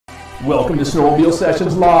Welcome to Snowmobile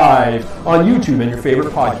Sessions Live on YouTube and your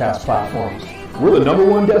favorite podcast platforms. We're the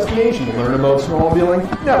 #1 destination to learn about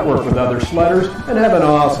snowmobiling, network with other sledders, and have an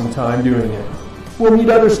awesome time doing it. We'll meet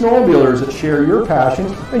other snowmobilers that share your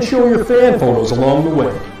passions and show your fan photos along the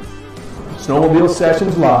way. Snowmobile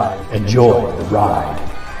Sessions Live. Enjoy the ride.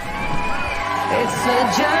 It's a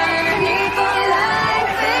journey for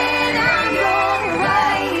life and I'm your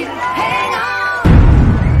ride. Hang on.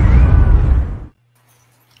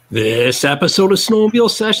 This episode of Snowmobile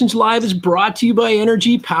Sessions Live is brought to you by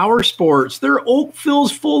Energy Power Sports. They're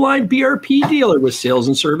Oakville's full-line BRP dealer with sales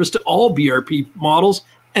and service to all BRP models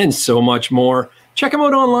and so much more. Check them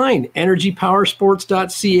out online,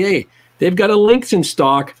 energypowersports.ca. They've got a Lynx in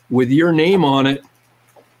stock with your name on it.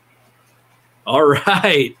 All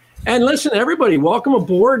right. And listen, everybody, welcome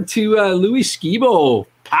aboard to Louis Skibo,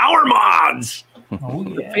 Power Mods. Oh,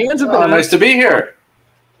 yeah. The fans have been nice to be here.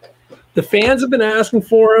 The fans have been asking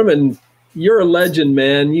for him, and you're a legend,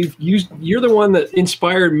 man. You're the one that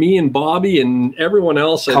inspired me and Bobby and everyone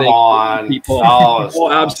else. Come on. People.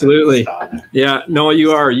 Oh, absolutely. Stop. Yeah, no,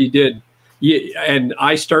 you are. You did. And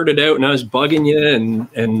I started out, and I was bugging you,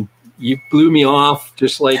 and you blew me off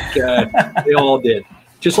just like they all did.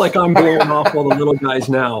 Just like I'm blowing off all the little guys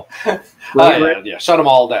now. Right? Yeah, shut them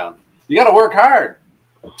all down. You got to work hard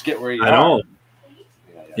to get where you are. I know.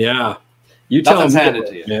 Yeah. You Nothing's tell me, handed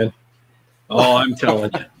to you. man. Oh, I'm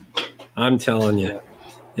telling you. I'm telling you.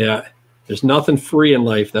 Yeah. There's nothing free in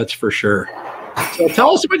life, that's for sure. So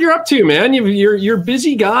tell us what you're up to, man. You're a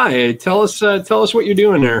busy guy. Tell us what you're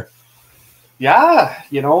doing there. Yeah,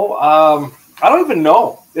 I don't even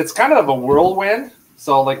know. It's kind of a whirlwind.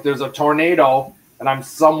 So, like, there's a tornado, and I'm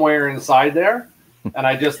somewhere inside there, and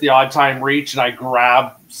I just the odd time reach, and I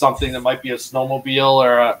grab something that might be a snowmobile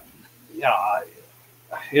or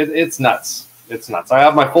it's nuts. It's nuts. I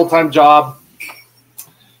have my full-time job.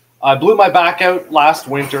 I blew my back out last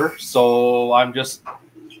winter, so I'm just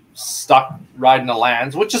stuck riding the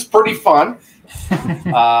lands, which is pretty fun.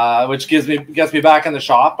 Which gets me back in the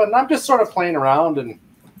shop, and I'm just sort of playing around and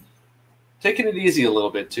taking it easy a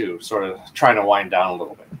little bit too, sort of trying to wind down a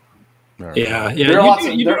little bit. Yeah.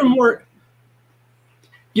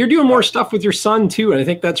 You're doing more stuff with your son too, and I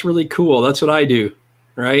think that's really cool. That's what I do,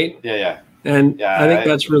 right? Yeah. And I think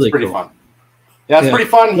that's really pretty cool. fun. Yeah, it's pretty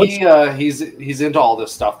fun. He's into all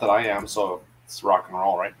this stuff that I am, so it's rock and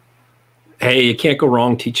roll, right? Hey, you can't go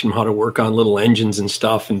wrong teaching him how to work on little engines and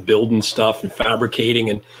stuff and building stuff and fabricating.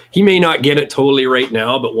 And he may not get it totally right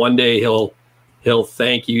now, but one day he'll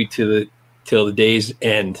thank you till the day's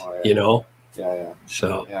end. Oh, yeah. You know. Yeah.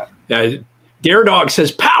 So Dare Dog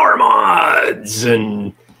says Power Mods,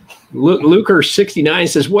 and Luker69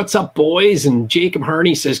 says what's up, boys, and Jacob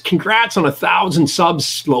Harney says congrats on 1,000 subs,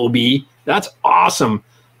 Slow B. That's awesome.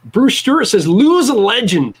 Bruce Stewart says Lou's a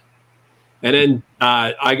legend. And then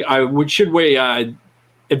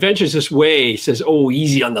Adventures This Way says, "Oh,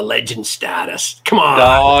 easy on the legend status. Come on,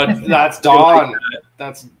 Don, that's Don.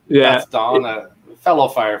 That's Don, a fellow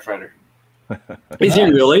firefighter. Is he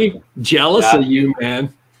really jealous of you,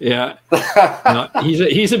 man? Yeah, no,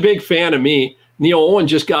 he's a big fan of me. Neil Owen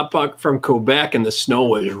just got back from Quebec, and the snow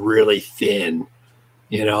was really thin.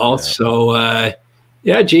 So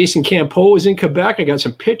Jason Campo is in Quebec. I got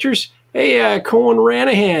some pictures. Hey, Cohen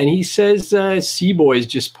Ranahan, he says Seaboys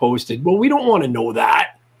just posted. Well, we don't want to know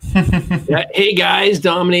that. Hey, guys,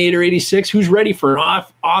 Dominator86, who's ready for an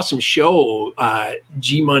awesome show?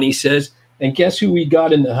 G-Money says. And guess who we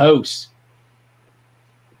got in the house?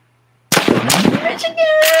 Michigan!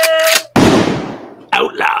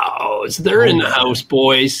 Outlaws. They're in the house,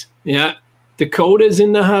 boys. Yeah. Dakota's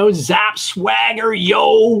in the house. Zap Swagger,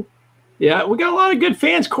 yo. Yeah, we got a lot of good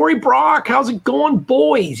fans. Corey Brock, how's it going,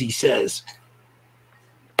 boys? He says.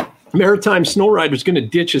 Maritime Snowrider's going to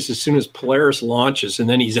ditch us as soon as Polaris launches, and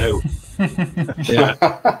then he's out. Yeah,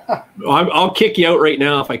 I'll kick you out right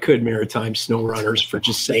now if I could, Maritime Snowrunners, for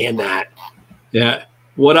just saying that. Yeah.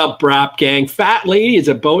 What up, Brap Gang? Fat Lady is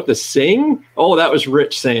about to sing? Oh, that was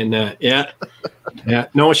Rich saying that. Yeah. Yeah.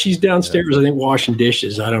 No, she's downstairs, I think, washing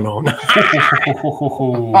dishes. I don't know.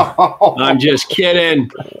 I'm just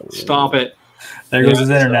kidding. Stop it. There goes his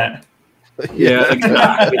internet. Yeah,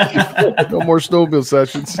 exactly. No more snowmobile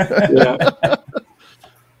sessions. Yeah.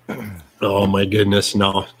 Oh, my goodness.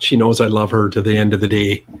 No, she knows I love her to the end of the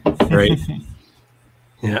day. Right.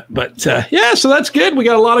 Yeah, but so that's good. We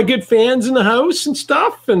got a lot of good fans in the house and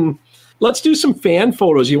stuff, and let's do some fan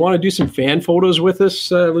photos. You want to do some fan photos with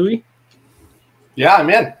us, Louis? Yeah,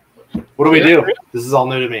 I'm in. What do we do? This is all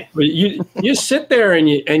new to me. You sit there and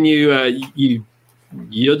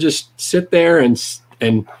you'll just sit there and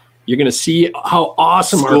you're gonna see how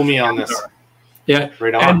awesome School me on this. Yeah.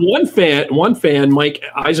 Right on. And one fan, Mike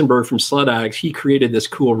Eisenberg from Sled Ags, he created this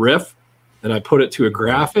cool riff, and I put it to a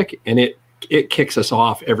graphic, and it kicks us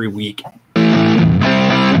off every week.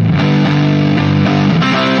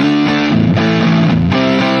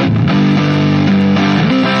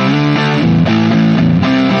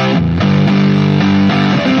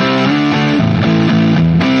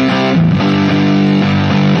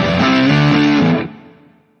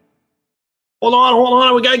 Hold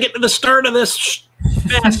on. We got to get to the start of this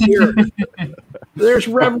fast here. There's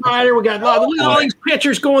Rev Rider. We got look at all these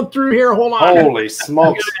pictures going through here. Hold on. Holy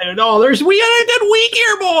smokes. No, we got a good week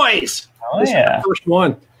here, boys. Oh, This is yeah. the first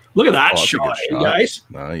one. Look at that Oh, that's a shot, good you guys.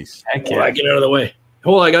 Nice. Heck Hold on, yeah. get out of the way.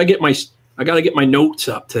 Hold on, I gotta get my notes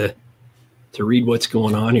up to read what's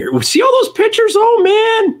going on here. See all those pictures? Oh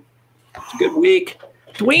man, it's a good week.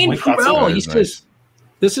 Dwayne That's Purell, he nice. says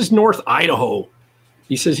this is North Idaho.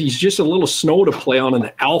 He says he's just a little snow to play on in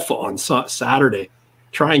the Alpha on Saturday.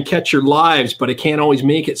 Try and catch your lives, but I can't always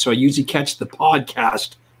make it, so I usually catch the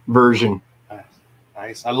podcast version.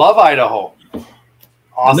 Nice. I love Idaho.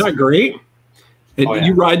 Awesome. Isn't that great? Oh, yeah.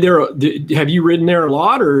 You ride there? Have you ridden there a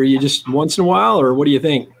lot, or are you just once in a while, or what do you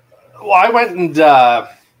think? Well, I went and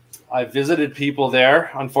I visited people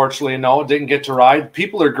there. Unfortunately, no, didn't get to ride.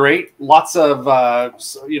 People are great. Lots of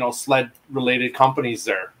sled related companies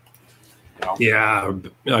there. You know?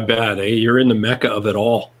 Yeah, I bet. You're in the mecca of it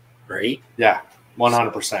all, right? Yeah,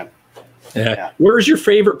 100%. Yeah. Where's your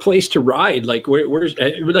favorite place to ride? Like, where's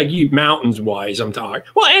like you mountains wise? I'm talking.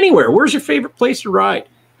 Well, anywhere. Where's your favorite place to ride?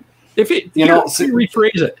 Let me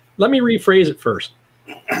rephrase it. Let me rephrase it first.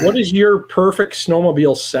 What is your perfect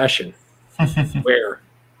snowmobile session? Where?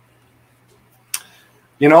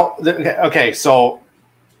 Okay, so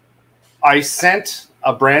I sent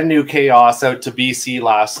a brand new Chaos out to BC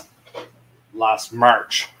last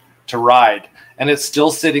March to ride, and it's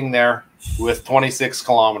still sitting there with 26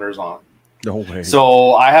 kilometers on it. No way.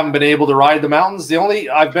 So I haven't been able to ride the mountains.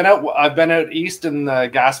 I've been out east in the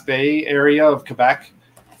Gaspé area of Quebec,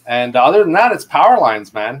 and other than that, it's power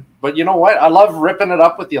lines, man. But you know what? I love ripping it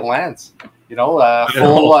up with the Alans.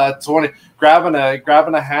 Full 20, grabbing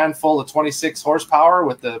a handful of 26 horsepower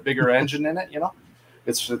with the bigger engine in it.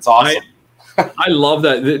 It's awesome. I love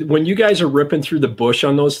that. When you guys are ripping through the bush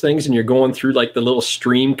on those things and you're going through like the little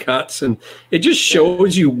stream cuts, and it just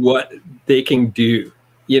shows you what they can do.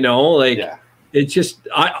 It's just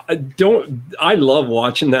I love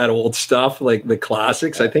watching that old stuff, like the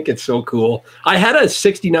classics. I think it's so cool. I had a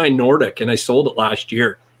 69 Nordic and I sold it last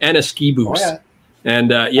year, and a ski boost. Oh, yeah. And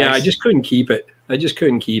nice. I just couldn't keep it.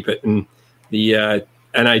 And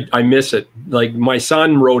I miss it. Like my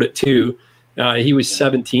son rode it too. He was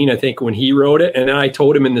 17, I think, when he rode it, and I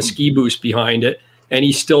told him in the ski boost behind it, and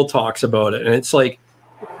he still talks about it. And it's like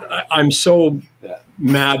I'm so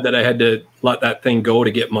mad that I had to let that thing go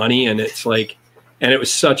to get money, and it's like, and it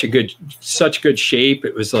was such good shape.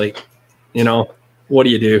 It was like, what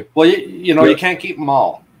do you do? Well, you can't keep them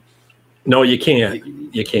all. No, you can't.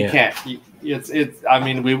 You can't. I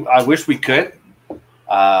mean, I wish we could,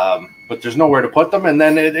 but there's nowhere to put them, and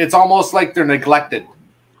then it's almost like they're neglected.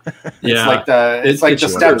 Yeah, it's like the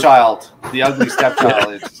stepchild, the ugly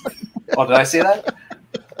stepchild. Oh, did I say that?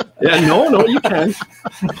 Yeah, no, you can.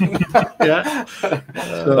 Yeah.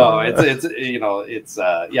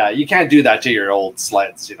 You can't do that to your old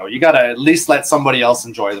sleds. You got to at least let somebody else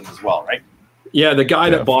enjoy them as well, right? Yeah, the guy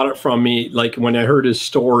that bought it from me, like when I heard his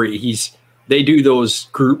story, they do those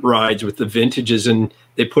group rides with the vintages, and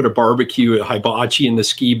they put a barbecue at hibachi in the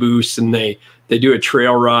ski boost, and they do a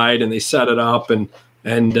trail ride, and they set it up, and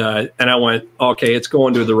I went, okay, it's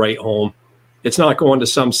going to the right home. It's not going to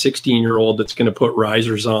some 16-year-old that's going to put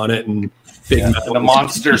risers on it and the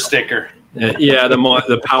monster sticker.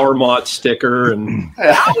 The Power Mod sticker. And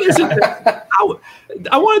how is it?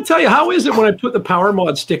 I want to tell you, how is it when I put the Power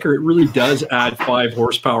Mod sticker? It really does add 5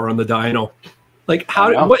 horsepower on the dyno. Like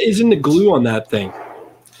what is in the glue on that thing?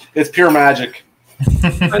 It's pure magic.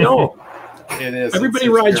 I know. It is. Everybody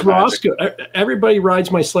it's rides pure Roscoe. Everybody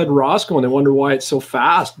rides my sled Roscoe, and they wonder why it's so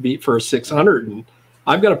fast for a 600. And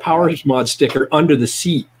I've got a Power Mod sticker under the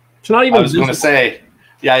seat. It's not even. I was going to say,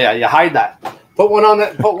 you hide that. Put one on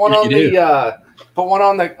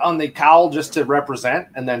the cowl just to represent,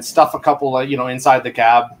 and then stuff a couple inside the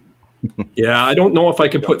cab. Yeah, I don't know if I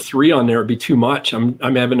could put 3 on there. It'd be too much. I'm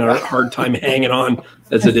having a hard time hanging on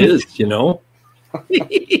as it is.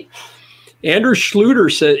 Andrew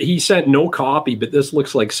Schluter said he sent no copy, but this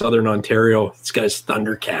looks like Southern Ontario. It's got his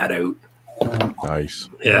Thundercat out. Nice.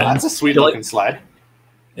 Yeah, that's a sweet looking sled.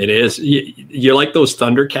 It is. You like those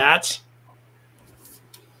Thundercats?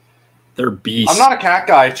 They're beasts. I'm not a cat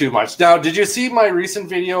guy too much. Now, did you see my recent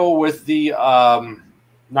video with the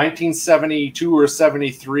 1972 or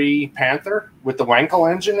 73 Panther with the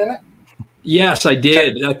Wankel engine in it? Yes, I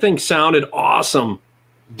did. That thing sounded awesome.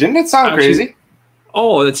 Didn't it sound crazy?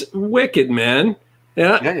 Oh, it's wicked, man.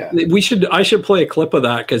 Yeah. I should play a clip of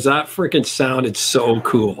that because that freaking sounded so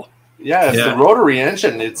cool. Yeah, it's the rotary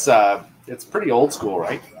engine. It's pretty old school,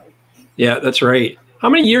 right? Yeah, that's right. How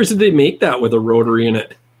many years did they make that with a rotary in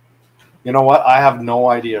it? You know what? I have no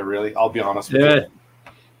idea, really. I'll be honest with you.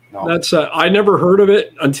 No. That's I never heard of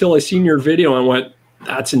it until I seen your video and went,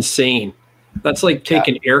 that's insane. That's like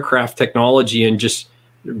taking aircraft technology and just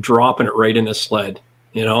dropping it right in a sled,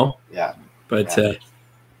 you know? Yeah. But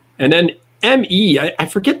and then ME, I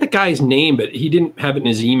forget the guy's name, but he didn't have it in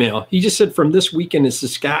his email. He just said from this weekend in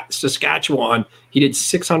Saskatchewan, he did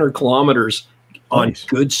 600 kilometers on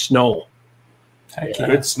good snow.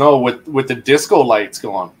 Good snow with the disco lights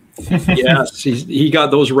going. Yes, he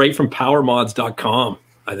got those right from powermods.com,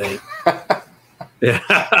 I think. Yeah.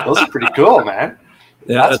 Those are pretty cool, man.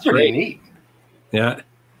 Yeah, that's pretty neat. Yeah.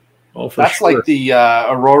 Oh, for that's sure. like the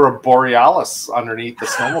Aurora Borealis underneath the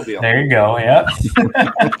snowmobile. There you go. Yeah.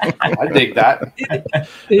 I dig that.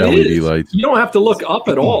 LED lights. You don't have to look up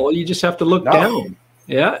at all. You just have to look down.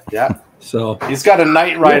 Yeah. Yeah. So he's got a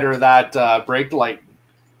Knight Rider that brake light.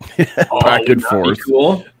 Back and forth.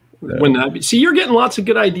 Cool. Wouldn't that be? See, you're getting lots of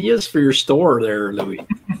good ideas for your store there, Louis.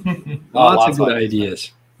 Lots of good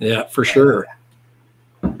ideas. Yeah, for sure.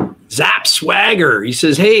 Zap Swagger. He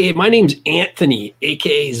says, hey, my name's Anthony,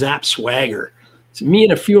 a.k.a. Zap Swagger. So me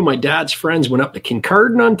and a few of my dad's friends went up to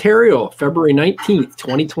Kincardine, Ontario, February 19th,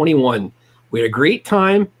 2021. We had a great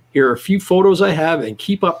time. Here are a few photos I have, and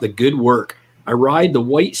keep up the good work. I ride the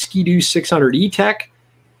white Ski-Doo 600 E-Tech.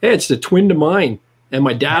 Hey, it's the twin to mine. And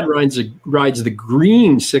my dad rides the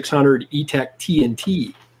green 600 E-Tech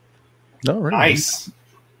TNT. Oh, right. Nice.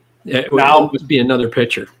 Yeah, now it would be another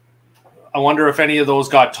picture. I wonder if any of those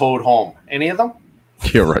got towed home. Any of them?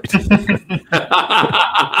 You're right.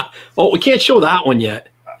 Oh, we can't show that one yet.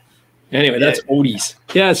 Anyway, that's Odie's.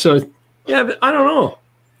 Yeah, so, but I don't know.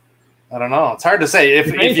 It's hard to say.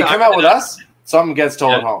 If you come out with us, something gets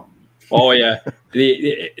towed home. Oh, yeah.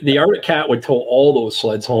 The Arctic Cat would tow all those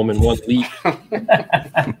sleds home in one leap.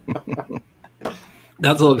 That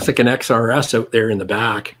looks like an XRS out there in the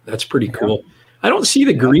back. That's pretty cool. I don't see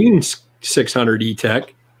the green 600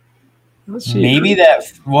 E-Tech. Maybe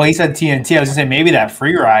that. Well, he said TNT. I was gonna say maybe that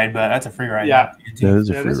free ride, but that's a free ride. Yeah,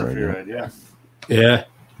 that is a free ride. Yeah.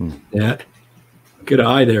 Yeah. Good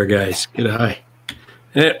eye there, guys. Good eye.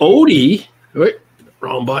 And Odie, wait,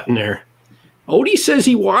 wrong button there. Odie says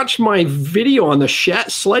he watched my video on the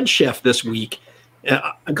sled chef this week.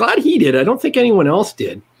 I'm glad he did. I don't think anyone else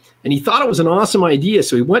did. And he thought it was an awesome idea.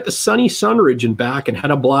 So he went to sunny Sunridge and back and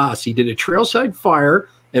had a blast. He did a trailside fire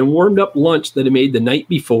and warmed up lunch that he made the night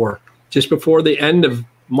before. Just before the end of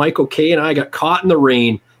Michael K and I got caught in the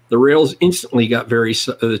rain, the trails instantly got very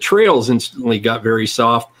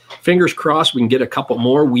soft. Fingers crossed we can get a couple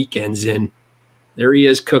more weekends in. There he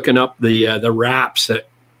is cooking up the wraps that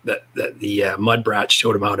the Mud Brat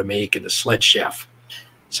showed him how to make in the sled chef.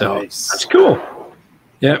 So that's cool.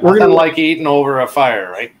 Yeah, we're gonna like eating over a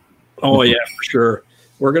fire, right? Oh yeah, for sure.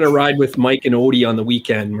 We're gonna ride with Mike and Odie on the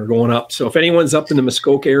weekend. We're going up. So if anyone's up in the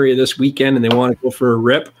Muskoka area this weekend and they want to go for a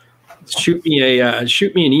rip, shoot me an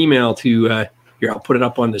email to here. I'll put it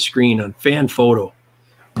up on the screen on Fan Photo,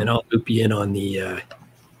 and I'll loop you in on the.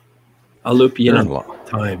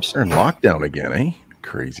 Times. They're in lockdown again, eh?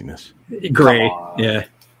 Craziness. Gray. Yeah.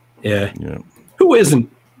 Who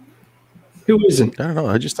isn't? I don't know.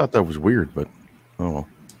 I just thought that was weird, but oh.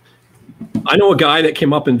 I know a guy that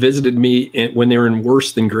came up and visited me when they were in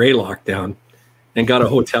worse than gray lockdown, and got a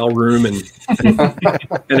hotel room and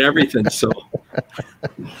everything. So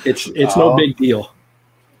it's no big deal.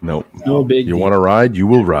 Nope. No big deal. You want to ride? You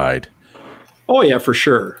will ride. Oh yeah, for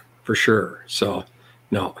sure. So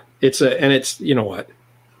no, it's you know what,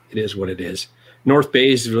 it is what it is. North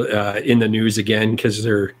Bay's in the news again because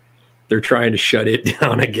they're trying to shut it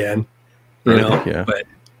down again. You know, yeah. But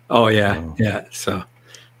yeah. So,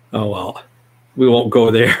 oh well, we won't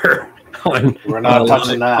go there. We're not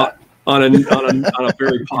touching that on a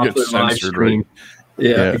very popular live stream. Right?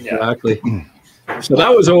 Yeah, exactly. So that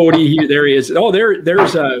was Odie. There he is. Oh,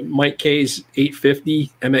 there's Mike K's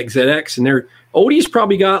 850 MXZX, and Odie's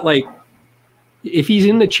probably got like, if he's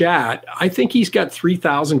in the chat, I think he's got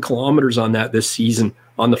 3,000 kilometers on that this season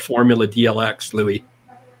on the Formula DLX, Louis.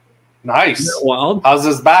 Nice. Isn't that wild? How's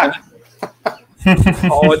his back?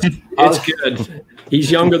 Oh, it's good. He's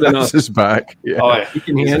younger than us. His back. Yeah. Oh, yeah. He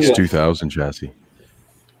can handle It's it. 2000 chassis.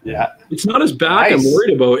 Yeah. It's not his back Nice. I'm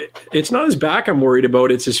worried about. It's not his back I'm worried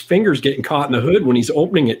about. It's his fingers getting caught in the hood when he's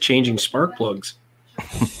opening it, changing spark plugs.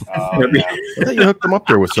 Oh, yeah. I thought you hooked them up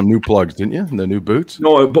there with some new plugs, didn't you? The new boots.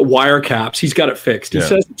 No, but wire caps. He's got it fixed. He Yeah.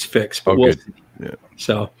 says it's fixed, but Oh, we'll good. see. Yeah.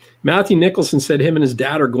 So Matthew Nicholson said him and his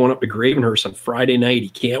dad are going up to Gravenhurst on Friday night. He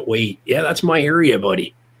can't wait. Yeah, that's my area,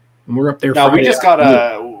 buddy. And we're up there. Now Friday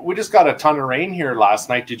we just got a ton of rain here last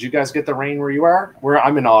night. Did you guys get the rain where you are?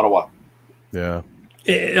 I'm in Ottawa. Yeah.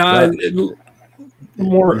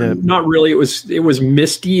 More, Yeah. not really. It was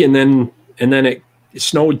misty, and then it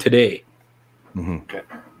snowed today. Okay.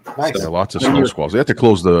 Nice. Yeah, lots of snow squalls. They had to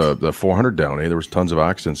close the 400 down. There was tons of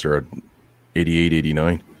accidents there at 88,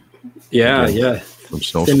 89 Yeah, Okay. yeah. from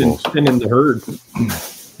snow Thinning squalls. the herd.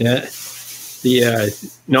 Yeah.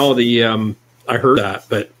 I heard that,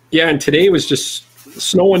 but yeah, and today was just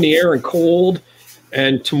snow in the air and cold,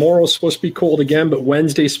 and tomorrow's supposed to be cold again, but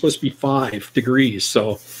Wednesday's supposed to be 5 degrees.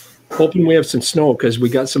 So hoping we have some snow because we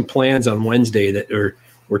got some plans on Wednesday that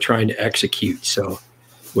we're trying to execute. So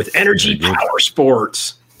with Energy Very good. Power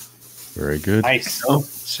Sports. Very good. Nice.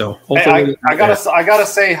 So Hey, hopefully I gotta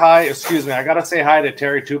say hi. Excuse me. I gotta say hi to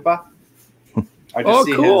Terry Tupa. I just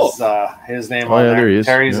see cool. his name Oh, on yeah, there. there he is.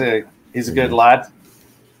 Terry's Yeah. he's a good lad.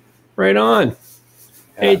 right on.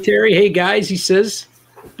 Hey, Terry. Hey, guys, he says,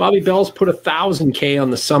 Bobby Bell's put 1,000K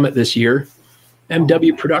on the summit this year.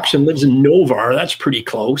 MW Production lives in Novar. That's pretty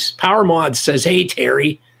close. Power Mod says, hey,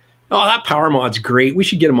 Terry. Oh, that Power Mod's great. We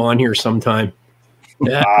should get him on here sometime.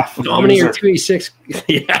 Yeah. Dominator loser. 286.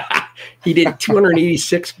 Yeah. He did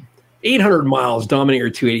 286, 800 miles, Dominator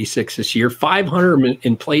 286 this year, 500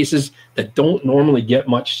 in places that don't normally get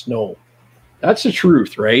much snow. That's the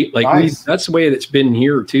truth, right? Like Nice. that's the way that's been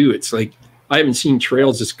here too. It's like I haven't seen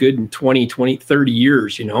trails this good in 20, 30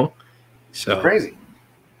 years, you know? So Crazy.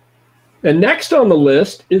 and next on the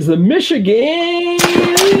list is the Michigan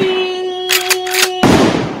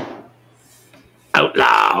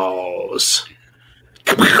Outlaws.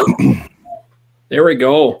 There we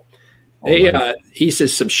go. He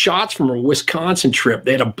says some shots from a Wisconsin trip.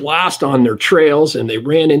 They had a blast on their trails and they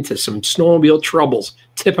ran into some snowmobile troubles.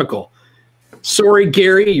 Typical. Sorry,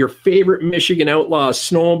 Gary, your favorite Michigan Outlaws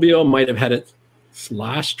snowmobile might have had its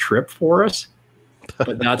last trip for us,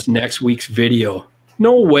 but that's next week's video.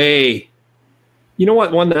 No way. You know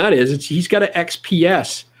what one that is? He's got an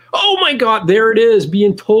XPS. Oh my God, there it is,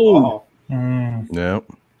 being towed. Oh, Yeah.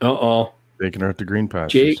 Uh-oh. Taking her at the green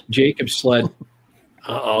pastures. Jacob's sled.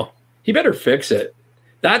 Uh-oh. He better fix it.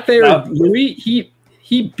 That there, No. Louis, he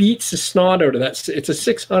beats the snot out of that. It's a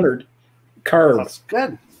 600 carb. that's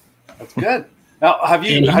good. That's good. Now, have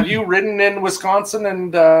you ridden in Wisconsin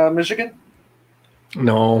and Michigan?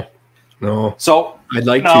 No. So I'd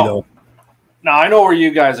like No. to, though. now I know where you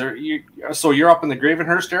guys are. So you're up in the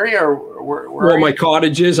Gravenhurst area, or where Well, are my you?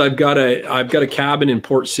 cottage is, I've got a cabin in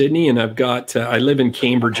Port Sydney, and I've got I live in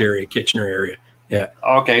Cambridge area, Kitchener area. Yeah.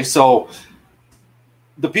 Okay, so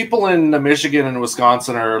the people in Michigan and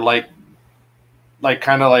Wisconsin are like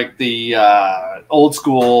kind of like the old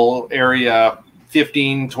school area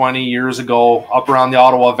 15, 20 years ago up around the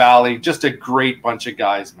Ottawa Valley. Just a great bunch of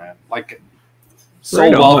guys, man. Like so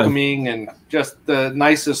Right on. welcoming and just the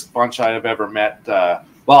nicest bunch I've ever met.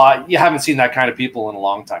 Well, you haven't seen that kind of people in a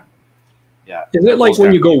long time. Yeah. Is it like Those when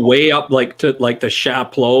kind you of go people. way up like to like the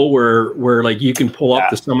Chapleau where like you can pull up Yeah.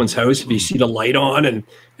 to someone's house if you see the light on and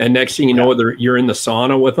next thing you know you're in the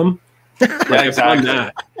sauna with them? Yeah, I've done exactly.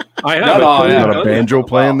 that. I have. No, I've no, totally You yeah. got done a that. banjo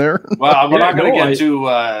playing there? Well, we're not going to no, get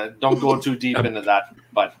too. Don't go too deep into that.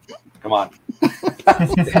 But come on.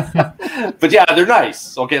 But yeah, they're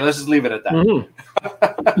nice. Okay, let's just leave it at that.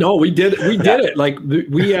 Mhm. No, we did it. Like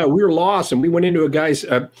we were lost and we went into a guy's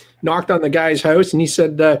knocked on the guy's house and he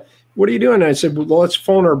said, "What are you doing?" And I said, "Well, let's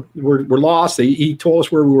phone our. We're lost." He told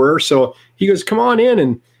us where we were, so he goes, "Come on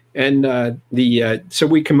in." So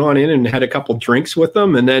we come on in and had a couple drinks with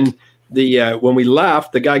them, and then when we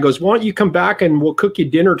left, the guy goes, "Why don't you come back and we'll cook you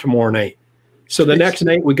dinner tomorrow night?" So the next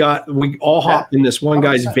night we all hopped in this one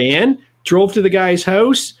guy's 100%. van, drove to the guy's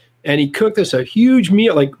house, and he cooked us a huge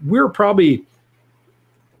meal. Like we're probably,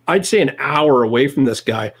 I'd say, an hour away from this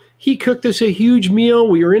guy. He cooked us a huge meal.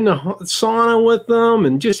 We were in the sauna with them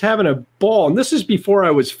and just having a ball. And this is before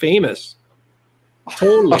I was famous.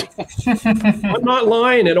 Totally. I'm not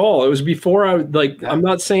lying at all. It was before I like. I'm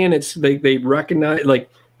not saying it's they recognize like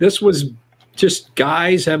this was just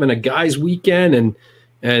guys having a guys weekend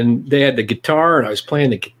and they had the guitar and I was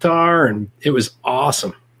playing the guitar and it was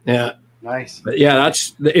awesome. Yeah. Nice. But yeah,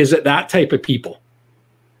 is it that type of people?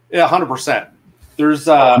 Yeah, 100%. There's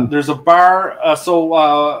a bar. So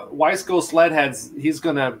Weisco Sledheads, he's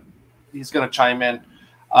gonna chime in.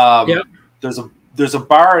 Yep. There's there's a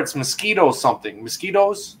bar. It's Mosquito something.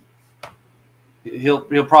 Mosquitoes.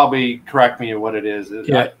 He'll probably correct me what it is.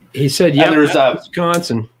 Yeah, he said, yeah, there's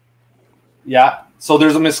Wisconsin. Yeah, so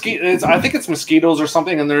there's a mosquito. I think it's Mosquitoes or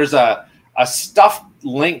something, and there's a stuffed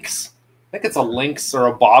lynx. I think it's a lynx or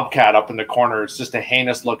a bobcat up in the corner. It's just a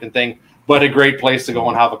heinous looking thing, but a great place to go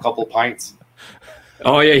and have a couple pints.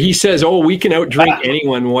 Oh yeah, he says, "Oh, we can outdrink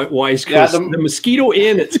anyone." Wise Coast, the Mosquito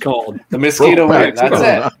Inn, it's called the Mosquito Inn.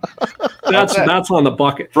 That's it. That's on the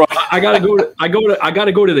bucket. I gotta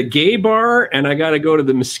go to the gay bar, and I gotta go to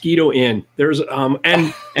the Mosquito Inn. There's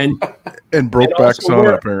and Brokeback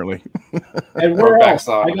Sauna apparently. And where else?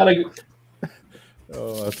 I gotta.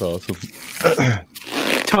 Oh, that's awesome.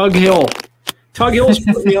 Tug Hill. Tug Hill's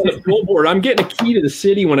putting me on the billboard. I'm getting a key to the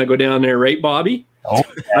city when I go down there, right, Bobby? Oh,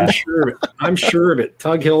 yeah. I'm sure of it.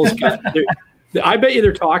 Tug Hill's got. I bet you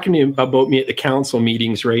they're talking to you about me at the council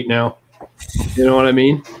meetings right now. You know what I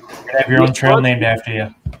mean? You have your own trail named after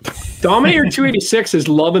you. Dominator 286 is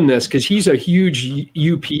loving this because he's a huge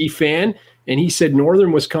UP fan, and he said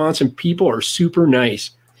Northern Wisconsin people are super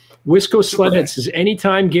nice. Wisco Sledhead says,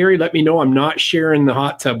 anytime, Gary, let me know. I'm not sharing the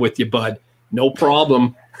hot tub with you, bud. No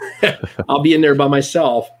problem. I'll be in there by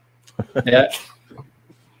myself. Yeah.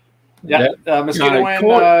 Yeah, Mosquito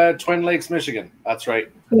Inn, Twin Lakes, Michigan. That's right.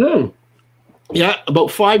 Mm. Yeah, about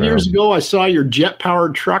 5 years ago, I saw your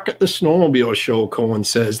jet-powered truck at the snowmobile show, Cohen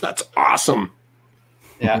says. That's awesome.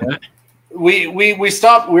 Yeah. We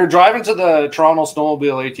stopped. We were driving to the Toronto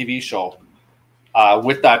Snowmobile ATV show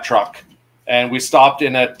with that truck, and we stopped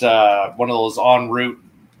in at one of those en route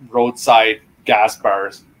roadside gas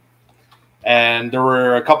bars. And there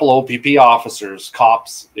were a couple of OPP officers,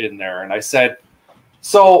 cops in there. And I said,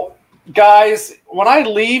 so... guys, when I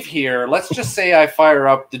leave here, let's just say I fire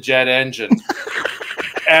up the jet engine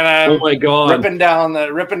and I'm oh my God. ripping down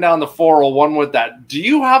the 401 with that. Do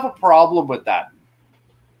you have a problem with that?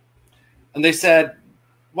 And they said,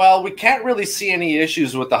 well, we can't really see any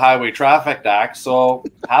issues with the Highway Traffic Act, so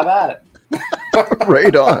have at it.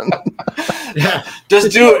 Right on. Yeah.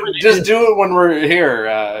 Just do it when we're here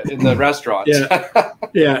in the restaurant. Yeah.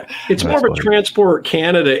 Yeah. It's more of a Transport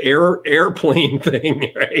Canada airplane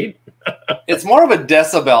thing, right? It's more of a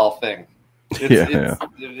decibel thing.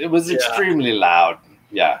 It was extremely loud.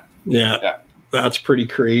 Yeah. That's pretty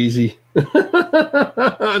crazy.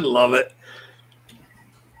 I love it.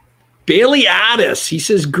 Bailey Addis, he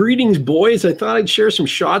says, greetings, boys. I thought I'd share some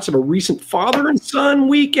shots of a recent father and son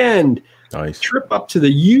weekend. Nice. Trip up to the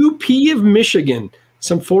UP of Michigan.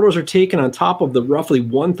 Some photos are taken on top of the roughly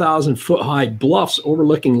 1,000 foot high bluffs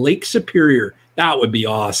overlooking Lake Superior. That would be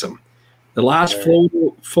awesome. The last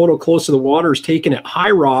photo close to the water is taken at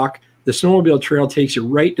High Rock. The snowmobile trail takes you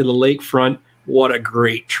right to the lakefront. What a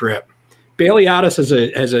great trip. Bailey Addis has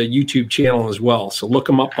a YouTube channel as well, so look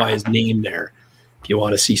him up by his name there if you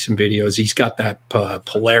want to see some videos. He's got that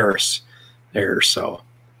Polaris there, so.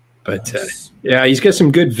 But, yeah, he's got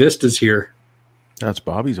some good vistas here. That's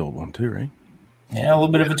Bobby's old one too, right? Yeah, a little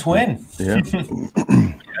bit of a twin. Yeah.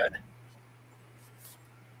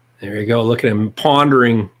 There you go. Look at him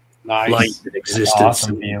pondering life and existence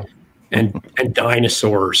Awesome view. and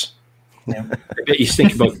dinosaurs. Yeah. I bet you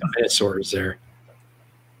think about dinosaurs there.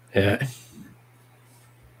 Yeah.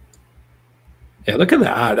 Yeah, look at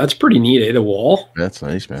that. That's pretty neat, eh? The wall. That's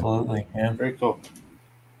nice, man. Absolutely. Yeah. Very cool.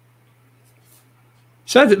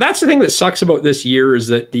 So that's the thing that sucks about this year is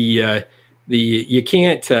that the you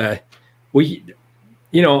can't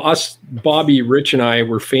us Bobby, Rich, and I,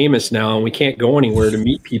 we're famous now, and we can't go anywhere to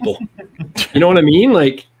meet people. You know what I mean?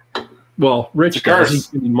 Like, well, Rich does. He's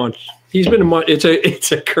been in months.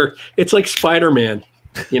 It's a curse. It's like Spider-Man.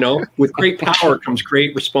 You know, with great power comes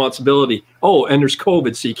great responsibility. Oh, and there's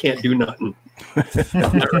COVID, so you can't do nothing.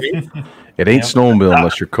 Right? It ain't snowmobile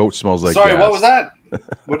unless your coat smells like Sorry, gas. what was that?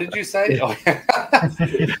 What did you say? Oh,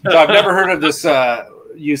 no, I've never heard of this.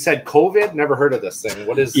 You said COVID? Never heard of this thing.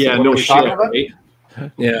 What is? Yeah, what no are we shit. talking about?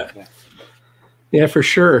 Right? Yeah, for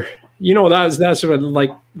sure. You know, that's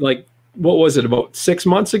like what was it, about 6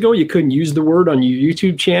 months ago? You couldn't use the word on your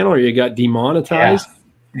YouTube channel, or you got demonetized.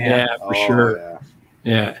 Yeah, for sure.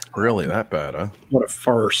 Yeah. Really that bad, huh? What a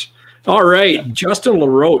farce. All right, Justin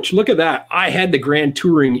LaRoche. Look at that. I had the Grand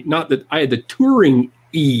Touring, I had the Touring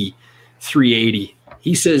E380.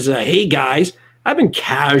 He says, hey guys, I've been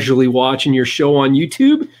casually watching your show on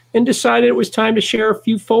YouTube and decided it was time to share a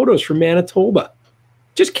few photos from Manitoba.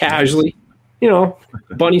 Just casually, you know,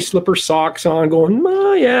 bunny slipper socks on, going,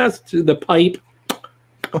 oh yeah, the pipe,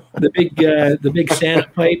 the big Santa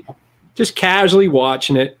pipe. Just casually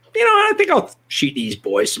watching it. You know, I think I'll shoot these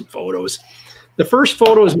boys some photos. The first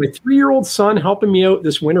photo is my 3-year-old son helping me out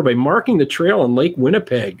this winter by marking the trail on Lake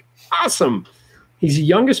Winnipeg. Awesome. He's the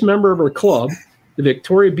youngest member of our club, the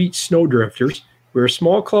Victoria Beach Snowdrifters. We're a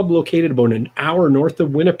small club located about an hour north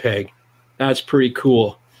of Winnipeg. That's pretty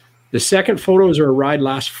cool. The second photos are a ride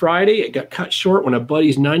last Friday. It got cut short when a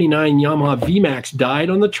buddy's 99 Yamaha VMAX died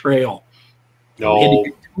on the trail. No,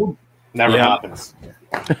 never happens.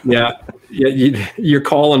 Yeah, you're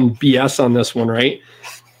calling BS on this one, right?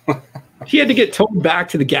 He had to get towed back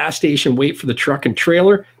to the gas station, wait for the truck and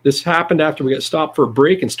trailer. This happened after we got stopped for a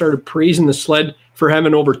break and started praising the sled for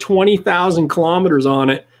having over 20,000 kilometers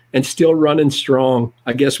on it and still running strong.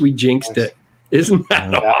 I guess we jinxed it. Isn't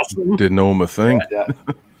that awesome? Didn't know him a thing.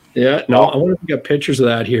 Yeah, no, I wonder if we got pictures of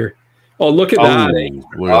that here. Oh, look at that. Eh?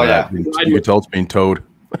 Look at that. You can tell it's being towed.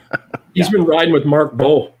 He's been riding with Mark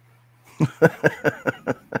Bowe.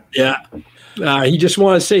 Yeah. He just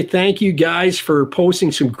wanted to say thank you guys for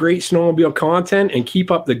posting some great snowmobile content and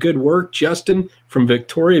keep up the good work. Justin from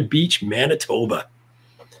Victoria Beach, Manitoba.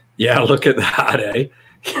 Yeah, look at that,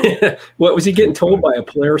 eh? What was he getting told by a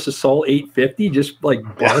Polaris Assault 850? Just like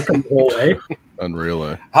barking the whole way. Unreal.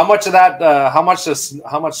 Eh? How much of that? How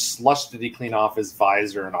much slush did he clean off his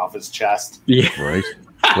visor and off his chest? Yeah, right.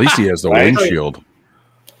 At least he has the windshield.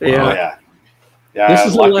 Yeah. Oh, yeah. Yeah, this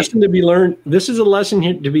is a lesson to be learned. This is a lesson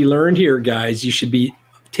to be learned here, guys. You should be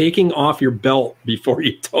taking off your belt before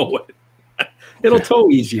you tow it. It'll tow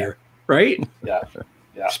easier, right? Yeah.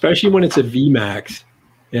 Especially when it's a VMAX.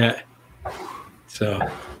 Yeah. So,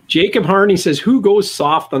 Jacob Harney says, "Who goes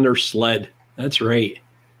soft on their sled?" That's right.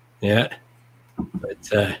 Yeah.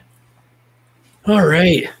 But all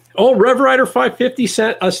right. Oh, Rev Rider 550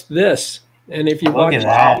 sent us this, and if you watch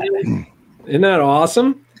that, isn't that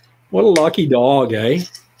awesome? What a lucky dog, eh?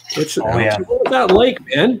 What was that like,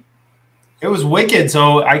 man? It was wicked.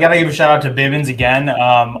 So I got to give a shout out to Bibbins again.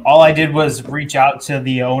 All I did was reach out to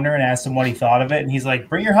the owner and asked him what he thought of it. And he's like,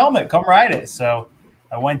 bring your helmet, come ride it. So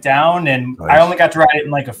I went down and I only got to ride it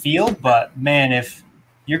in like a field. But man, if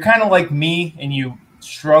you're kind of like me and you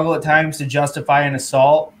struggle at times to justify an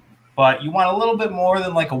Assault, but you want a little bit more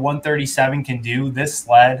than like a 137 can do, this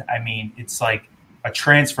sled, I mean, it's like a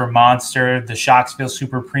transfer monster. The shocks feel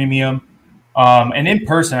super premium. And in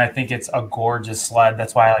person, I think it's a gorgeous sled.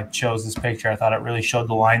 That's why I chose this picture. I thought it really showed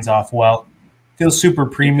the lines off well. Feels super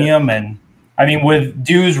premium. And I mean, with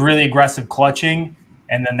Dew's really aggressive clutching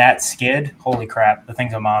and then that skid, holy crap, the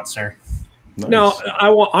thing's a monster. Nice. Now,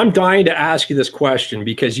 I'm dying to ask you this question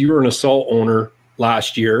because you were an Assault owner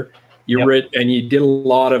last year. And you did a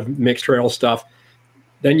lot of mixed trail stuff.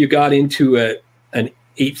 Then you got into an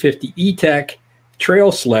 850 E-Tech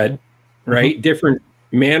trail sled, right? Mm-hmm. Different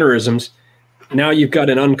mannerisms. Now you've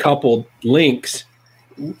got an uncoupled Lynx.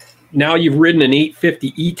 Now you've ridden an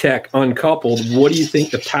 850 E-Tech uncoupled. What do you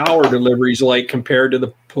think the power delivery is like compared to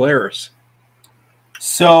the Polaris?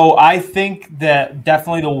 So I think that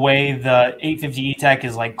definitely the way the 850 E-Tech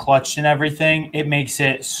is like clutched and everything, it makes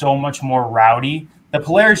it so much more rowdy. The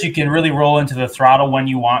Polaris, you can really roll into the throttle when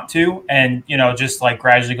you want to and, just like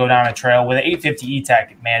gradually go down a trail. With an 850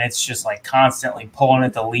 E-Tech, man, it's just like constantly pulling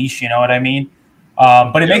at the leash, you know what I mean?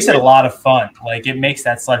 But it makes it a lot of fun. Like, it makes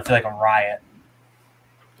that sled feel like a riot.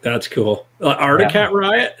 That's cool. Arctic Cat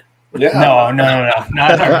Riot? Yeah. No.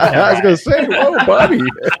 Not I was going to say, whoa, buddy.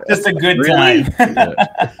 Just a good time.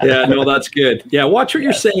 Yeah, no, that's good. Yeah, watch what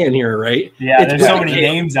you're saying here, right? Yeah, there's so many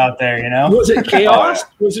names out there, Was it chaos?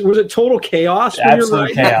 Was it total chaos?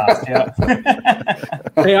 Absolute chaos, yeah.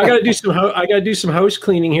 Hey, I gotta do some house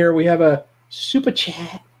cleaning here. We have a super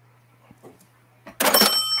chat.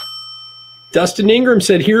 Dustin Ingram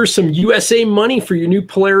said, "Here's some USA money for your new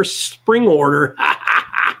Polaris spring order."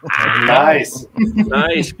 Nice.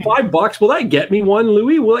 $5. Will that get me one,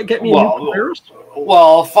 Louis? Will that get me a new Polaris?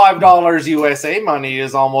 Well, $5 USA money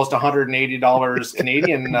is almost $180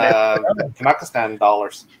 Canadian Kazakhstan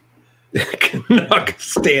dollars.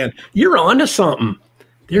 Kazakhstan. You're onto something.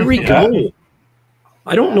 There we go.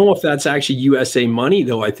 I don't know if that's actually USA money,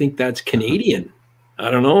 though. I think that's Canadian. I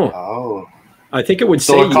don't know. Oh. I think it would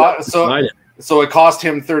say so it cost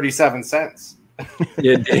him 37 cents.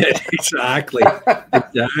 It did. Exactly.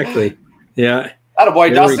 Yeah.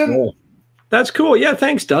 Attaboy, Dustin. That's cool. Yeah,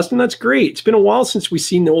 thanks, Dustin. That's great. It's been a while since we've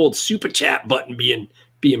seen the old super chat button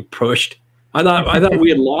being pushed. I thought we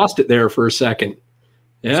had lost it there for a second.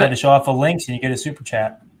 Yeah. Just had to show off a Lynx and you get a super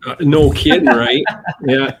chat. No kidding, right?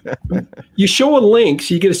 Yeah. You show a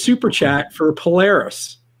Lynx, you get a super chat for a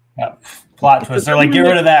Polaris. Yeah. Plot twist. They're like, get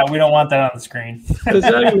rid of that. We don't want that on the screen. Does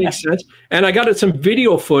that make sense? And I got some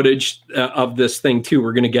video footage of this thing too.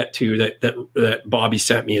 We're going to get to that Bobby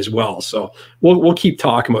sent me as well. So we'll keep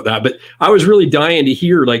talking about that. But I was really dying to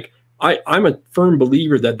hear. Like I'm a firm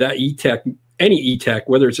believer that E-Tech, any E-Tech,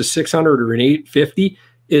 whether it's a 600 or an 850,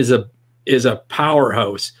 is is a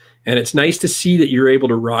powerhouse, and it's nice to see that you're able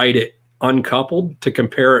to ride it uncoupled to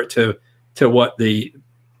compare it to what the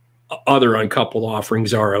other uncoupled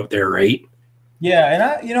offerings are out there, right? Yeah,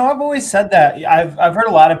 and I've always said that. I've heard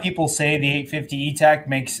a lot of people say the 850 E-Tech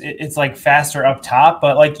makes it's like faster up top,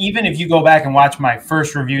 but like even if you go back and watch my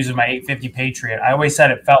first reviews of my 850 Patriot, I always said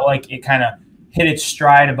it felt like it kind of hit its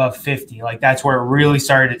stride above 50. Like that's where it really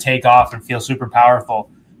started to take off and feel super powerful.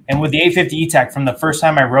 And with the 850 E-Tech, from the first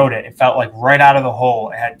time I rode it, it felt like right out of the hole.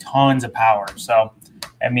 It had tons of power. So,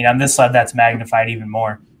 I mean, on this sled, that's magnified even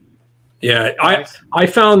more. Yeah, I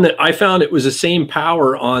found it was the same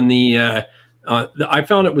power on the. I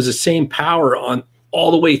found it was the same power on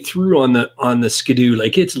all the way through on the Skidoo.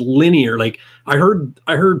 Like it's linear. Like I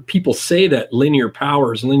heard people say that linear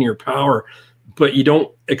power is linear power, but you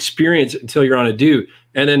don't experience it until you're on a Dew.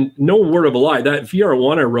 And then no word of a lie, that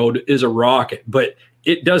VR1 I rode is a rocket, but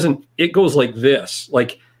it doesn't. It goes like this,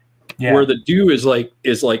 like where the Dew is like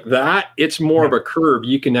that. It's more of a curve.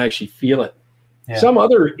 You can actually feel it. Yeah.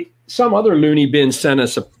 Some other loony bin sent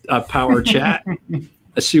us a power chat.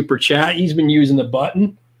 A super chat. He's been using the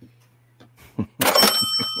button.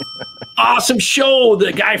 Awesome show.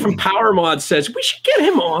 The guy from Power Mod says we should get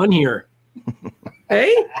him on here.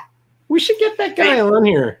 Hey, we should get that guy on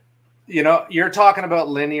here. You know, you're talking about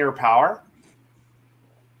linear power.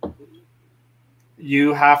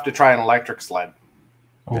 You have to try an electric sled.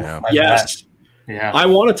 Yeah. Yes. Yeah. I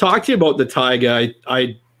want to talk to you about the Taiga.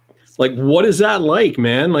 I like, what is that like,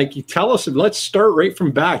 man? Like, you tell us. Let's start right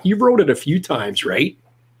from back. You've rode it a few times, right?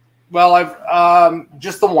 Well, I've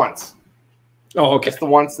just the once. Oh, okay. Just the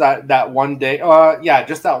once that one day. Yeah,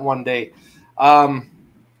 just that one day.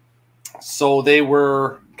 So they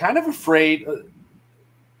were kind of afraid.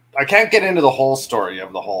 I can't get into the whole story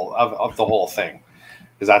of the whole thing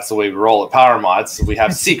because that's the way we roll at Power Mods. We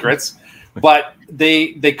have secrets, but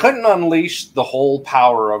they couldn't unleash the whole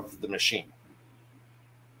power of the machine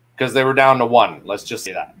because they were down to one. Let's just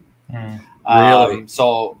say that. Really?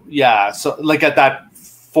 So yeah. So like at that.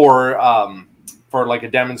 For like a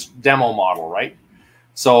demo model, right?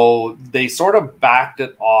 So they sort of backed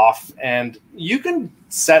it off, and you can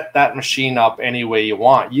set that machine up any way you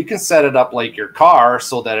want. You can set it up like your car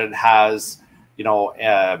so that it has,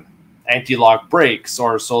 anti-lock brakes,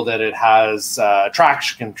 or so that it has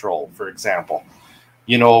traction control, for example.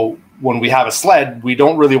 You know, when we have a sled, we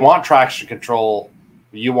don't really want traction control.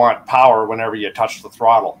 You want power whenever you touch the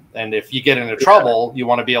throttle. And if you get into trouble, you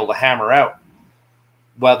want to be able to hammer out.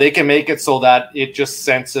 Well, they can make it so that it just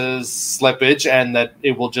senses slippage and that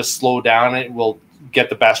it will just slow down. It will get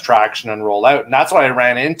the best traction and roll out. And that's what I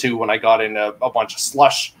ran into when I got into a bunch of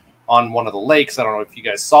slush on one of the lakes. I don't know if you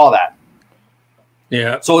guys saw that.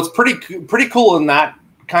 Yeah. So it's pretty cool in that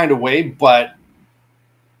kind of way. But,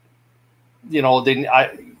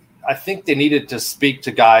 I think they needed to speak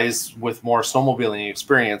to guys with more snowmobiling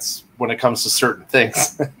experience when it comes to certain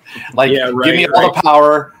things. Give me all the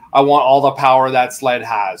power. I want all the power that sled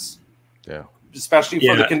has. Yeah. Especially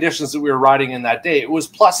for the conditions that we were riding in that day. It was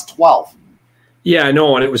plus 12. Yeah, I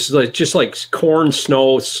know. And it was just like corn,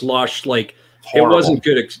 snow, slush. Like horrible. It wasn't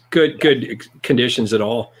good conditions at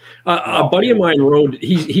all. A buddy of mine rode,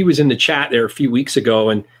 he was in the chat there a few weeks ago,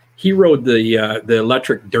 and he rode the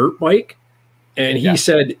electric dirt bike. And he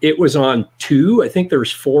said it was on 2. I think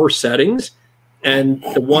there's 4 settings. And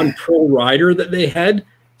the one pro rider that they had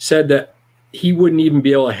said that he wouldn't even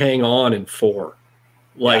be able to hang on in 4.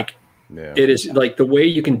 It is like the way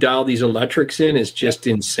you can dial these electrics in is just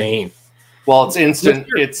insane. Well, it's instant.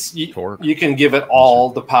 You can give it all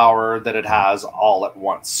the power that it has all at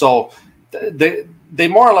once. So they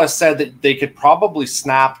more or less said that they could probably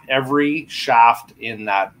snap every shaft in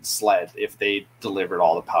that sled if they delivered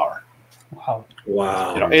all the power.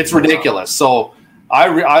 Wow. It's ridiculous. So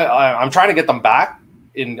I'm trying to get them back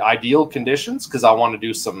in ideal conditions because I want to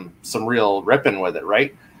do some real ripping with it,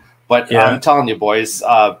 right? But I'm telling you, boys,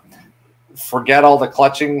 forget all the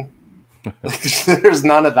clutching. There's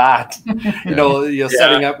none of that.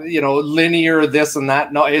 Setting up, linear this and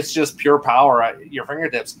that. No, it's just pure power at your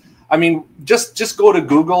fingertips. I mean, just go to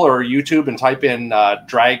Google or YouTube and type in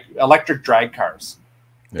electric drag cars.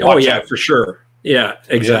 Yeah. For sure. Yeah,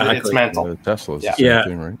 exactly. It's mental. Tesla's the same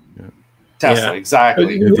thing, right? Yeah. Tesla,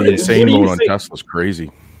 exactly. The insane mode on Tesla's crazy.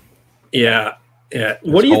 Yeah. Yeah.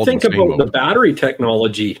 What do you think about the battery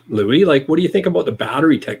technology, Louis? Like, what do you think about the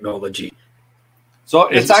battery technology? So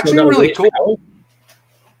it's actually really cool.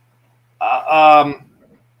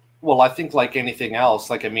 Well, I think like anything else,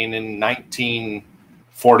 in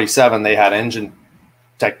 1947, they had engine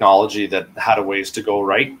technology that had a ways to go,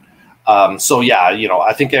 right? I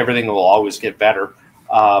think everything will always get better.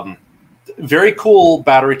 very cool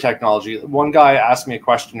battery technology. One guy asked me a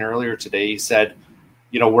question earlier today. He said,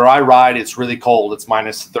 where I ride, it's really cold. It's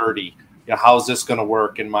minus 30. How is this going to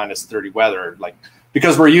work in minus 30 weather? Like,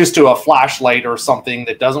 because we're used to a flashlight or something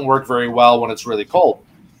that doesn't work very well when it's really cold.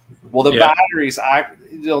 Well, the batteries,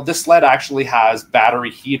 this sled actually has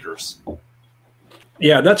battery heaters.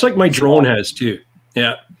 Yeah, that's like my drone has too.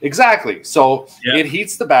 Yeah, exactly. So it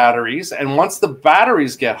heats the batteries, and once the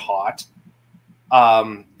batteries get hot,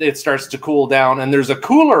 it starts to cool down, and there's a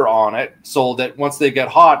cooler on it, so that once they get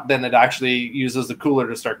hot, then it actually uses the cooler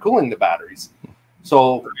to start cooling the batteries.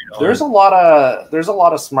 So there's a lot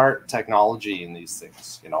of smart technology in these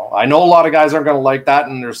things. I know a lot of guys aren't going to like that,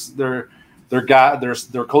 and their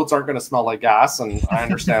coats aren't going to smell like gas, and I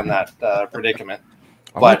understand that predicament.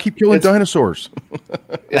 I want to keep killing dinosaurs.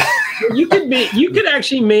 You could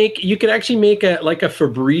actually make a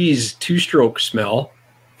Febreze 2-stroke smell,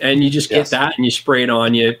 and you just get that and you spray it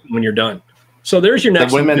on you when you're done. So there's your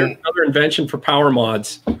next another invention for power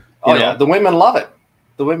mods. Yeah, the women love it.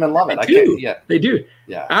 The women love it. They do.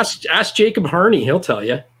 Yeah. Ask Jacob Harney. He'll tell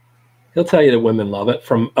you. He'll tell you the women love it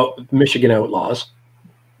from Michigan Outlaws.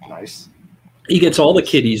 Nice. He gets all the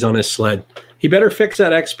kiddies on his sled. He better fix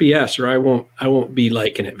that XPS, or I won't be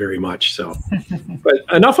liking it very much. So, but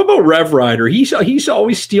enough about Rev Rider. He's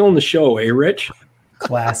always stealing the show, eh, Rich?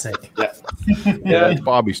 Classic. Yeah, it's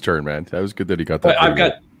Bobby's turn, man. That was good that he got that. I've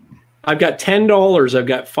got $10. I've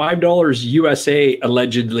got $5 USA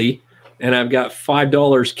allegedly, and I've got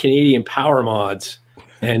 $5 Canadian Power Mods.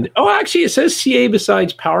 And actually, it says CA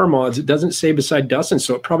besides Power Mods. It doesn't say beside Dustin,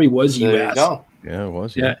 so it probably was US. There you go. Yeah, it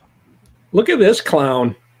was. Yeah. Look at this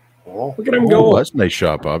clown. Oh. Look at him go. That's a nice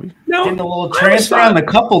shot, Bobby. No, getting a little transfer on the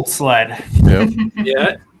coupled sled. Yeah.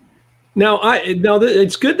 Yeah. Now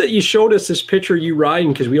it's good that you showed us this picture of you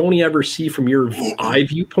riding, because we only ever see from your eye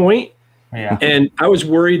viewpoint. Yeah. And I was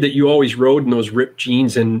worried that you always rode in those ripped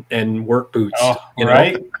jeans and work boots. Oh,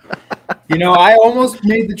 right. I almost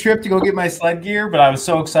made the trip to go get my sled gear, but I was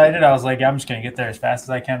so excited. I was like, I'm just going to get there as fast as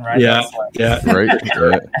I can. Right. Yeah.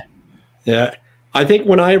 Right. Yeah. I think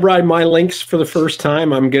when I ride my Lynx for the first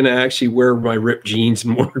time, I'm going to actually wear my ripped jeans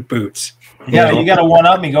and work boots. Yeah. You got to one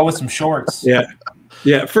up me. Go with some shorts. Yeah.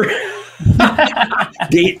 Yeah. Put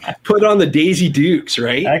on the Daisy Dukes,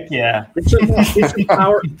 right? Heck yeah. It's a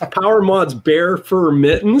Power Mods bear fur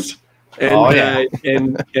mittens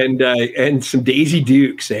and and some Daisy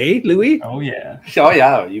Dukes, eh, Louis? Oh yeah. Oh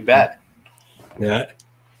yeah, you bet. Yeah.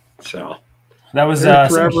 So that was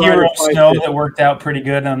some hero snow that worked out pretty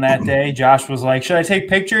good on that day. Josh was like, "Should I take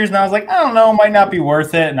pictures?" And I was like, "I don't know, might not be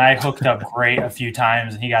worth it." And I hooked up great a few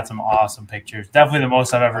times, and he got some awesome pictures. Definitely the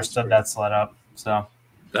most I've ever stood that sled up. So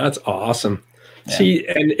that's awesome. Yeah. See,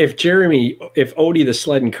 and if Odie, the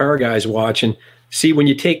sled and car guy, is watching, see, when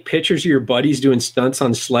you take pictures of your buddies doing stunts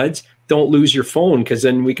on sleds, don't lose your phone, because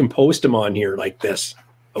then we can post them on here like this,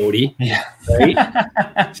 Odie. Yeah. Right?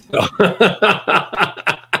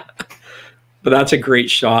 But that's a great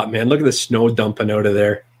shot, man. Look at the snow dumping out of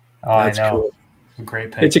there. Oh, that's I know. Cool.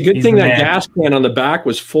 Great pick. It's a good thing that gas can on the back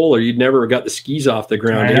was full, or you'd never got the skis off the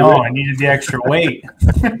ground. I know. I needed the extra weight.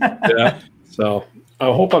 Yeah. So I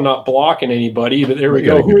hope I'm not blocking anybody, but there we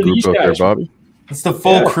go. Who are these guys? There, Bobby? It's the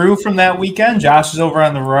full crew from that weekend. Josh is over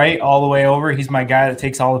on the right, all the way over. He's my guy that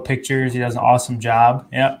takes all the pictures. He does an awesome job.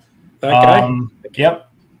 Yep. That guy? Yep.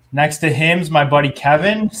 Next to him's my buddy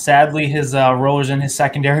Kevin. Sadly, his rollers in his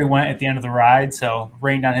secondary went at the end of the ride, so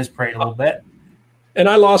rained on his parade a little bit. And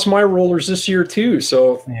I lost my rollers this year too,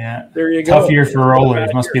 so there you go. Tough year for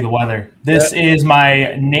rollers. Must be the weather. This is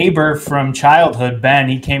my neighbor from childhood, Ben.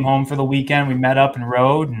 He came home for the weekend. We met up and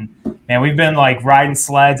rode, and man, we've been like riding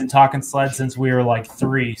sleds and talking sleds since we were like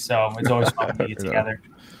 3. So it's always fun to get together.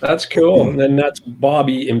 That's cool. And then that's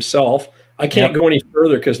Bobby himself. I can't go any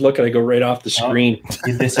further because look, I go right off the screen.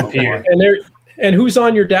 You disappear. And who's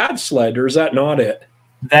on your dad's sled, or is that not it?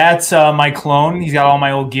 That's my clone. He's got all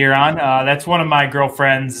my old gear on. That's one of my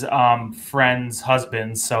girlfriend's friend's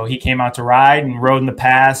husbands. So he came out to ride and rode in the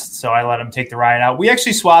past. So I let him take the ride out. We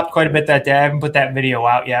actually swapped quite a bit that day. I haven't put that video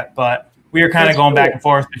out yet, but we were kind of going back and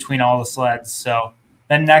forth between all the sleds. So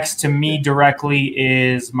then next to me directly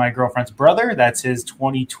is my girlfriend's brother. That's his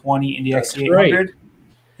 2020 Indy XC800.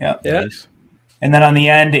 Yeah. Yes. And then on the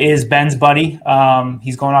end is Ben's buddy.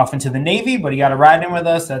 He's going off into the Navy, but he got a ride in with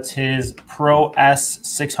us. That's his Pro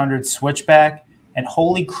S600 Switchback. And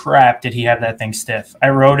holy crap, did he have that thing stiff. I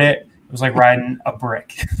rode it. It was like riding a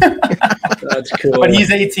brick. That's cool. But he's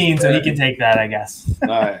 18, so he can take that, I guess. All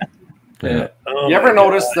right. Yeah. Oh, you ever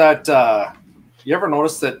notice that? You ever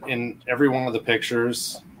notice that in every one of the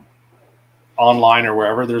pictures, online or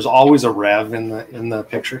wherever, there's always a rev in the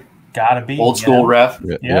picture? Gotta be Old school ref.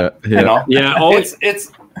 Yeah. You know? Yeah. Oh,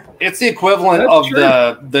 It's the equivalent That's of true.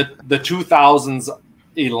 the 2000s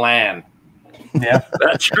Elan. Yeah.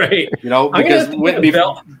 that's right. You know, I'm gonna because have to get a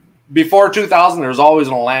belt. before 2000, there's always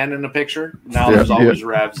an Elan in the picture. Now Yeah, there's yeah. always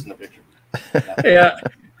revs in the picture. Yeah,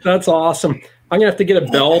 that's awesome. I'm gonna have to get a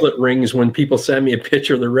bell that rings when people send me a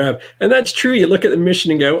picture of the rev, and that's true. You look at the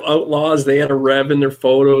Michigan Outlaws; they had a rev in their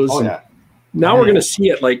photos. Oh and yeah. Now we're gonna see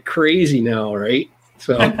it like crazy now, right?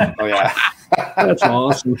 So Oh yeah. that's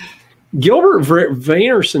awesome. Gilbert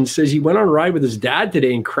Vaynerson says he went on a ride with his dad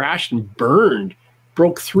today and crashed and burned,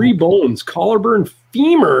 broke 3 bones, collarbone,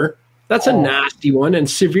 femur. That's a nasty one, and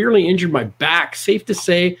severely injured my back. Safe to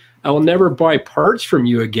say, I will never buy parts from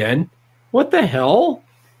you again. What the hell?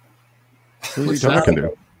 Who are you What's that? talking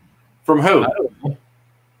to? From who?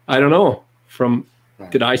 I don't know.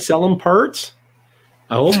 Did I sell him parts?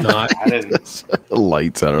 I hope not. I didn't.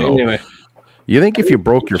 Lights. I don't know. Anyway, You think if you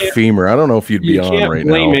broke your femur, I don't know if you'd be you on can't right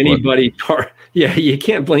blame now. but- anybody. You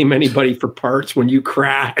can't blame anybody for parts when you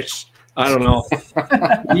crash. I don't know.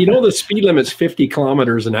 You know the speed limit's 50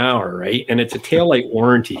 kilometers an hour, right? And it's a taillight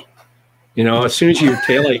warranty. You know, as soon as your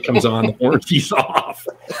taillight comes on, the warranty's off.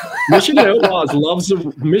 Michigan Outlaws loves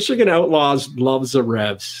the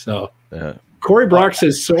revs. So Yeah. Corey Brock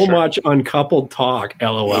says so much uncoupled talk.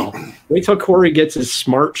 LOL. Wait till Corey gets his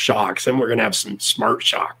smart shocks, and we're gonna have some smart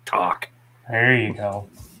shock talk. There you go.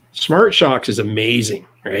 Smart shocks is amazing,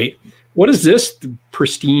 right? What is this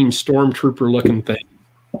pristine stormtrooper looking thing?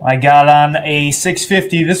 I got on a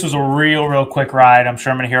 650. This was a real quick ride. I'm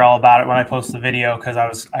sure I'm going to hear all about it when I post the video because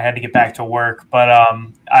I had to get back to work. But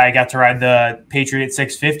I got to ride the Patriot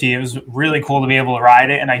 650. It was really cool to be able to ride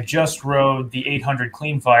it. And I just rode the 800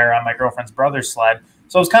 Clean Fire on my girlfriend's brother's sled.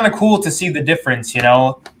 So it was kind of cool to see the difference, you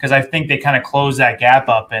know, because I think they kind of close that gap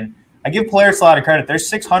up. And I give Polaris a lot of credit. Their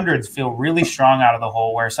 600s feel really strong out of the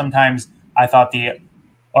hole, where sometimes I thought the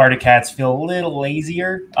Arctic Cats feel a little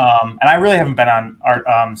lazier. And I really haven't been on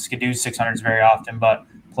Skidoo's 600s very often, but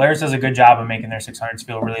Polaris does a good job of making their 600s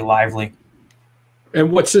feel really lively. And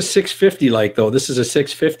what's this 650 like, though? This is a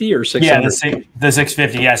 650 or 600? Yeah, the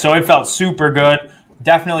 650. Yeah, so it felt super good.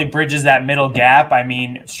 Definitely bridges that middle gap. I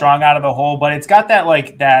mean, strong out of the hole, but it's got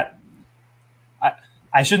that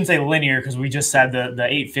I shouldn't say linear because we just said the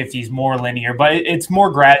 850 is more linear, but it's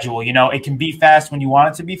more gradual. You know, it can be fast when you want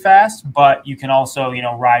it to be fast, but you can also, you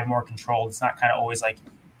know, ride more controlled. It's not kind of always like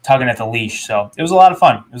tugging at the leash. So it was a lot of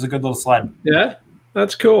fun. It was a good little sled. Yeah,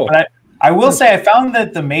 that's cool. But I will say I found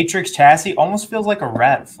that the Matrix chassis almost feels like a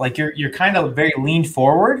Rev. Like you're kind of very leaned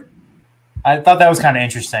forward. I thought that was kind of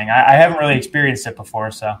interesting. I haven't really experienced it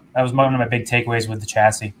before, so that was one of my big takeaways with the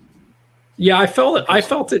chassis. Yeah, I felt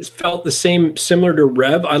it felt the same, similar to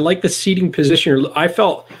Rev. I like the seating position. I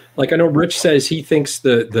felt like, I know Rich says he thinks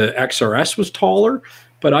the XRS was taller,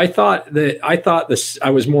 but I thought I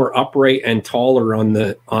was more upright and taller on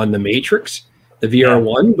the Matrix, the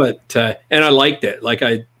VR1. But and I liked it. Like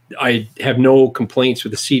I have no complaints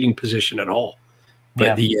with the seating position at all.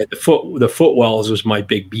 But the footwells was my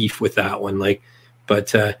big beef with that one. Like,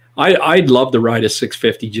 but I'd love to ride a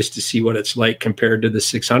 650 just to see what it's like compared to the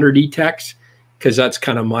 600 E-Techs, because that's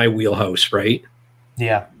kind of my wheelhouse, right?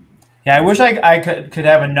 Yeah. Yeah, I wish I could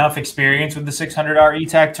have enough experience with the 600R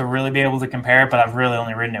E-Tech to really be able to compare it, but I've really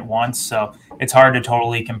only ridden it once, so it's hard to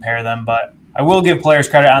totally compare them. But I will give Polaris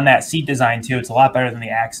credit on that seat design, too. It's a lot better than the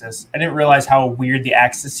Axis. I didn't realize how weird the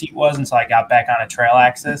Axis seat was until I got back on a trail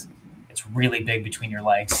Axis. It's really big between your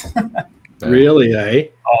legs. Really, eh?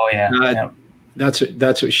 Oh, yeah.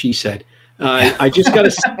 That's what she said. I just got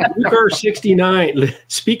a Lucar 69.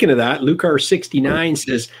 Speaking of that, Lucar 69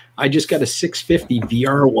 says I just got a 650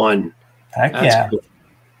 VR1. Heck That's yeah. cool.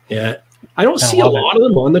 Yeah. I don't see a lot of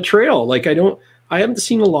them on the trail. Like I haven't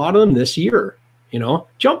seen a lot of them this year. You know,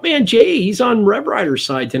 Jumpman Jay, he's on Rev Rider's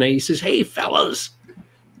side tonight. He says, "Hey fellas,"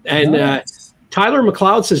 and Tyler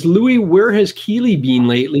McLeod says, "Louis, where has Keeley been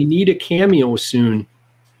lately? Need a cameo soon."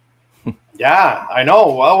 Yeah, I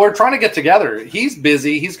know. Well, we're trying to get together. He's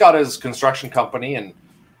busy. He's got his construction company, and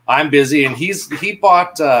I'm busy. And he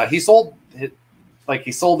sold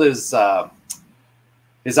his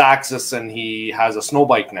Axis, and he has a snow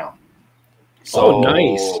bike now. So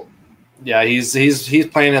nice. Yeah, he's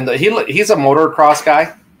playing in he's a motocross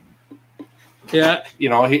guy. Yeah, you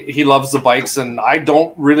know, he loves the bikes, and I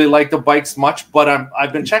don't really like the bikes much, but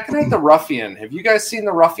I've been checking out the Ruffian. Have you guys seen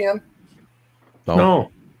the Ruffian?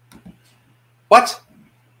 No. What?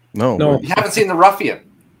 No. No. You haven't seen the Ruffian?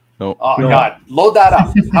 No. Oh No. God, load that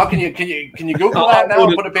up. How can you Google that now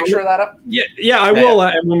and put a picture of that up? Yeah, I will.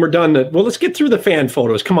 When we're done, well, let's get through the fan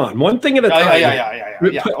photos. Come on, one thing at a time.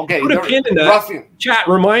 Yeah. Okay, Put a pin in that. Ruffian. Chat,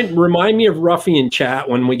 remind me of Ruffian chat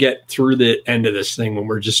when we get through the end of this thing when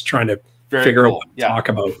we're just trying to figure out what to talk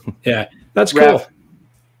about. Yeah, that's Rev. cool.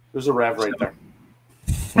 There's a Rev right there.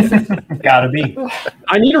 Gotta be.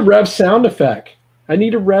 I need a Rev sound effect. And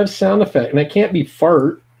it can't be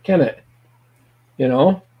fart, can it? You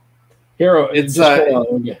know. Here, It's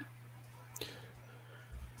hold on.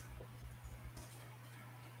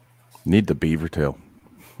 Need the beaver tail.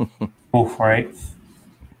 Oof, right.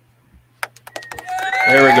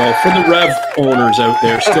 There we go. For the Rev owners out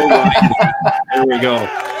there, still riding. There we go.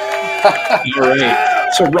 All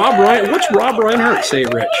right. So what's Rob Reinhardt say,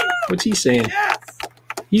 Rich? What's he saying?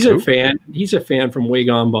 He's a fan. He's a fan from way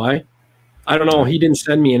gone by. I don't know. He didn't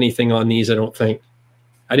send me anything on these, I don't think.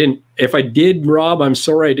 I didn't. If I did, Rob, I'm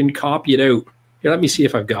sorry I didn't copy it out. Here, let me see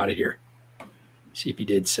if I've got it here. See if he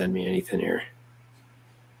did send me anything here.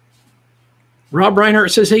 Rob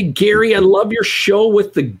Reinhardt says, "Hey, Gary, I love your show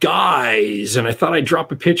with the guys. And I thought I'd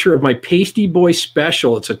drop a picture of my Pasty Boy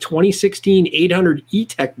Special. It's a 2016 800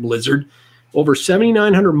 E-Tech Blizzard. Over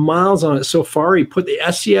 7,900 miles on it so far. He put the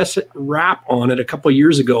SCS wrap on it a couple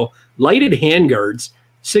years ago. Lighted handguards,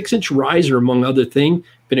 6-inch riser, among other things.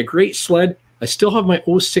 Been a great sled. I still have my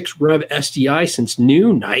 06 Rev SDI since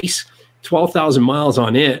new. Nice. 12,000 miles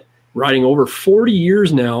on it. Riding over 40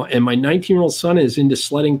 years now. And my 19-year-old son is into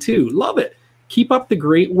sledding too. Love it. Keep up the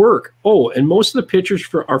great work. Oh, and most of the pictures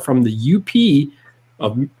are from the UP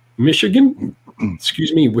of Michigan,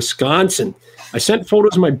 Wisconsin. I sent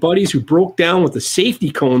photos of my buddies who broke down with the safety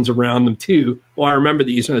cones around them too. Oh, I remember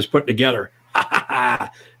these when I was put together.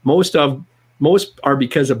 Most are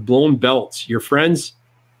because of blown belts. Your friends,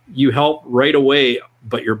 you help right away,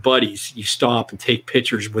 but your buddies, you stop and take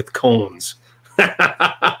pictures with cones. I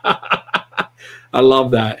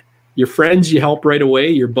love that. Your friends, you help right away.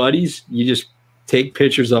 Your buddies, you just take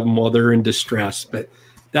pictures of them while they're in distress. But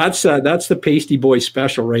that's the Pasty Boy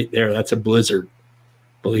Special right there. That's a Blizzard,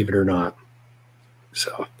 believe it or not.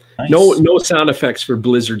 So nice. No sound effects for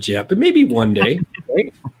Blizzards yet, but maybe one day,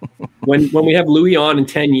 right? When we have Louis on in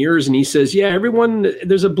 10 years and he says, yeah, everyone,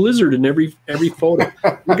 there's a Blizzard in every photo.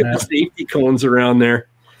 Look at the safety cones around there.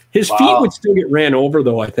 His feet would still get ran over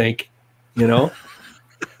though, I think, you know?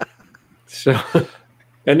 So,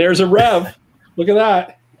 and there's a Rev. Look at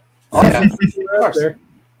that. Oh, yeah. There.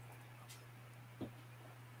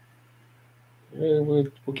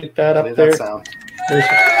 We'll get that up there. There's a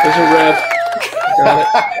Rev. Got it.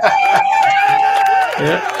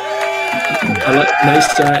 Yeah. I like nice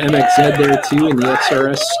MXZ there too in the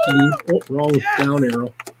XRS scheme. Oh, wrong down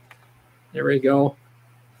arrow. There we go.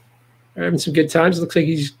 They're having some good times. Looks like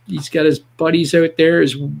he's got his buddies out there,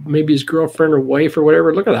 maybe his girlfriend or wife or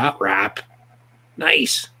whatever. Look at that wrap.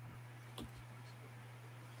 Nice.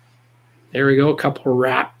 There we go. A couple of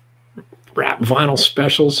wrap vinyl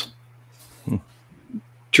specials.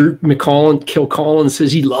 Drew Kilcullen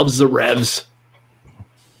says he loves the Revs.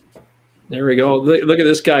 There we go. Look at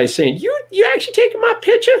this guy saying, you actually taking my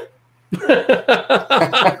picture?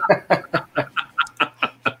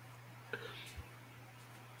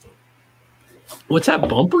 What's that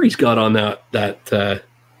bumper he's got on that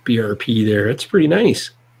BRP there? It's pretty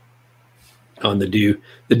nice. On the Dew.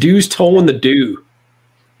 The Dew's towing the Dew.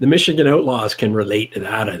 The Michigan Outlaws can relate to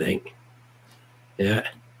that, I think. Yeah.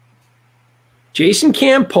 Jason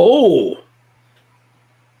Campo.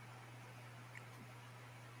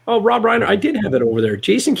 Oh, Rob Reiner, I did have it over there.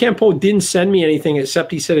 Jason Campo didn't send me anything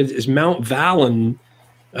except he said it is Mount Val in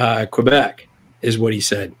Quebec, is what he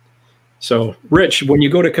said. So, Rich, when you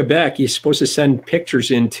go to Quebec, you're supposed to send pictures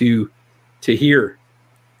to here.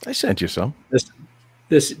 I sent you some.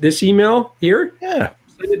 This email here? Yeah.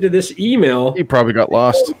 Send it to this email. You probably got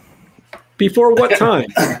lost. Before what time?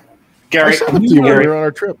 I Gary, sent it to you when we were on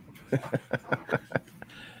our trip.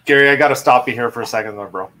 Gary, I got to stop you here for a second, though,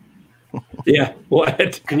 bro. Yeah.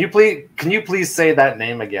 What? Can you please say that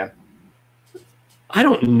name again? I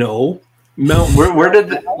don't know. Mount. Where did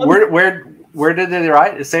they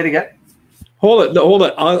ride? Say it again. Hold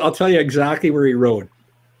it. I'll tell you exactly where he rode.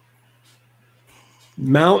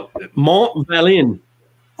 Mont Valin.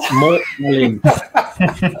 Mont Valin.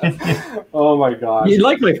 Oh my gosh! You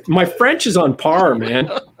like my French is on par, man.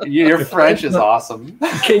 Your French is awesome.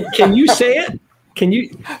 Can you say it? Can you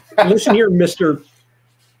listen here, Mister?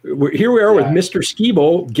 Here we are with Mr.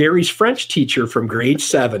 Skibo, Gary's French teacher from grade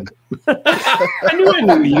 7. I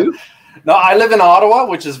knew you. No, I live in Ottawa,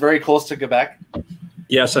 which is very close to Quebec.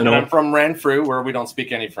 Yes, I know. And I'm from Renfrew, where we don't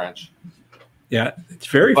speak any French. Yeah, it's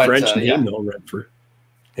very French name, though, Renfrew.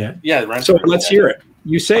 Yeah, Renfrew. So let's hear it.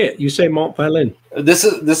 You say it. You say Mont Valin. This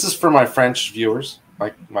is for my French viewers, my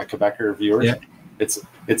Quebecer viewers. Yeah. It's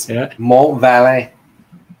Yeah. Mont Valin.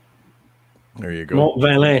 There you go. Mont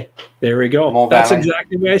Valin. There we go. Mont That's Valin.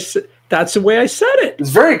 exactly the way I said. That's the way I said it. It's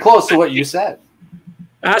very close to what you said.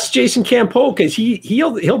 Ask Jason Campo because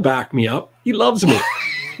he'll back me up. He loves me.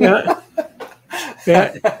 Yeah.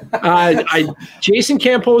 Yeah. Jason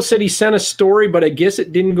Campo said he sent a story, but I guess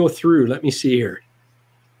it didn't go through. Let me see here.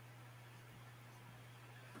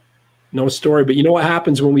 No story, but you know what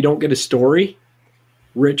happens when we don't get a story?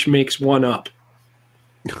 Rich makes one up.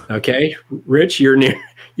 Okay, Rich, you're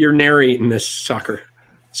narrating this sucker.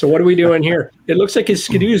 So what are we doing here? It looks like his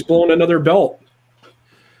Skidoo's blowing another belt.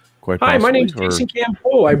 Quite Hi, my possibly, name's or- Jason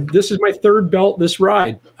Campo. This is my third belt this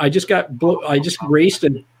ride. I just raced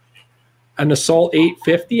an Assault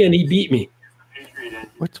 850 and he beat me.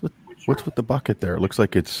 What's with the bucket there? It looks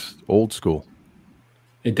like it's old school.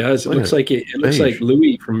 It does. It Look looks at like it looks beige. like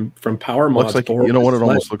Louis from Power Mods. Looks like, you know what? It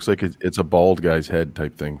almost looks like it's a bald guy's head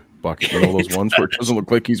type thing. Bucket. You know those ones where it doesn't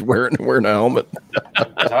look like he's wearing a helmet,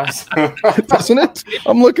 It does. doesn't it?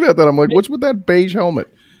 I'm looking at that. I'm like, what's with that beige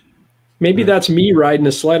helmet? Maybe that's me riding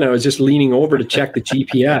a sled. I was just leaning over to check the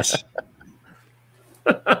GPS.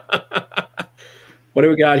 What do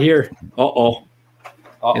we got here? Uh-oh.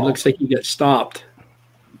 Uh-oh. It looks like you get stopped.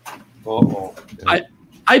 Uh-oh.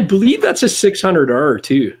 I believe that's a 600R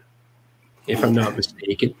too, if I'm not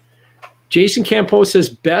mistaken. Jason Campo says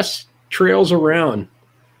best trails around.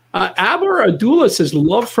 Abar Abdullah says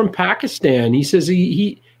love from Pakistan. He says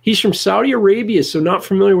he's from Saudi Arabia, so not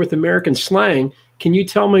familiar with American slang. Can you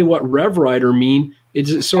tell me what Rev Rider mean?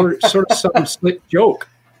 Is it sort of some slick joke?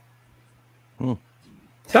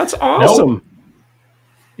 That's awesome. Nope.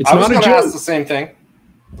 It's I was not a going to joke. ask the same thing.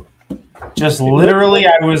 Just literally,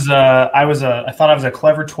 I thought I was a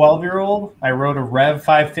clever 12-year-old. I wrote a Rev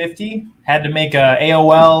 550. Had to make a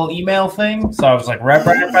AOL email thing, so I was like, Rev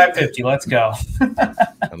Rider 550, let's go.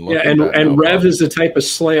 And Rev is the type of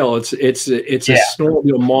slail. It's a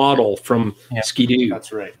snowmobile model from Ski-Doo.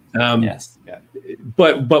 That's right. Yes. Yeah.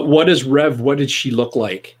 But what is Rev? What did she look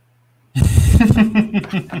like?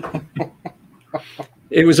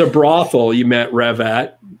 It was a brothel you met Rev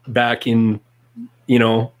at back in,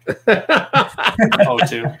 Oh,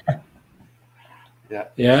 too. Yeah.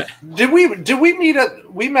 Yeah. Did we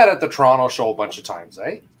we met at the Toronto show a bunch of times,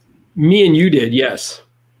 eh? Me and you did, yes.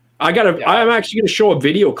 I'm actually going to show a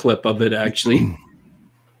video clip of it actually.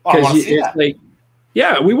 Oh, I want to see it's that. like,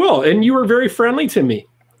 yeah, we will. And you were very friendly to me.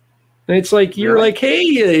 And it's like, you're Really? like,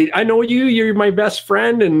 hey, I know you, you're my best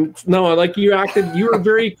friend. And no, like you were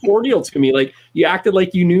very cordial to me. Like you acted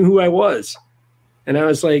like you knew who I was. And I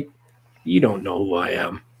was like, you don't know who I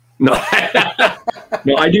am. No,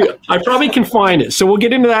 no, I do. I probably can find it. So we'll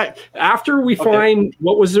get into that after we find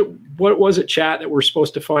what was it, chat, that we're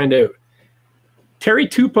supposed to find out. Terry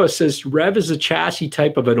Tupa says Rev is a chassis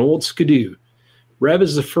type of an old Skidoo. Rev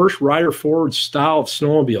is the first rider forward style of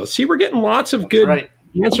snowmobile. See, we're getting lots of good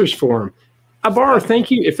answers for him. Abar,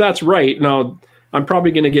 thank you. If that's right. Now, I'm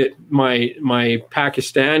probably going to get my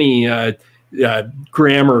Pakistani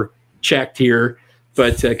grammar checked here,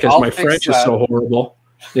 but because my French is so horrible.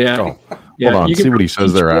 Yeah. Hold on. See what he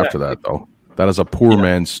says there after that, though. That is a poor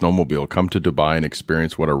man's snowmobile. Come to Dubai and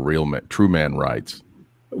experience what a true man rides.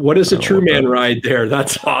 What is a true man ride there?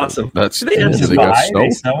 That's awesome. That's they have they got snow?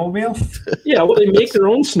 snowmobile. Yeah, well, they make their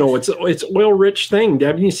own snow. It's oil rich thing.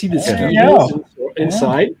 Devin, you see the ski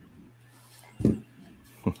inside?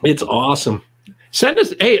 It's awesome. Send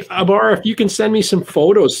us, hey, Abar, if you can send me some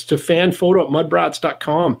photos to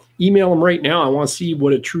fanphoto@mudbrats.com. Email them right now. I want to see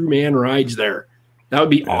what a true man rides there. That would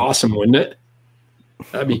be awesome, wouldn't it?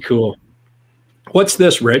 That'd be cool. What's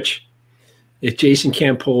this, Rich? If Jason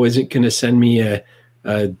Campo isn't going to send me a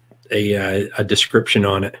description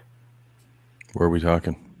on it. Where are we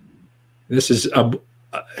talking? This is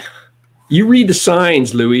you read the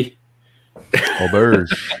signs, Louis. Auberge.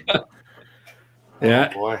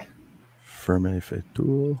 Yeah. Oh, boy. Ferme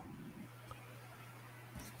Fetoul.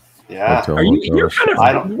 Yeah. You're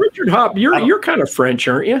kind of Richard Hop. You're kind of French,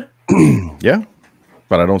 aren't you? Yeah,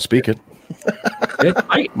 but I don't speak it.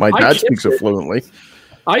 My dad speaks it fluently.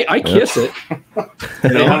 I kiss it. You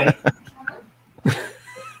know?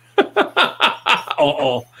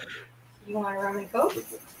 Uh-oh. You want a rum and coke?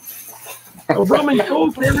 Oh, rum and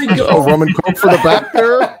coke. There we go. Oh, rum and coke for the back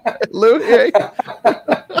there, Lou. Hey.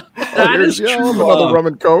 That is true. Another rum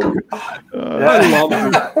and coke. I love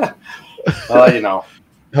it. Well, you know,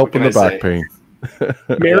 helping the back pain.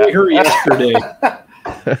 Marry her yesterday.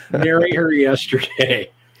 Marry her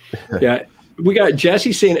yesterday. Yeah. We got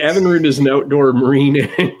Jesse saying Evinrude is an outdoor marine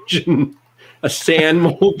engine. a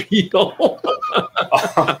sandmobile.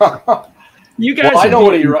 You guys, Well, I know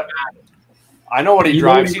what he. drives. I know what he You know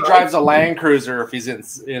what drives. he He drives a Land Cruiser if he's in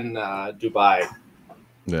Dubai.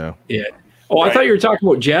 Yeah. Yeah. Oh, I thought you were talking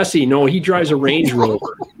about Jesse. No, he drives a Range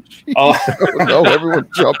Rover, Oh, No, everyone's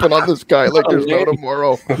jumping on this guy like there's no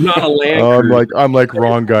tomorrow. not a Land I'm Cruiser. like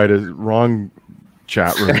wrong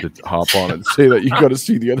chat room to hop on and say that. You got to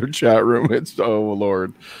see the other chat room. It's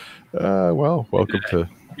Lord. Well, welcome to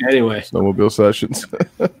Anyway, Snowmobile Sessions.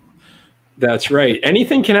 that's right.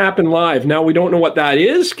 Anything can happen live. Now we don't know what that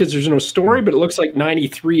is because there's no story, but it looks like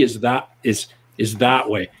 93 is that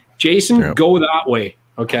way. Jason, Yeah. go that way.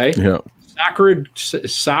 Okay. Yeah.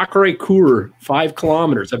 Sacre Coeur, 5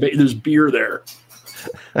 kilometers. I bet there's beer there.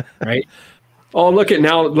 Right. Oh, look at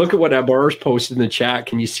what Abar's posted in the chat.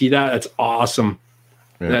 Can you see that? That's awesome.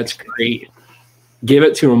 Yeah. That's great. Give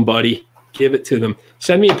it to him, buddy. Give it to them.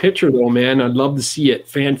 Send me a picture, though, man. I'd love to see it.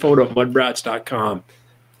 Fanphoto at mudbrats.com.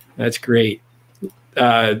 That's great.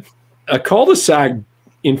 A cul-de-sac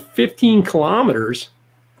in 15 kilometers.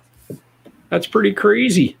 That's pretty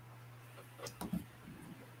crazy.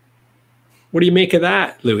 What do you make of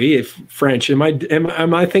that, Louis? If French, am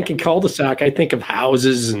I thinking cul-de-sac? I think of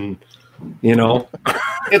houses and,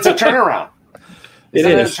 it's a turnaround. It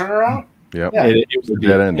Isn't is. it a turnaround? Yep. Yeah. It would be.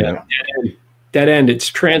 Dead end, Yeah. Dead end. It's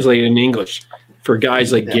translated in English for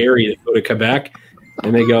guys like Gary that go to Quebec,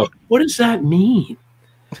 and they go, "What does that mean?"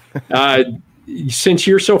 Since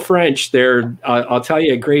you're so French, there, I'll tell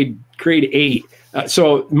you, grade 8.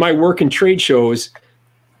 So my work in trade shows,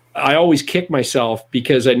 I always kick myself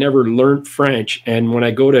because I never learned French, and when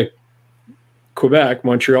I go to Quebec,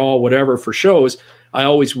 Montreal, whatever for shows, I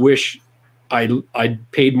always wish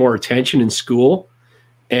I'd paid more attention in school.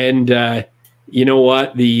 And you know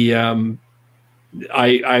what? I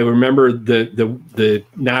remember the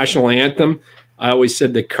national anthem. I always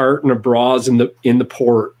said the cart and the bras in the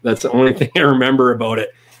port. That's the only thing I remember about it.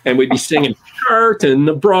 And we'd be singing cart and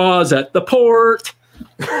the bras at the port.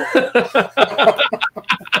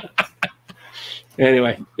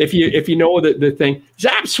 Anyway, if you know the thing,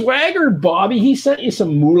 Zap Swagger, Bobby, he sent you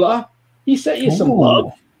some moolah. He sent you some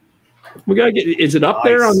love. We gotta get. Is it up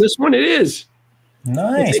there on this one? It is.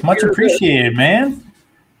 Nice. Much appreciated, man.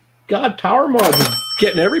 God, Power Mods is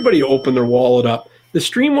getting everybody to open their wallet up. The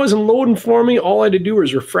stream wasn't loading for me. All I had to do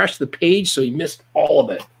was refresh the page, so you missed all of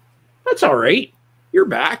it. That's all right. You're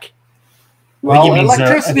back. Well, Well, I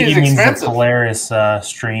electricity think is it means the expensive. Polaris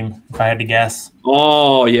stream, if I had to guess.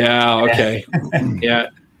 Oh, yeah. Okay. Yeah.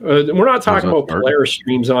 We're not talking that about hard? Polaris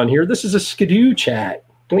streams on here. This is a Skidoo chat.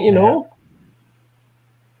 Don't you know?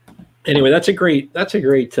 Anyway, that's a great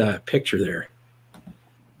picture there.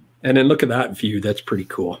 And then look at that view. That's pretty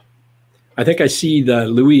cool. I think I see the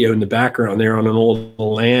Louis in the background there on an old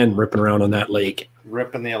land ripping around on that lake.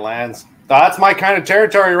 Ripping the lands. That's my kind of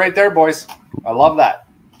territory right there, boys. I love that.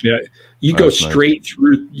 Yeah. You go That's nice. straight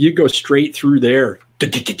through. You go straight through there.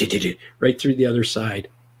 Right through the other side.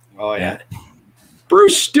 Oh, yeah.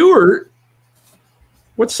 Bruce Stewart.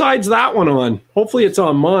 What side's that one on? Hopefully it's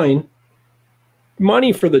on mine.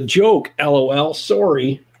 Money for the joke, LOL.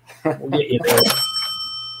 Sorry. We'll get you there.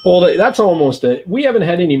 Hold it. That's almost it. We haven't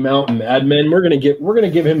had any mountain madmen. We're gonna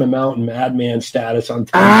give him a mountain madman status on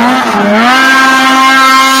time.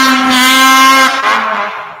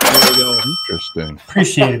 There we go. Interesting.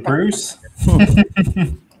 Appreciate it, Bruce.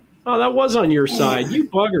 Oh, that was on your side. You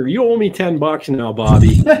bugger. You owe me $10 now,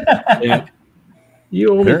 Bobby. Yeah. You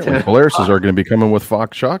owe me Apparently, 10. Polarises are going to be coming with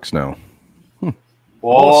Fox shocks now.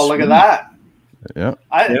 Oh, look at that. Yeah.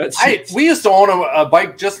 We used to own a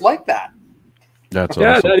bike just like that. That's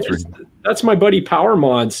Yeah, awesome. that's my buddy Power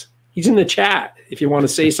Mods. He's in the chat if you want to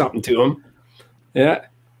say something to him. Yeah.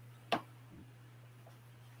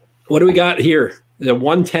 What do we got here? A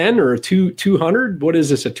 110 or a 200? What is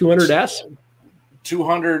this? A 200S?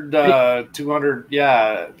 200,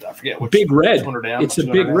 yeah. I forget which. Big red. 200M, It's a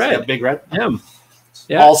big 200S, red. Yeah, big red. M.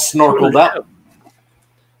 Yeah. All snorkeled up.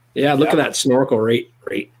 Yeah, look Yeah. at that snorkel right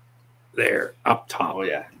there, up top. Oh,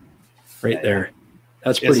 yeah. Right there.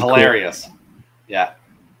 That's It's pretty cool. hilarious. Yeah.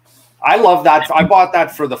 I love that. I bought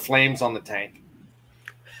that for the flames on the tank.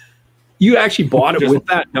 You actually bought it with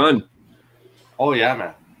that done. Oh, yeah,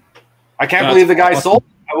 man. I can't That's believe the guy awesome. sold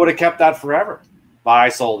it. I would have kept that forever. But I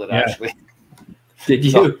sold it, Yeah. actually. Did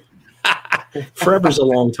you? Forever's a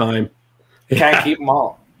long time. Can't keep them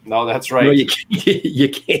all. No, that's right. No, you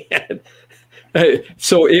can't.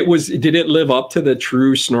 So it was. Did it live up to the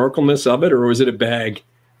true snorkelness of it, or was it a bag?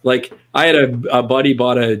 Like I had a buddy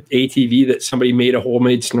bought a ATV that somebody made a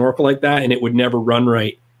homemade snorkel like that, and it would never run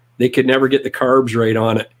right. They could never get the carbs right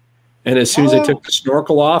on it. And as soon as I took the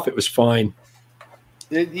snorkel off, it was fine.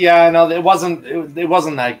 it wasn't. It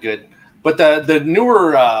wasn't that good. But the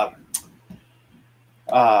newer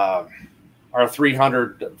our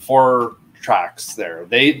 300 4 tracks there,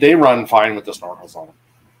 they run fine with the snorkels on them.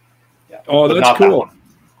 Yeah. Oh, But that's not that cool. one.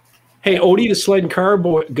 Hey, Odie, the sled and car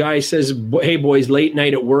guy says, "Hey boys, late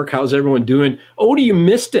night at work. How's everyone doing?" Odie, you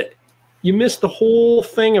missed it. You missed the whole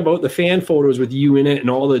thing about the fan photos with you in it and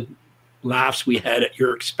all the laughs we had at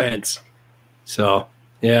your expense. So,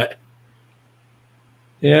 yeah,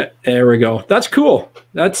 there we go. That's cool.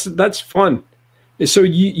 That's fun. So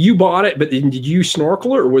you bought it, but did you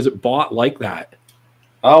snorkel it, or was it bought like that?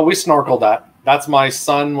 Oh, we snorkeled that. That's my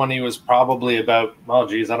son when he was probably about, I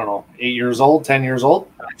don't know, 8 years old, 10 years old.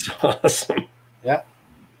 That's awesome. Yeah.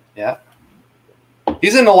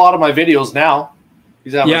 He's in a lot of my videos now.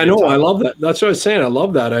 He's having Yeah, a I good know. time. I love that. That's what I was saying. I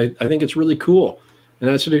love that. I think it's really cool. And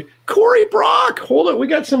that's what Corey Brock. Hold it. We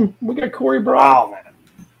got Corey Brock. Wow, man.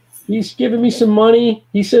 He's giving me some money.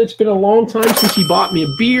 He said it's been a long time since he bought me a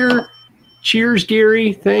beer. Cheers,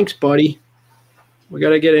 Gary. Thanks, buddy. We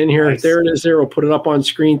got to get in here. Nice. There it is there. We'll put it up on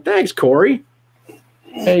screen. Thanks, Corey.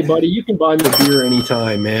 Hey, buddy, you can buy me a beer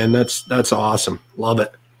anytime, man. That's awesome. Love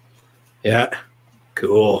it. Yeah.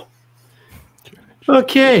 Cool.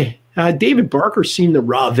 Okay. David Barker's seen the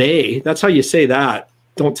Rave. That's how you say that.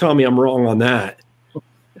 Don't tell me I'm wrong on that.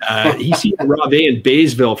 He's seen the Rave in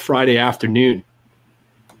Baysville Friday afternoon.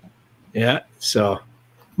 Yeah. So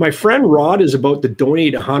my friend Rod is about to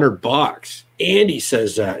donate $100. Andy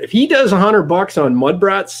says that if he does $100 on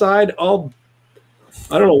Mudbrat's side, I don't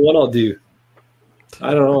know what I'll do.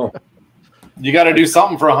 I don't know. You got to do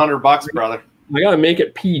something for $100, brother. I got to make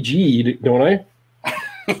it PG, don't I?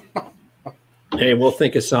 Hey, we'll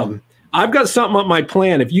think of something. I've got something up my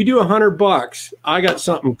plan. If you do $100, I got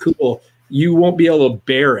something cool. You won't be able to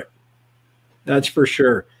bear it. That's for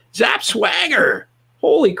sure. Zap Swagger.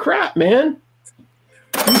 Holy crap, man.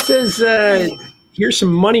 He says, here's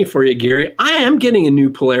some money for you, Gary. I am getting a new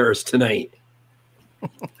Polaris tonight.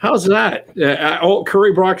 How's that?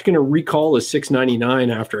 Curry Brock's going to recall his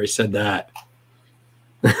 $6.99 after I said that.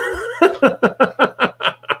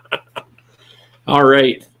 All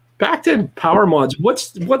right. Back to power mods.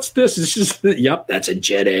 What's this? This is yep, that's a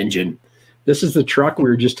jet engine. This is the truck we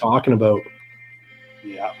were just talking about.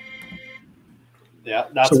 Yeah. Yeah,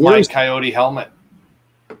 that's So my where's- Coyote helmet.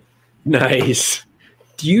 Nice.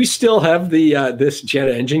 Do you still have the this jet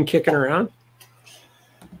engine kicking around?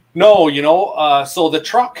 No, so the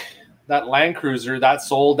truck, that Land Cruiser, that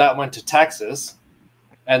sold, that went to Texas.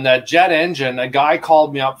 And that jet engine, a guy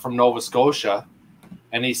called me up from Nova Scotia,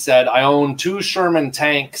 and he said, I own 2 Sherman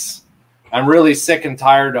tanks. I'm really sick and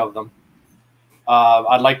tired of them.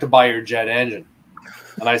 I'd like to buy your jet engine.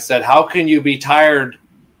 And I said, how can you be tired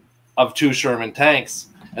of 2 Sherman tanks?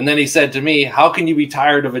 And then he said to me, how can you be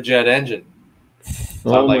tired of a jet engine?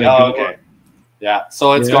 So I'm like, my oh, God. okay. Yeah,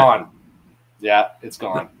 so it's Yeah. gone. Yeah, it's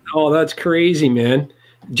gone. Oh, that's crazy, man.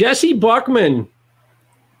 Jesse Buckman.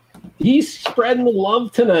 He's spreading the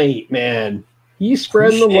love tonight, man. He's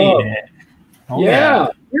spreading the Appreciate love. it. Oh, Yeah.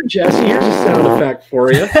 Here, Jesse. Here's a sound effect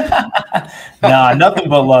for you. Nah, nothing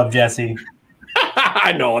but love, Jesse.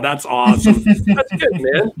 I know. That's awesome. That's good,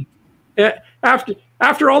 man. Yeah,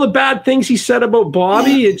 after all the bad things he said about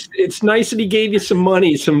Bobby, it's nice that he gave you some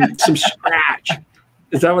money, some scratch.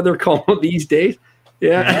 Is that what they're calling it these days?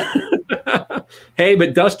 Yeah. Hey,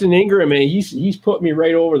 but Dustin Ingram, man, he's put me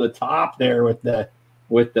right over the top there with the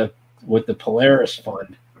Polaris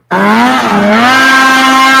fund.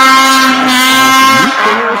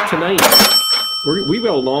 Tonight, we've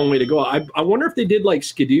got a long way to go. I wonder if they did like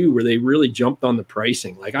Skidoo, where they really jumped on the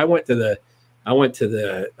pricing. Like I went to the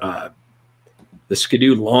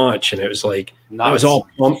Skidoo launch, and it was like I was all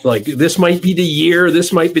pumped. Like this might be the year.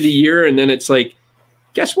 This might be the year, and then it's like,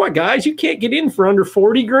 guess what, guys? You can't get in for under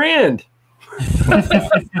 $40,000.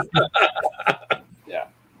 Yeah.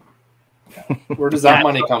 Where does that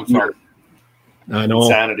money come from? I know.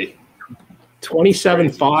 Insanity.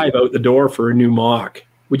 $27,500 out the door for a new mock.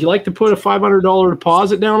 Would you like to put a $500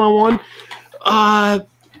 deposit down on one?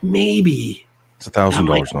 Maybe. It's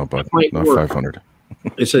 $1,000 now, bud. might Not work. 500.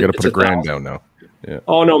 It's You got to put it's a grand 1,000. down now.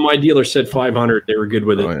 Oh no, my dealer said 500. They were good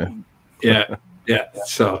with it. Oh, yeah. Yeah.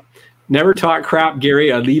 So never talk crap,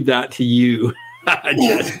 Gary. I leave that to you.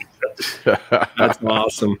 That's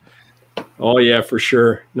awesome. Oh yeah, for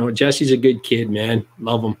sure. No, Jesse's a good kid, man.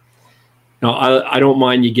 Love him. No, I don't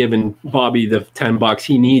mind you giving Bobby the $10.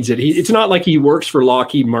 He needs it. It's not like he works for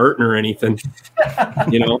Lockheed Martin or anything.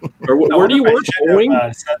 Or where do you work?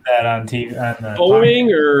 Boeing, Said that on TV. On the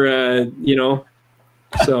Boeing, or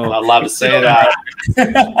So Not allowed to say that.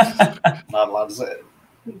 Not allowed to say it.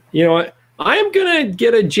 You know what? I am gonna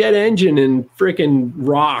get a jet engine and freaking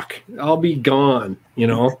rock. I'll be gone.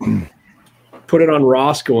 Put it on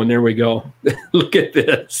Roscoe, and there we go. Look at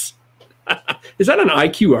this. Is that an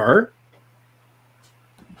IQR?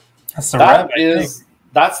 That's the Rev.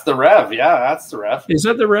 That's the Rev. Yeah, that's the Rev. Is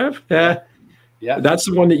that the Rev? Yeah. That's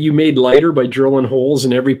the one that you made lighter by drilling holes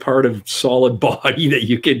in every part of solid body that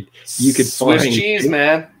you could Swiss find. cheese,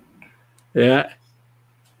 man. Yeah.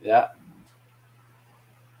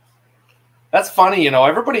 That's funny,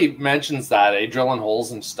 everybody mentions that, drilling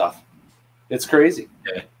holes and stuff. It's crazy.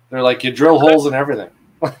 Yeah. They're like, you drill holes in everything.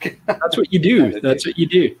 That's what you do. That's what you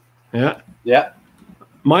do. Yeah. Yeah.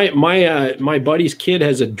 My buddy's kid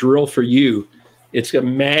has a drill for you. It's a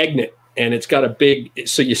magnet, and it's got a big.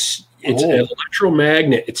 It's an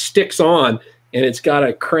electromagnet. It sticks on, and it's got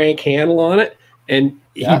a crank handle on it. And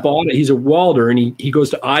he bought it. He's a welder, and he goes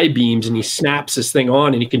to I-beams, and he snaps this thing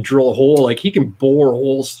on, and he can drill a hole. Like, he can bore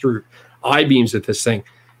holes through I-beams with this thing.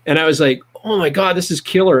 And I was like, oh my God, this is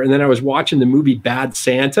killer. And then I was watching the movie Bad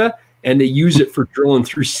Santa, and they use it for drilling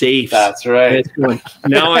through safes. That's right. And it's going,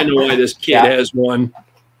 now I know why this kid has one.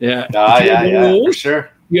 Yeah. Yeah, for sure.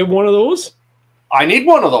 You have one of those? I need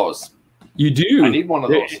one of those. You do? I need one of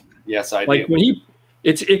those. Yes, I like do. When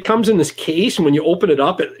it comes in this case, and when you open it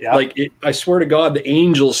up, I swear to God, the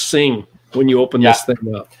angels sing when you open this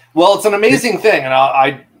thing up. Well, it's an amazing thing, and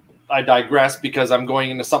I digress because I'm going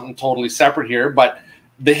into something totally separate here, but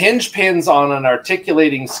the hinge pins on an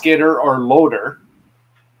articulating skidder or loader,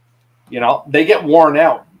 they get worn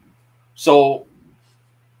out. So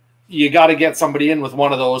you got to get somebody in with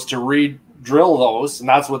one of those to re-drill those, and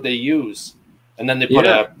that's what they use. And then they put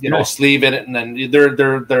a sleeve in it, and then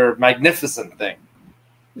they're magnificent thing.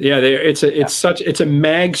 Yeah, it's a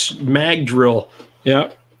mag drill.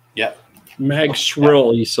 Yeah. Yeah. Mag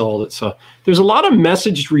Shrill, he sold it. So there's a lot of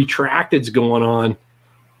messaged retracteds going on.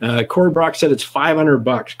 Corey Brock said it's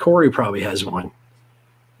 $500. Corey probably has one.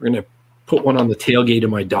 We're gonna put one on the tailgate of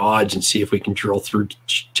my Dodge and see if we can drill through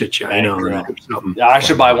to China or something. Yeah, I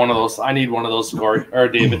should buy one of those. I need one of those, Corey or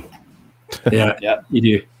David. Yeah, you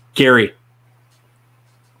do. Gary.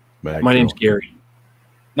 My name's Gary.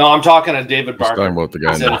 No, I'm talking to David Barker. Talking about the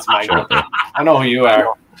guy. I know who you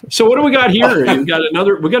are. So what do we got here? We got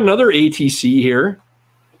another ATC here.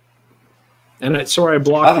 And I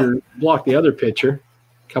blocked the other picture.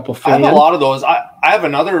 A couple fans. I have a lot of those. I have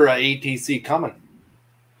another ATC coming.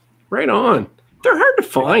 Right on. They're hard to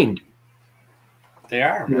find. They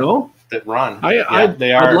are. That run.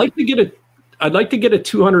 They are. I'd like to get a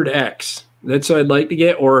 200X. That's what I'd like to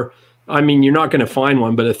get. Or you're not going to find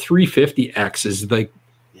one, but a 350X is like.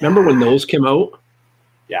 Remember when those came out?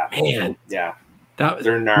 Yeah. Man. Yeah.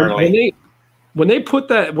 They're gnarly. When they put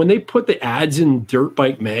the ads in Dirt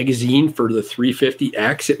Bike magazine for the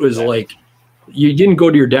 350X, it was like you didn't go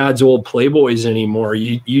to your dad's old Playboys anymore.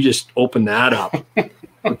 You just opened that up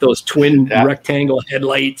with those twin rectangle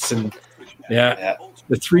headlights and the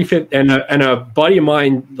 350 and a buddy of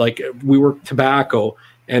mine, like we worked tobacco,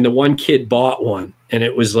 and the one kid bought one, and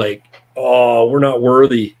it was like, oh, we're not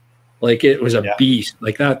worthy. Like it was a beast.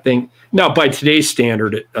 Like that thing. Now, by today's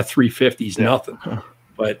standard, a 350 is nothing.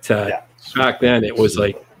 But back then, it was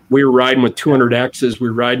like we were riding with 200Xs. We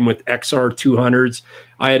were riding with XR 200s.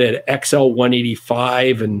 I had an XL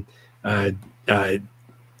 185 and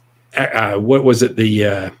what was it?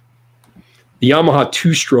 The Yamaha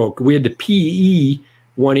two-stroke. We had the PE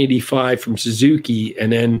 185 from Suzuki,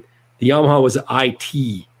 and then the Yamaha was an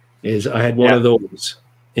IT. I had one of those,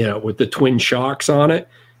 with the twin shocks on it.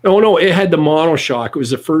 Oh no, it had the monoshock. It was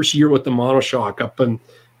the first year with the monoshock up and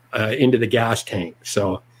into the gas tank.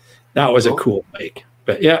 So that was a cool bike.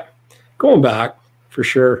 But going back for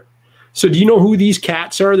sure. So do you know who these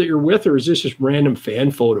cats are that you're with, or is this just random fan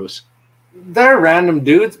photos? They're random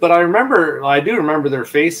dudes, but I do remember their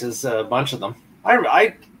faces, a bunch of them.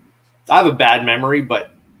 I have a bad memory,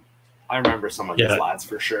 but I remember some of these lads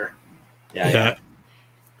for sure. Yeah.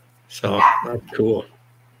 So that's cool.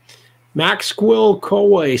 Maxwell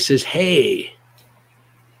Kowai says, hey,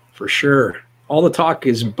 for sure. All the talk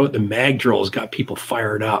is about the mag drills got people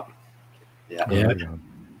fired up. Yeah.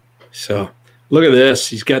 So look at this.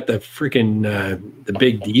 He's got the freaking the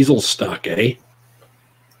big diesel stuck, eh?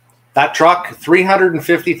 That truck,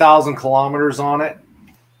 350,000 kilometers on it.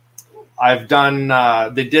 I've done,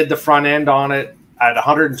 they did the front end on it at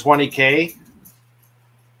 120K.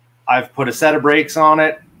 I've put a set of brakes on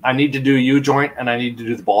it. I need to do U-joint, and I need to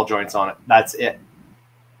do the ball joints on it. That's it.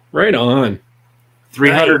 Right on.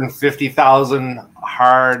 350,000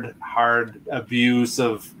 hard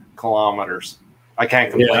abusive kilometers. I can't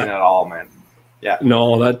complain at all, man. Yeah.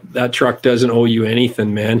 No, that truck doesn't owe you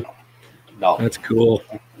anything, man. No. That's cool.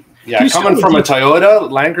 Yeah, coming from a Toyota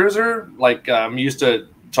Land Cruiser, like I'm used to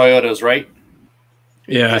Toyotas, right?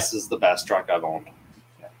 Yeah, this is the best truck I've owned.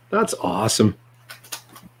 Yeah. That's awesome.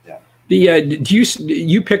 Yeah. The do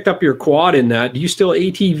you picked up your quad in that? Do you still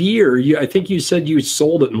ATV, or I think you said you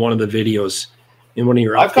sold it in one of the videos in one of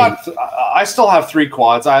your. I still have 3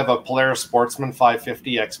 quads. I have a Polaris Sportsman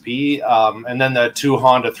 550 XP, and then the 2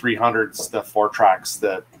 Honda 300s, the 4 tracks,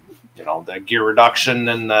 the gear reduction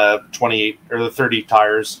and the 28 or the 30-inch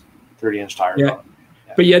tires. Yeah.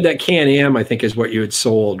 But you had that Can-Am, I think, is what you had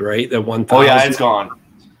sold, right? That 1,000. Oh yeah, it's gone.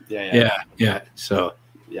 Yeah. So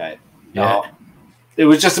no, it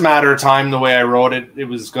was just a matter of time. The way I rode it, it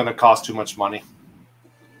was going to cost too much money.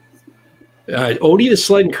 Odie, the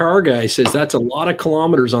sled and car guy, says that's a lot of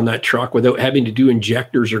kilometers on that truck without having to do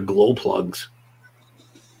injectors or glow plugs.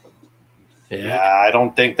 Yeah, I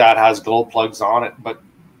don't think that has glow plugs on it, but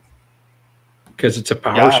because it's a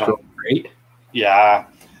Power Stroke, right? Yeah,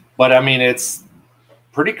 but I mean, it's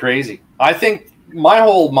pretty crazy. I think my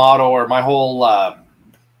whole motto or my whole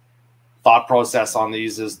thought process on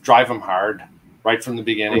these is drive them hard right from the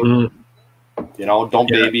beginning. Mm-hmm. Don't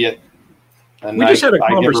baby it. And we just had a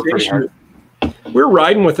conversation. We're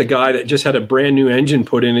riding with a guy that just had a brand new engine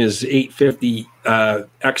put in his 850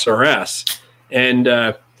 XRS,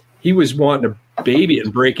 and he was wanting to baby it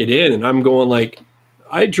and break it in, and I'm going like,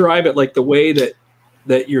 I drive it like the way that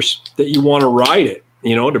you want to ride it,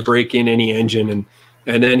 to break in any engine,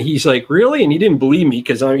 and then he's like, really? And he didn't believe me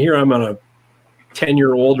because I'm on a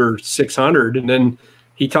 10-year-old or 600, and then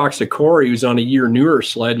he talks to Corey, who's on a year newer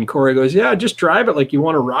sled, and Corey goes, yeah, just drive it like you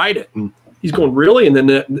want to ride it, and he's going, really? And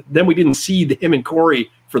then we didn't see him and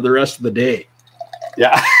Corey for the rest of the day.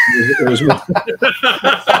 Yeah. It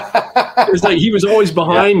was like he was always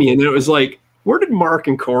behind me, and it was like, where did Mark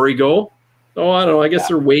and Corey go? Oh, I don't know. I guess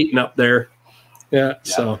they're waiting up there. Yeah.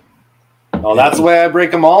 So. Well, that's the way I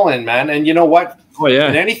break them all in, man. And you know what? Oh yeah.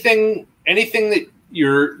 And anything that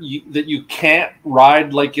you can't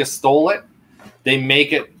ride like you stole it, they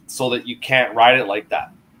make it so that you can't ride it like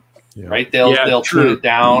that. Yeah. Right? They'll tune it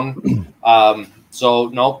down. So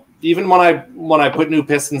no, even when I put new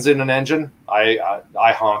pistons in an engine, I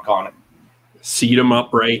honk on it. Seat them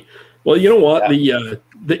up right. Well, you know what? Yeah.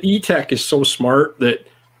 The E-Tech is so smart that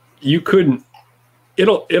you couldn't.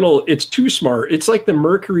 It's too smart. It's like the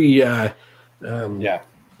Mercury.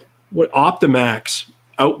 What Optimax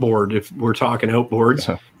outboard? If we're talking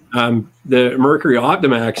outboards, the Mercury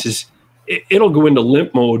Optimax is. It'll go into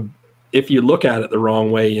limp mode if you look at it the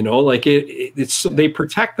wrong way, like it's they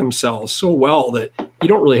protect themselves so well that you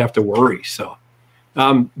don't really have to worry. So,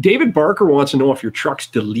 David Barker wants to know if your truck's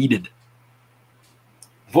deleted.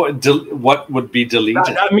 What would be deleted?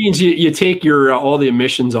 That means you take your all the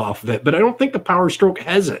emissions off of it, but I don't think the Power Stroke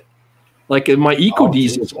has it. Like my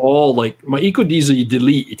EcoDiesel is all like my EcoDiesel. You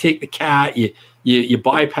delete, you take the cat, you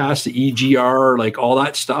bypass the EGR, like all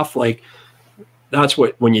that stuff. Like that's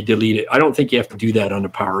when you delete it. I don't think you have to do that on the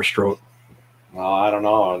Power Stroke. Well, I don't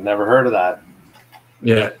know. I've never heard of that.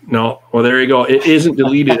 Yeah, no. Well, there you go. It isn't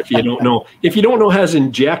deleted if you don't know. If you don't know has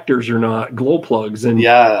injectors or not, glow plugs, then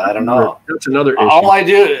I don't know. That's another issue. All I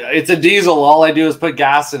do, it's a diesel. All I do is put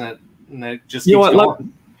gas in it, and it just keeps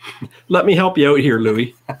going. Let me help you out here,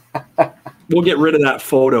 Louis. We'll get rid of that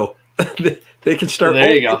photo. They can start.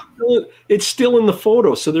 There you go. It's still in the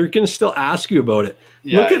photo, so they're going to still ask you about it.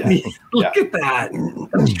 Yeah, look at me. Look at that.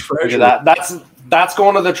 That's treasure. Look at that. That's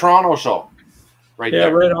going to the Toronto show. Right there.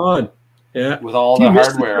 Yeah, right on. Yeah. With all the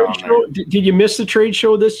hardware on there. Did you miss the trade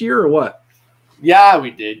show this year or what? Yeah, we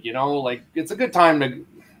did. Like it's a good time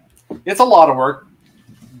it's a lot of work,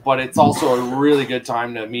 but it's also a really good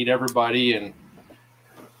time to meet everybody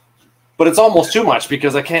but it's almost too much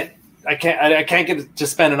because I can't get to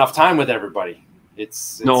spend enough time with everybody.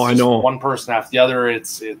 It's I know one person after the other.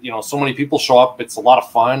 So many people show up. It's a lot of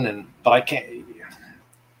fun, but I can't.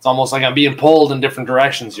 It's almost like I'm being pulled in different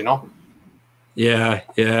directions.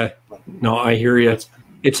 Yeah. No, I hear you.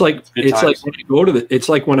 It's like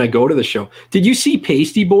when I go to the show. Did you see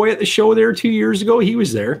Pasty Boy at the show there 2 years ago? He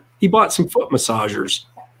was there. He bought some foot massagers.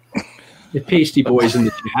 The Pasty Boy's in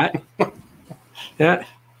the chat. Yeah.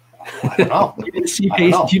 I don't know. You didn't see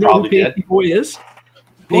Pasty? Do you know who Pasty Boy is?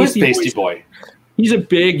 Who is Pasty Boy? He's a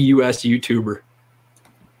big U.S. YouTuber.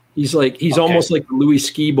 He's almost like the Louis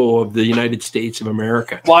Skibo of the United States of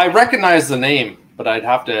America. Well, I recognize the name, but I'd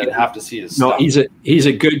have to see his stuff. No, he's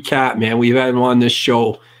a good cat, man. We've had him on this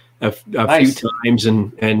show a few times,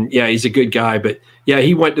 and yeah, he's a good guy. But yeah,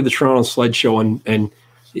 he went to the Toronto Sled Show and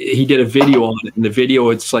he did a video on it. And the video,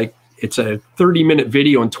 it's a 30-minute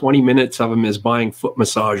video, and 20 minutes of him is buying foot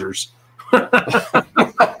massagers.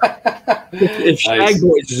 If Shag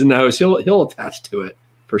Boys is in the house, he'll attest to it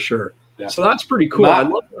for sure. Yeah. So that's pretty cool. Matt- I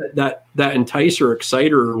love that Enticer,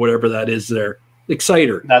 Exciter, or whatever that is there.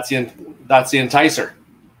 Exciter. That's the Enticer.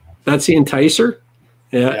 That's the Enticer?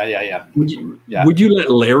 Yeah. Yeah. Would you let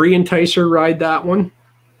Larry Enticer ride that one?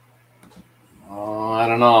 Oh, I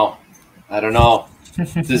don't know.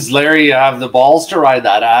 Does Larry have the balls to ride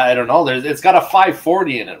that? I don't know. It's got a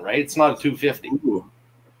 540 in it, right? It's not a 250. Ooh.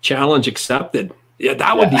 Challenge accepted. Yeah,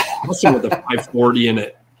 that would be awesome with a 540 in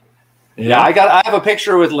it. Yeah, I have a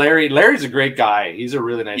picture with Larry. Larry's a great guy. He's a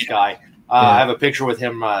really nice guy. I have a picture with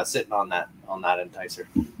him sitting on that Enticer.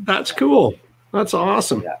 That's cool. That's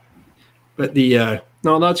awesome. Yeah. But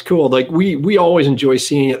no, that's cool. Like we always enjoy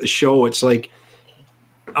seeing it at the show. It's like,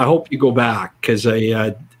 I hope you go back because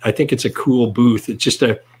I think it's a cool booth. It's just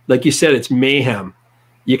like you said, it's mayhem.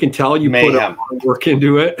 You can tell you put a lot of work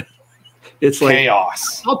into it. It's like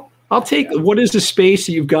chaos. I'll take what is the space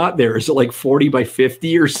that you've got there? Is it like 40 by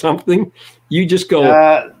 50 or something? You just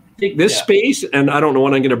go take this space, and I don't know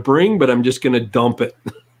what I'm going to bring, but I'm just going to dump it.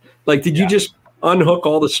 Like, did you just unhook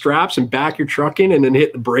all the straps and back your truck in and then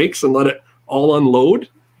hit the brakes and let it all unload?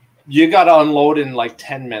 You got to unload in like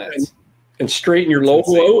 10 minutes. And straighten your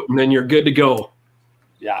logo out, and then you're good to go.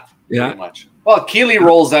 Yeah. Pretty much. Well, Keeley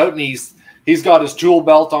rolls out, and he's got his tool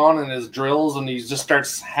belt on and his drills, and he just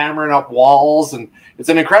starts hammering up walls, and it's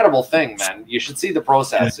an incredible thing, man. You should see the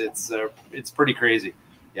process. It's pretty crazy.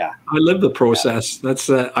 Yeah. I live the process. That's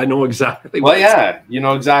I know exactly. Well, you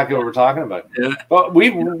know exactly what we're talking about. Yeah. But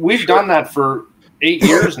we've done that for 8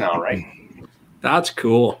 years now, right? That's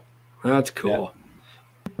cool. That's cool.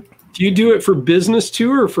 Yeah. Do you do it for business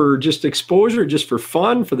too, or for just exposure, just for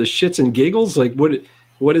fun, for the shits and giggles? Like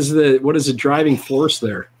what is the driving force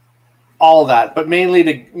there? All that, but mainly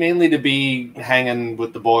to be hanging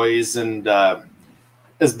with the boys, and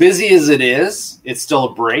as busy as it is, it's still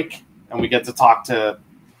a break, and we get to talk to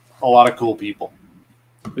a lot of cool people.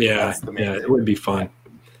 Yeah, it would be fun.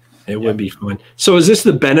 It would be fun. So is this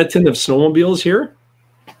the Benetton of snowmobiles here?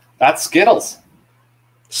 That's Skittles.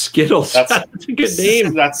 Skittles. That's a good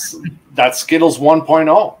name. That's Skittles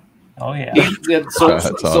 1.0. Oh yeah.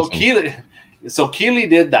 So Keeley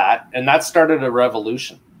did that, and that started a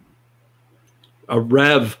revolution. A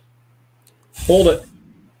rev. Hold it.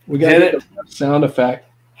 We got to get a sound effect.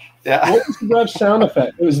 Yeah. What was the rev sound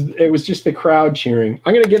effect? It was just the crowd cheering.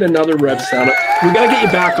 I'm gonna get another rev sound. We gotta get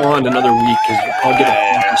you back on another week because I'll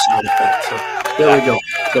get a sound effect. So there we go.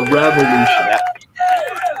 The revolution.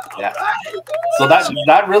 Yeah. So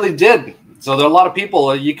that really did. So there are a lot of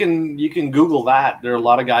people. You can Google that. There are a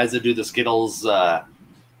lot of guys that do the Skittles. I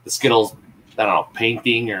don't know,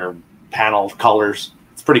 painting or panel colors.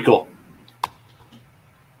 It's pretty cool.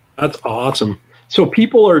 That's awesome. So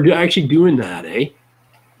people are actually doing that, eh?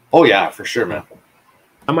 Oh yeah, for sure, man.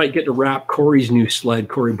 I might get to wrap Corey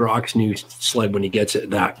Brock's new sled when he gets it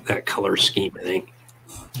that color scheme. I think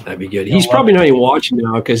that'd be good. He's probably not even watching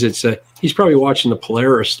now because he's probably watching the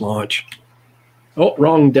Polaris launch. Oh,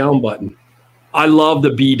 wrong down button. I love the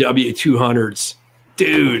BW 200s,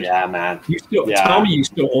 dude. Yeah, man. Tell me you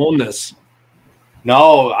still own this.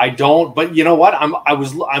 No, I don't. But you know what?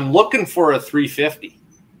 I'm looking for a 350.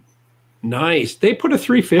 Nice. They put a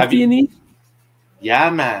 350 in these?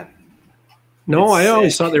 Yeah, man. No, it's I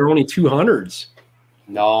always sick. thought they were only 200s.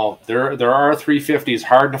 No, there are 350s.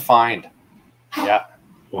 Hard to find. Yeah.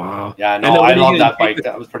 Wow. Yeah, no, I love that bike.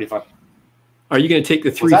 That was pretty fun. Are you going to take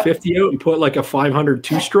the 350 out and put like a 500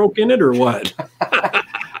 two-stroke in it or what?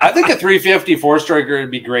 I think a 350 four-stroker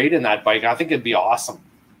would be great in that bike. I think it'd be awesome.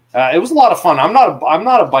 It was a lot of fun. I'm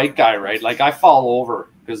not a bike guy, right? Like I fall over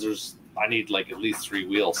because I need like at least 3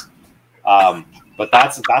 wheels. But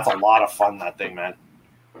that's a lot of fun, that thing, man.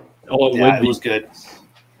 Oh, it was good.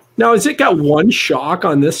 Now, has it got one shock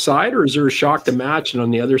on this side, or is there a shock to match it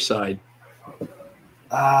on the other side?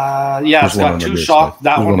 Yeah, it's got 2 shocks.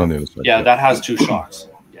 That one on the other side. Yeah, that has 2 shocks.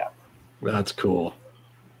 Yeah, that's cool.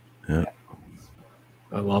 Yeah,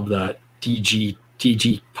 I love that DG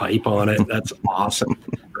pipe on it. That's awesome.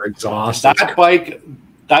 Or exhaust. That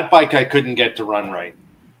bike I couldn't get to run right.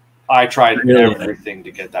 I tried everything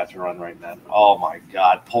to get that to run right, man. Oh my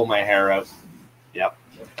God, pull my hair out. Yep.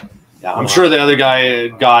 Yeah, I'm sure the other guy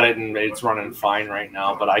got it and it's running fine right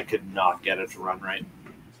now, but I could not get it to run right.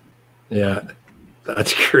 Yeah,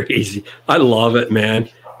 that's crazy. I love it, man.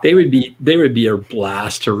 They would be a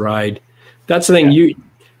blast to ride. That's the thing. Yeah.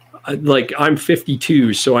 I'm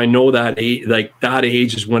 52, so I know that age. Like that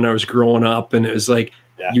age is when I was growing up, and it was like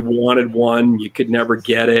you wanted one, you could never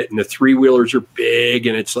get it, and the 3-wheelers are big,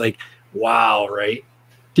 and it's like, wow, right?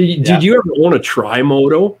 Did you ever own a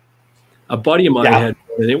Tri-Moto? A buddy of mine had,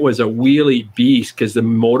 and it was a wheelie beast because the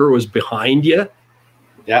motor was behind you.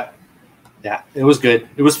 Yeah. Yeah, it was good.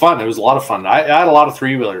 It was fun. It was a lot of fun. I had a lot of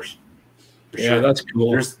 3-wheelers. Yeah, that's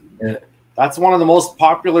cool. That's one of the most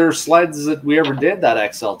popular sleds that we ever did, that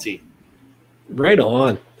XLT. Right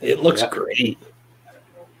on. It looks great.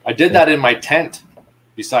 I did that in my tent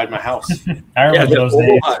beside my house. I remember those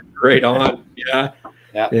days. Right on. Yeah.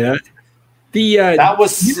 Yeah. That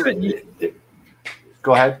was.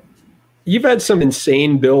 Go ahead. You've had some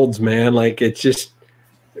insane builds, man. Like, it's just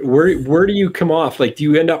where do you come off? Like, do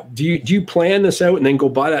you plan this out and then go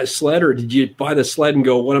buy that sled, or did you buy the sled and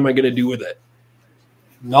go, what am I going to do with it?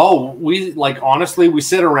 No, honestly, we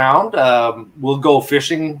sit around. We'll go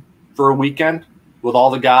fishing for a weekend with all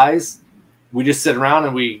the guys. We just sit around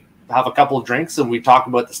and we have a couple of drinks and we talk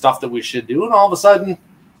about the stuff that we should do, and all of a sudden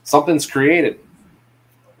something's created.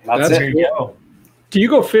 That's it. Cool. Do you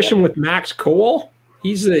go fishing with Max Cole?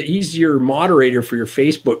 He's your moderator for your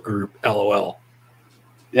Facebook group, LOL.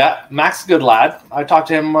 Yeah, Max is a good lad. I talked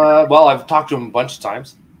to him. I've talked to him a bunch of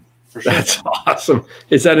times. For sure. That's awesome.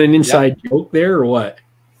 Is that an inside joke there or what?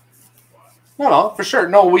 No, for sure.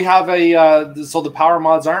 No, we have the Power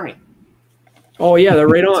Mods Army. Oh yeah, they're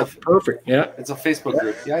right on. Perfect. Yeah, it's a Facebook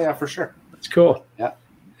group. Yeah, for sure. That's cool.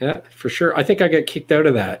 Yeah, for sure. I think I got kicked out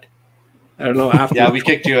of that. I don't know. After we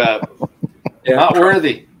kicked you out. Not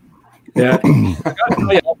worthy. Yeah,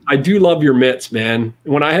 I do love your mitts, man.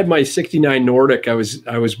 When I had my '69 Nordic, I was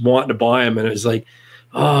wanting to buy them, and it was like,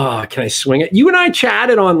 can I swing it? You and I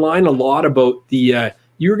chatted online a lot about the.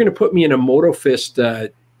 You were going to put me in a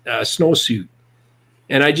MotoFist snowsuit,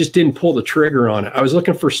 and I just didn't pull the trigger on it. I was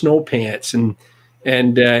looking for snow pants, and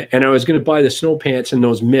I was going to buy the snow pants and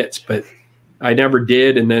those mitts, but I never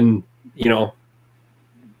did. And then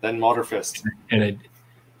then MotoFist, and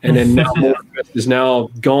then now MotoFist is now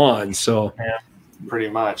gone. So pretty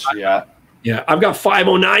much, yeah. I've got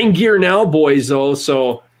 509 gear now, boys. Though,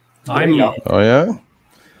 so I'm. Oh yeah.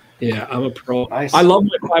 Yeah, I'm a pro. Nice. I love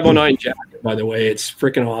my 509 jacket, by the way. It's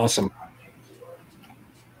freaking awesome.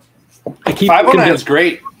 509 is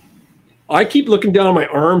great. I keep looking down on my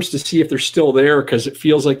arms to see if they're still there because it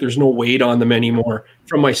feels like there's no weight on them anymore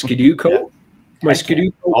from my Skidoo coat. My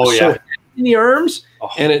Skidoo coat is so heavy in the arms,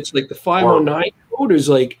 and it's like the 509 coat is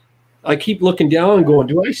like, I keep looking down and going,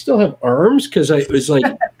 do I still have arms? Because I was like,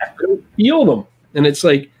 I don't feel them. And it's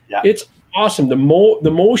like, it's awesome. The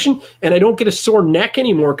motion, and I don't get a sore neck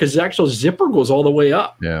anymore because the actual zipper goes all the way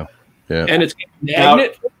up. Yeah. And it's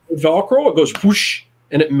magnet Velcro. It goes whoosh,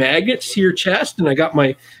 and it magnets to your chest. And I got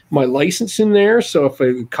my license in there, so if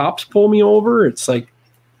the cops pull me over, it's like,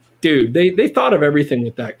 dude, they thought of everything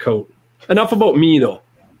with that coat. Enough about me though.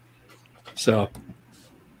 So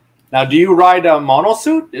now, do you ride a mono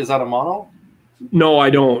suit? Is that a mono? No, I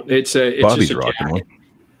don't. It's Bobby's just a rocking jacket. one.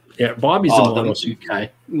 Yeah, Bobby's a mono suit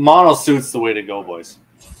guy. Mono suit's the way to go, boys.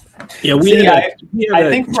 Yeah, I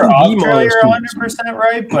think for Australia you're 100%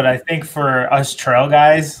 right, but I think for us trail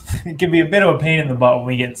guys, it can be a bit of a pain in the butt when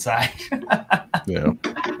we get inside. Yeah.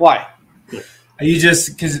 Why? You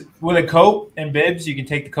just, because with a coat and bibs, you can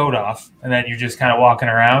take the coat off, and then you're just kind of walking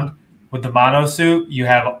around. With the mono suit, you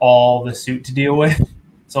have all the suit to deal with.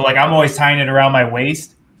 So, like, I'm always tying it around my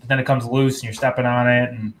waist, but then it comes loose, and you're stepping on it,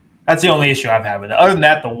 and that's the only issue I've had with it. Other than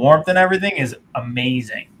that, the warmth and everything is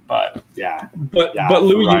amazing. But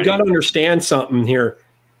Louis, you got to understand something here.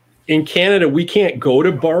 In Canada, we can't go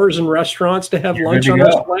to bars and restaurants to have lunch on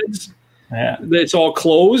our sleds. Yeah, it's all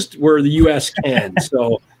closed. Where the U.S. can,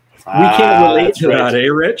 so we can't relate to that, eh,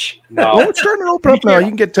 Rich? No, well, it's starting to open up now. You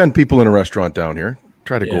can get 10 people in a restaurant down here.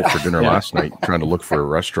 Tried to go for dinner last night, trying to look for a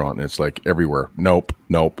restaurant, and it's like everywhere. Nope.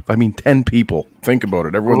 I mean, 10 people. Think about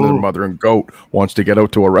it. Everyone, their mother and goat, wants to get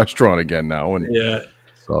out to a restaurant again now, and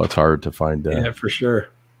so it's hard to find. For sure.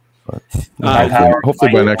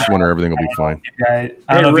 Hopefully by next winter everything will be fine. I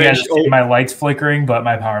don't know if you guys see my lights flickering, but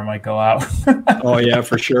my power might go out. Oh yeah,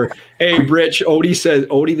 for sure. Hey, Rich,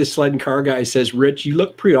 Odie, the sled and car guy says, Rich, you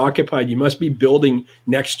look preoccupied. You must be building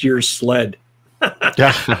next year's sled.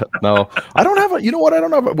 No, I don't have. You know what? I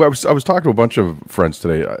don't have. I was talking to a bunch of friends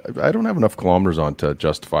today. I don't have enough kilometers on to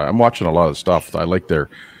justify. I'm watching a lot of stuff. I like their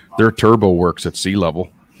turbo works at sea level.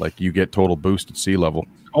 Like you get total boost at sea level.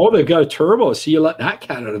 Oh, they've got a turbo. So you let that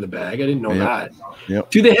cat out of the bag. I didn't know that.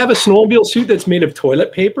 Yep. Do they have a snowmobile suit that's made of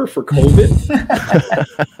toilet paper for COVID?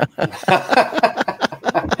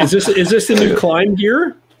 Is this the new climb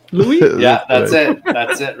gear, Louis? Yeah, that's it.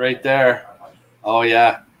 That's it right there. Oh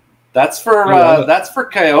yeah, that's for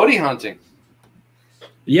coyote hunting.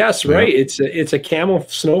 Yes, right. It's a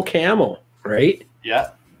snow camel, right?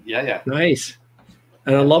 Yeah. Nice.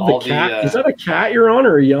 And I love the cat. Is that a cat you're on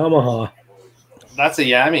or a Yamaha? That's a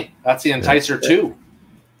Yami. That's the Enticer 2.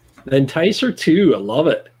 The Enticer 2. I love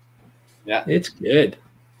it. Yeah. It's good.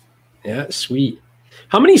 Yeah, sweet.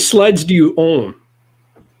 How many sleds do you own?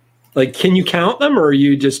 Like, can you count them, or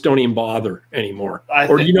you just don't even bother anymore?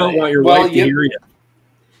 Or do you not want your wife to hear you?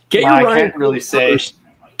 Get your I Ryan can't really say. first.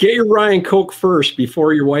 Get your Ryan Coke first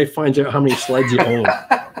before your wife finds out how many sleds you own.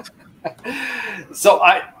 So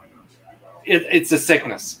it's a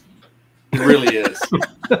sickness. It really is.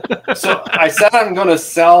 So I said I'm going to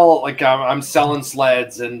sell, like I'm selling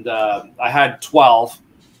sleds, and I had 12,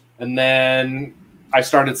 and then I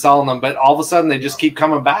started selling them, but all of a sudden they just keep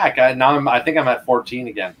coming back. I think I'm at 14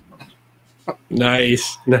 again.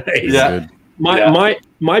 Nice. Yeah.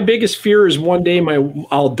 My biggest fear is one day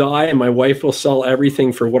I'll die and my wife will sell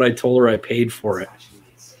everything for what I told her I paid for it.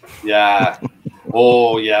 Yeah.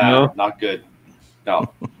 Oh yeah. No? Not good.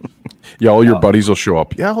 No. Yeah, all your buddies will show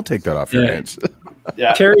up. Yeah, I'll take that off your hands.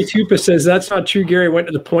 Yeah. Terry Tupa says that's not true, Gary. I went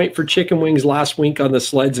to the Point for chicken wings last week on the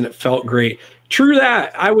sleds and it felt great. True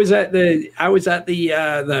that. I was at the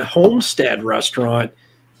Homestead restaurant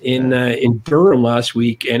in Durham last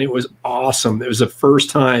week, and it was awesome. It was the first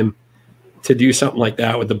time to do something like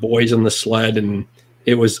that with the boys on the sled, and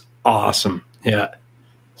it was awesome. Yeah.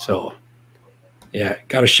 So, yeah,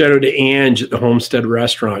 got a shout out to Ange at the Homestead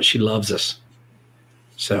restaurant. She loves us.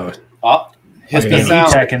 So, He's been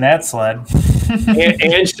checking that sled.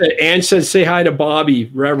 Ange said, say hi to Bobby,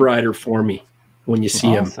 Rev Rider, for me when you see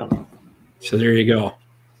him. So there you go.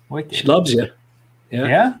 Wicked. She loves you.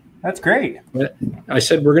 Yeah, that's great. I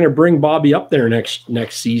said we're going to bring Bobby up there next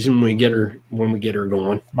season when we get her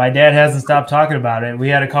going. My dad hasn't stopped talking about it. We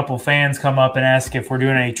had a couple fans come up and ask if we're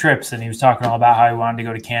doing any trips, and he was talking all about how he wanted to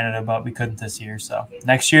go to Canada, but we couldn't this year. So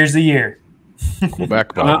next year's the year. Go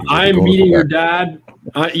back, Bobby. I'm meeting your dad.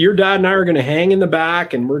 Your dad and I are going to hang in the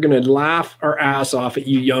back, and we're going to laugh our ass off at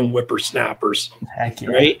you young whippersnappers. Heck yeah!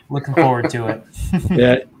 Right? Looking forward to it.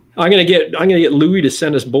 Yeah. I'm gonna get Louis to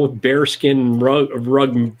send us both bearskin rug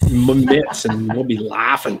mitts, and we'll be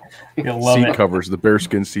laughing. You'll love seat it. covers, the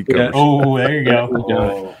bearskin seat covers. Yeah. Oh, there you go.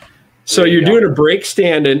 Oh, So you're doing a brake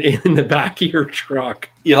stand in the back of your truck.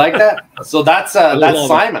 you like that? So that's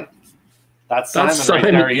Simon. That's Simon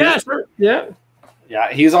right there. Yes, yeah.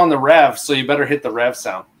 Yeah, he's on the rev, so you better hit the rev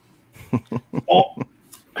sound. Oh,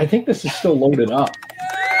 I think this is still loaded up.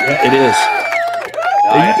 Yeah, it is.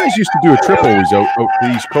 Hey, you guys used to do a trip always out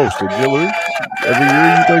the East Coast, did you, Lou? Every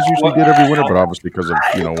year you guys usually did every winter, but obviously because of,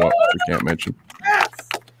 you know what, we can't mention.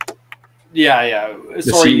 Yeah.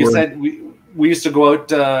 Sorry, you said we used to go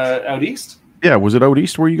out east? Yeah, was it out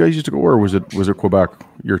east where you guys used to go, or was it Quebec,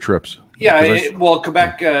 your trips? Yeah,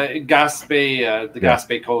 Quebec, Gaspé, the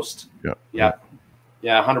Gaspé coast. Yeah,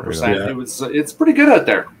 100%. It's pretty good out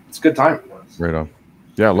there. It's a good time. Right on.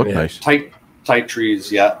 Yeah, it looked nice. Tight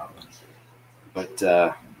trees, yeah. But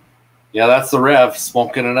that's the rev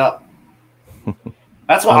smoking it up.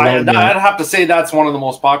 That's why I'd have to say that's one of the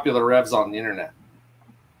most popular revs on the internet.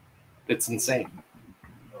 It's insane.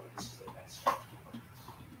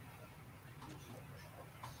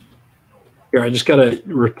 Here, I just got a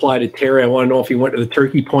reply to Terry. I want to know if he went to the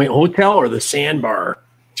Turkey Point Hotel or the Sandbar,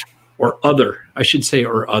 or other. I should say,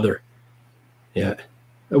 or other. Yeah,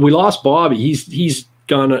 we lost Bobby. He's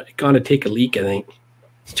gonna take a leak, I think.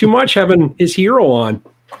 It's too much having his hero on.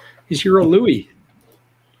 His hero, Louis.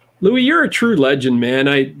 Louis, you're a true legend,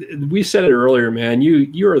 man. We said it earlier, man.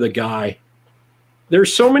 You are the guy.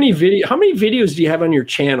 There's so many videos. How many videos do you have on your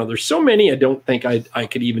channel? There's so many I don't think I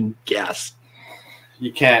could even guess.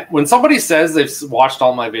 You can't. When somebody says they've watched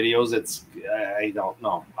all my videos, I don't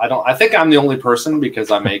know. I think I'm the only person because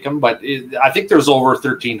I make them, but I think there's over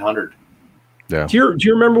 1,300. Yeah. Do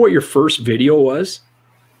you remember what your first video was?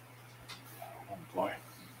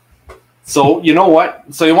 So you know what?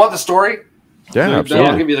 So you want the story? Yeah, absolutely. Then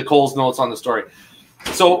I'll give you the Coles notes on the story.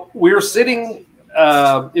 So we were sitting.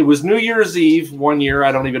 It was New Year's Eve one year.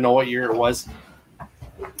 I don't even know what year it was.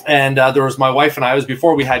 And there was my wife and I. It was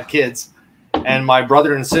before we had kids, and my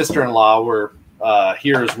brother and sister-in-law were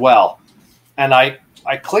here as well. And I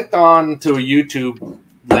clicked on to a YouTube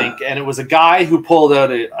link, and it was a guy who pulled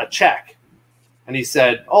out a check, and he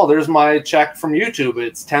said, "Oh, there's my check from YouTube.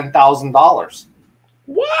 It's $10,000."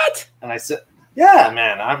 What? And I said, "Yeah,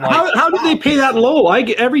 man." I'm like, how did they pay that low? I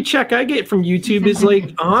get every check I get from YouTube is like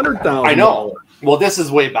 $100,000. I know. Well, this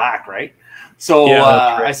is way back, right? So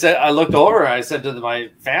I looked over. I said to my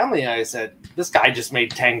family, I said, "This guy just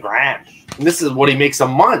made $10,000, and this is what he makes a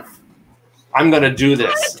month. I'm gonna do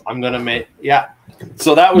this. I'm gonna make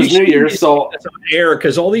So that was New Year's. So that's on air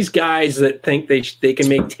because all these guys that think they can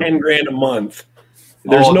make $10,000 a month.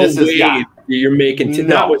 There's no way you're making.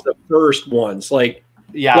 That was the first ones. Like.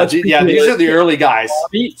 These are the early guys.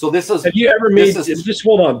 Bobby, so this is. Have you ever made? Just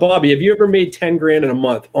hold on, Bobby. Have you ever made $10,000 in a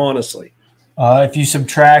month? Honestly, If you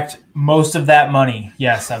subtract most of that money,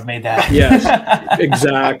 yes, I've made that. Yes,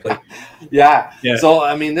 exactly. Yeah. Yeah. So,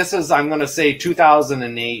 I mean, this is, I'm going to say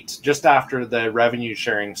 2008, just after the revenue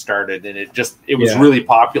sharing started, and it was Yeah. really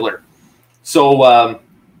popular. So,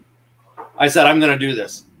 I said, I'm going to do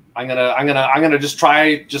this. I'm going to just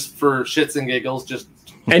try just for shits and giggles.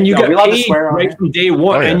 And you Are we allowed get to paid swear on right here? from day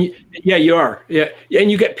one. Oh, yeah. And you are. Yeah.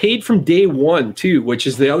 And you get paid from day one too, which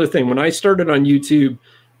is the other thing. When I started on YouTube,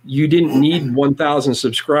 you didn't need 1,000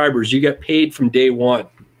 subscribers. You get paid from day one.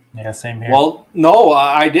 Yeah, same here. Well, no,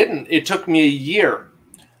 I didn't. It took me a year.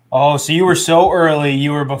 Oh, so you were so early.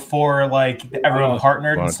 You were before like everyone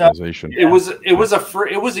partnered and stuff. Monetization. It was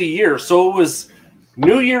a year. So it was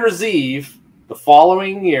New Year's Eve the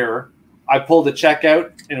following year. I pulled a check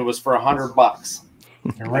out, and it was for $100.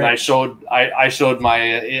 You're And I right. showed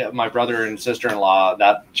my brother and sister-in-law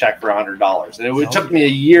that check for $100, and it took me a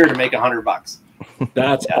year to make $100.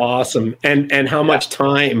 That's awesome. And how much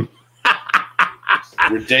time?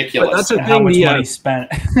 Ridiculous. But that's the And how thing. much The, money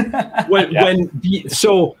spent?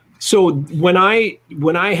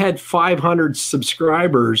 when I had 500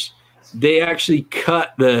 subscribers, they actually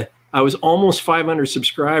cut I was almost 500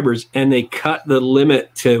 subscribers, and they cut the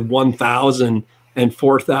limit to 1,000 and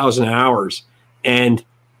 4,000 hours. And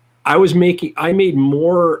I made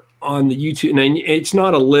more on the YouTube, and it's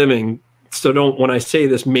not a living. So when I say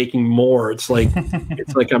this, making more, it's like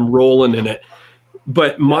I'm rolling in it.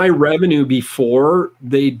 But my revenue before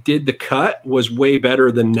they did the cut was way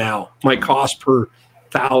better than now. My cost per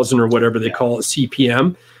thousand, or whatever they call it,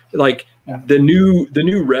 CPM, like the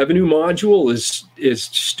new revenue module is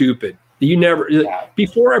stupid. You never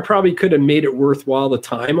before, I probably could have made it worthwhile the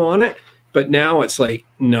time on it, but now it's like,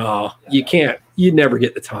 no, you can't. You'd never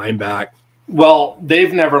get the time back. Well,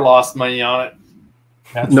 they've never lost money on it.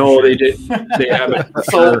 That's No, for sure. they did. They haven't. For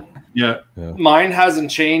So- sure. Yeah. Mine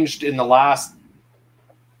hasn't changed in the last,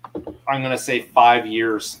 I'm going to say 5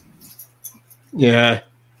 years. Yeah.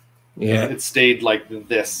 It stayed like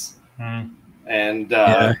this. Hmm. And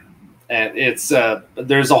Yeah. and it's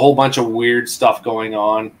there's a whole bunch of weird stuff going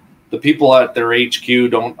on. The people at their HQ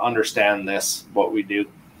don't understand what we do.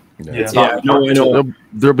 Yeah. It's Yeah. not No, I know.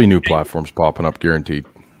 There'll be new platforms popping up, guaranteed.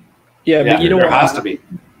 Yeah, but you know there what? has to be.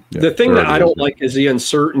 Yeah, The thing there that I already don't is. like is the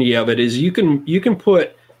uncertainty of it. Is you can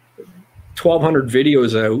put 1,200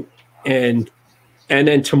 videos out, and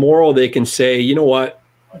then tomorrow they can say, you know what,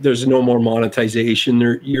 there's no more monetization.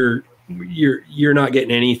 You're not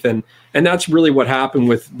getting anything, and that's really what happened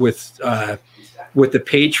with the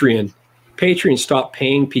Patreon. Patreon stopped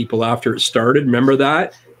paying people after it started. Remember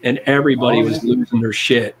that? And everybody was losing their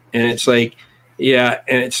shit. And it's like, yeah,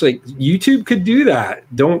 and it's like YouTube could do that.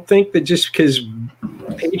 Don't think that just because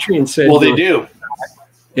Patreon said, Well, they do.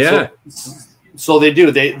 Yeah. So they do.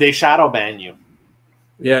 They shadow ban you.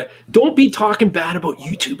 Yeah. Don't be talking bad about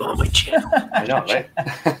YouTube on my channel. I know, right?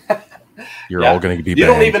 You're Yeah. all going to be You banned.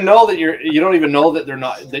 don't even know that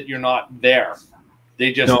you're not there.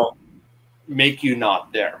 They just No. make you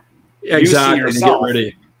not there. Exactly. To get yourself. rid of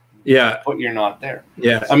you. Yeah. But you're not there.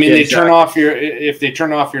 Yeah. I mean, yeah, they exactly. turn off if they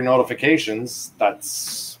turn off your notifications,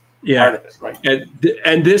 that's part Yeah. of it, right?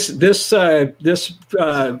 And this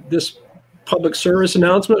public service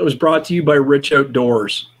announcement was brought to you by Rich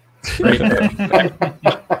Outdoors. Right there.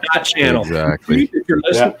 That channel. Exactly. If you're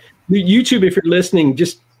listening, YouTube, if you're listening,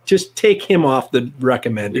 just take him off the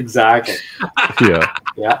recommended. Exactly. Yeah.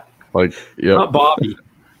 Yeah. Like, yeah.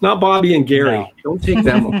 Not Bobby and Gary. No. Don't take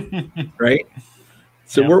them off, right?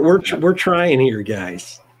 So Yeah. we're trying here,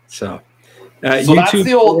 guys. So, So that's YouTube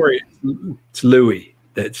the old- story, it's Louis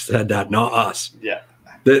that said that, not us. Yeah.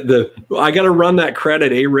 I got to run that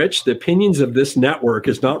credit, Rich? The opinions of this network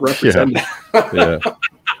is not represented. Yeah.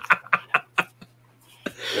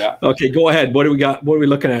 Yeah. Okay, go ahead. What do we got? What are we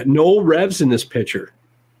looking at? No revs in this picture.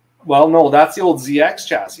 Well, no, that's the old ZX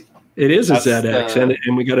chassis. It is a That's ZX, the-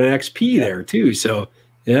 and we got an XP there too. So,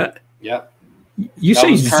 yeah. Yeah. You That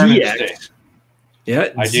say was Carnage ZX. Day. Yeah,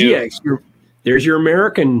 I do. ZX. There's your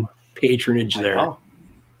American patronage I there. know.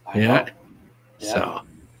 I Yeah. know. So,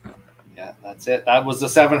 Yeah, that's it. That was the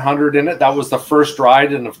 700 in it. That was the first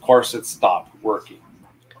ride, and of course, it stopped working.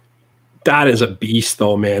 that is a beast,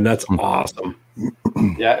 though, man. That's awesome.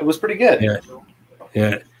 Yeah, it was pretty good. Yeah.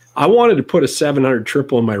 Yeah. I wanted to put a 700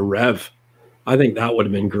 triple in my rev. I think that would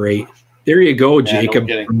have been great. There you go, no Jacob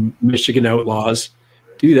kidding. from Michigan Outlaws.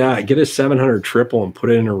 Do that. Get a 700 triple and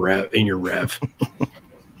put it in your rev.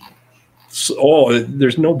 So,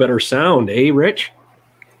 there's no better sound, eh, Rich?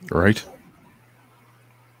 Right.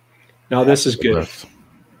 Now this is good. That's-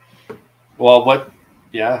 Well, what?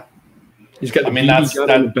 Yeah. He's got the I mean, BB gun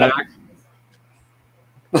in the back.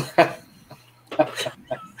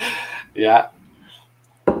 Yeah.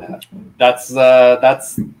 That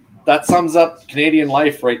sums up Canadian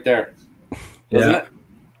life right there. Doesn't it?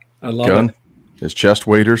 I love it. His chest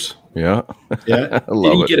waders. Yeah. Yeah. I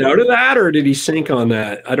love did he get out of that or did he sink on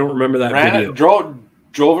that? I don't remember that video.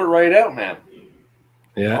 Drove it right out, man.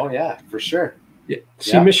 Yeah. Oh yeah, for sure. Yeah.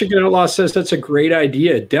 See, Michigan Outlaw says that's a great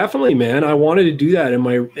idea. Definitely, man. I wanted to do that in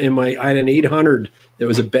my I had an 800 that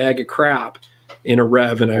was a bag of crap in a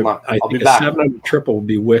rev, and I think a 700 triple would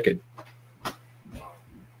be wicked.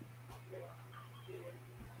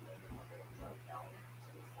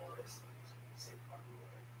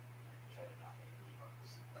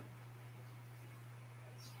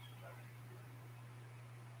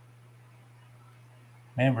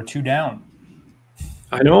 Man, we're 2 down.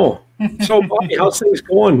 I know. So, Bobby, how's things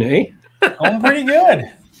going, eh? Going pretty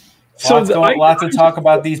good. So lots of talk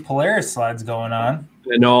about these Polaris sleds going on.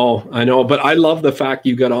 I know, but I love the fact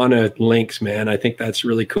you got on a Lynx, man. I think that's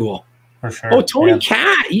really cool. For sure. Oh, Tony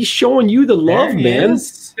Cat, he's showing you the love, man.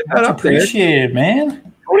 That's appreciated,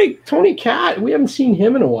 man. Tony Cat, we haven't seen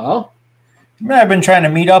him in a while. I've been trying to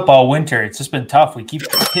meet up all winter. It's just been tough. We keep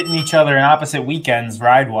hitting each other in opposite weekends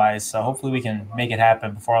ride-wise, so hopefully we can make it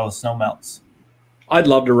happen before all the snow melts. I'd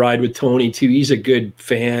love to ride with Tony, too. He's a good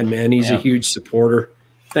fan, man. He's a huge supporter.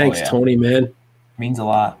 Thanks, Tony, man. Means a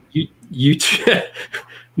lot.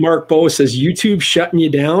 Mark Bowe says, YouTube shutting you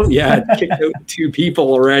down? Yeah, I kicked out 2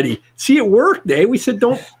 people already. See, it worked, eh? We said,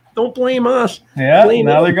 don't blame us. Yeah, blame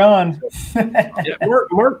now them. they're gone.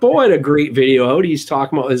 Mark Bowe had a great video out. He's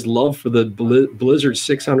talking about his love for the Blizzard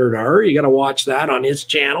 600R. You got to watch that on his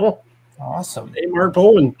channel. Awesome. Hey, Mark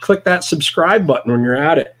Bowe, and click that subscribe button when you're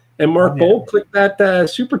at it. And Mark Bowe, click that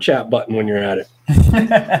super chat button when you're at it.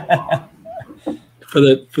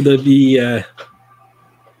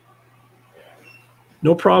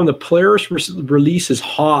 No problem. The Polaris release is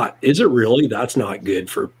hot. Is it really? That's not good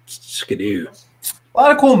for Skidoo. A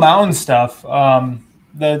lot of cool mountain stuff.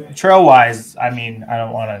 The trail wise, I mean, I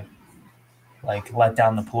don't want to let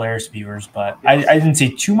down the Polaris viewers, but I didn't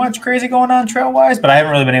see too much crazy going on trail wise, but I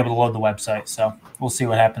haven't really been able to load the website, so we'll see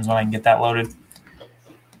what happens when I can get that loaded.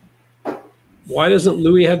 Why doesn't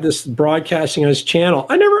Louis have this broadcasting on his channel?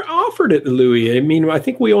 I never offered it to Louis. I mean, I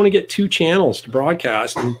think we only get 2 channels to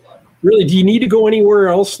broadcast. And really, do you need to go anywhere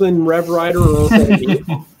else than Rev Rider? Or we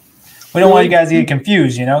don't want you guys to get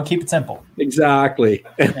confused, Keep it simple. Exactly.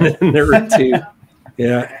 And then there are 2.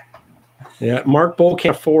 Yeah. Yeah. Mark Bowe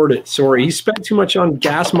can't afford it. Sorry. He spent too much on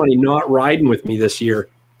gas money not riding with me this year.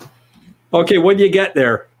 Okay, what do you get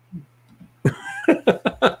there?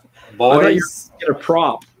 Boys. Get a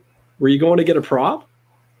prop. Were you going to get a prop?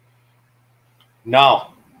 No.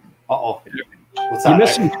 Uh-oh. What's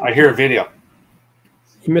that? I hear a video.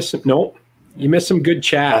 You missed some. No. You missed some good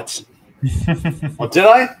chats. What did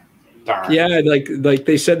I? Darn. Yeah, like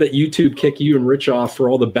they said that YouTube kicked you and Rich off for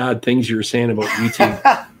all the bad things you were saying about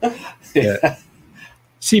YouTube. Yeah.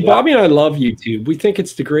 See, Bobby and I love YouTube. We think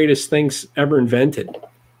it's the greatest things ever invented.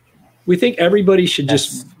 We think everybody should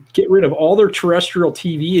just get rid of all their terrestrial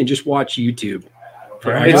TV and just watch YouTube.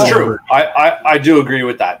 It's true. I do agree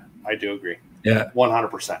with that. I do agree. Yeah.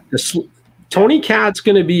 100%. Tony Cat's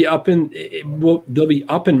going to be up they'll be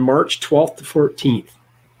up in March 12th to 14th,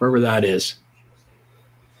 wherever that is.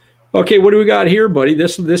 Okay, what do we got here, buddy?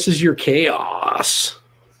 This is your chaos.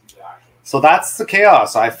 So that's the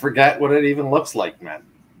chaos. I forget what it even looks like, man.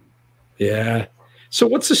 Yeah. So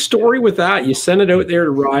what's the story with that? You sent it out there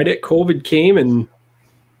to ride it. COVID came and...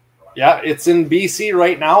 Yeah, it's in BC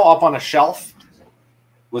right now, up on a shelf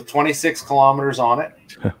with 26 kilometers on it.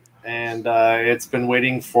 And it's been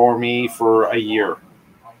waiting for me for a year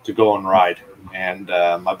to go and ride. And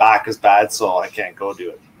my back is bad, so I can't go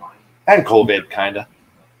do it. And COVID, kind of.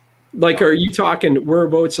 Like, are you talking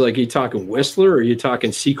whereabouts? Like, are you talking Whistler? Or are you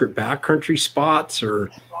talking secret backcountry spots or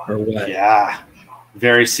what? Yeah,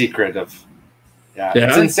 very secretive. Yeah,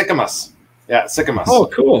 it's in Sycamus. Yeah, Sycamus. Oh,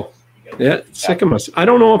 cool. Yeah, Sycamus. I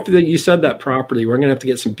don't know if you said that properly. We're going to have to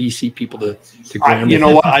get some BC people to you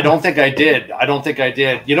know what? I don't think I did.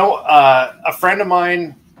 You know, a friend of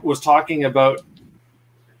mine was talking about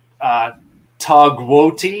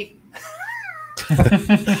Togwoti.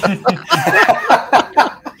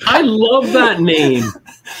 I love that name.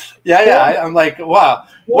 Yeah. I'm like, wow,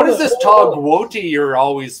 what is this Togwoti you're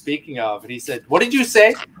always speaking of? And he said, what did you say?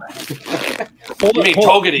 You mean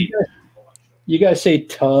Togity. You guys say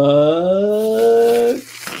Togwoti.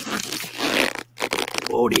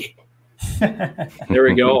 There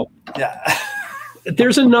we go. Yeah.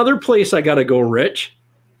 There's another place I got to go, Rich.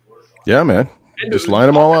 Yeah, man. Just line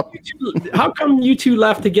them all up. How come you two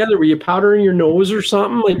left together? Were you powdering your nose or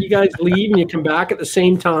something? Like you guys leave and you come back at the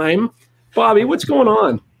same time? Bobby, what's going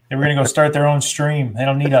on? They were going to go start their own stream. They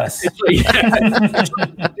don't need us. It's like,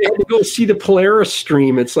 they had to go see the Polaris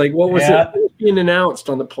stream. It's like, what was it being announced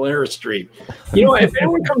on the Polaris stream? You know, if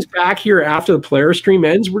anyone comes back here after the Polaris stream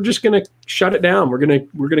ends, we're just going to shut it down. We're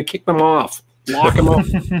gonna kick them off, lock them up.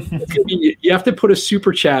 You have to put a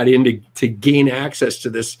super chat in to gain access to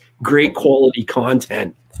this great quality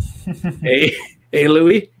content. Hey,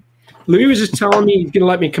 Louis. Louis was just telling me he's going to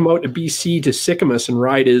let me come out to BC to Sycamus and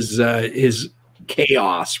ride his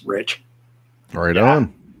Chaos, Rich. Right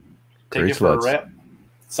on. Take it for a rip.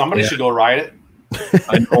 Somebody should go ride it.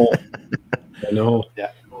 I know.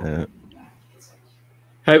 Yeah.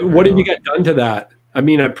 Hey, what have you got done to that? I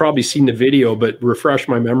mean, I've probably seen the video, but refresh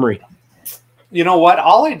my memory. You know what?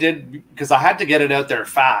 All I did, because I had to get it out there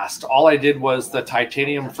fast, all I did was the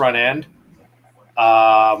titanium front end.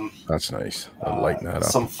 That's nice. I lighten that up.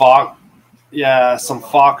 Some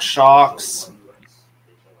Fox shocks.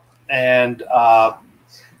 And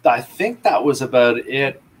I think that was about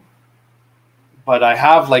it. But I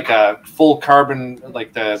have like a full carbon,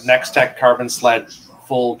 like the Nex-Tech carbon sled,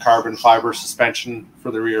 full carbon fiber suspension for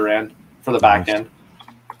the rear end, for the back end.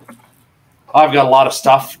 I've got a lot of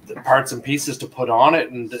stuff, parts and pieces to put on it.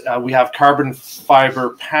 And we have carbon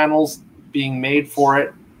fiber panels being made for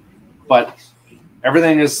it. But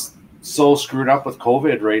everything is so screwed up with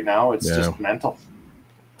COVID right now. It's just mental.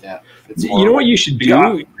 Yeah. You know what you should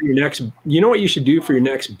do for your next? You know what you should do for your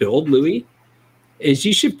next build, Louis? Is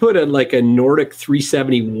you should put a Nordic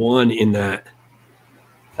 371 in that.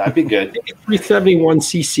 That'd be good. Take a 371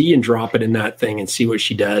 cc and drop it in that thing and see what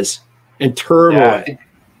she does. And turbo it.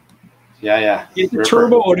 Yeah. Get the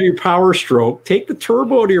turbo out of your Power Stroke. Take the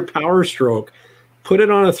turbo out of your Power Stroke. Put it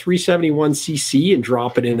on a 371 cc and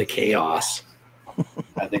drop it in the Chaos.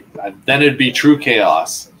 I think then it'd be true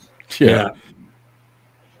chaos. Yeah.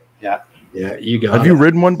 Yeah, you got Have you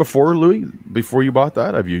ridden one before, Louis? Before you bought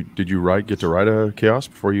that? Did you get to ride a Chaos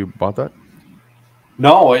before you bought that?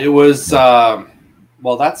 No, it was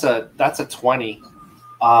well, that's a 20.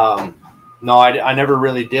 No, I never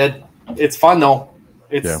really did. It's fun though.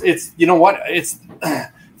 It's you know what? It's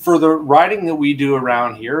for the riding that we do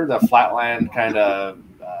around here, the flatland kind of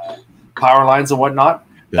power lines and whatnot.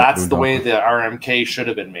 That's the way the RMK should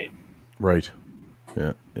have been made. Right.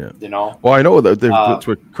 Yeah. You know? Well, I know that's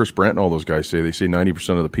what Chris Brandt and all those guys say. They say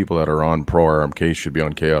 90% of the people that are on Pro RMK should be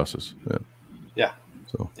on Chaoses. Yeah.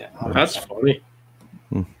 So that's funny.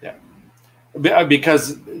 Yeah.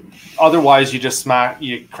 Because otherwise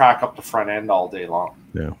you crack up the front end all day long.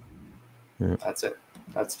 Yeah. That's it.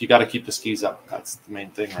 You got to keep the skis up. That's the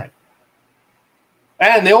main thing, right?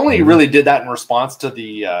 And they only really did that in response to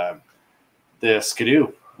the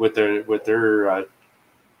Skidoo with their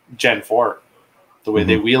Gen 4. The way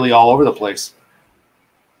they wheelie all over the place.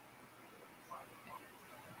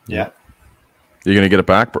 Yeah. You're going to get it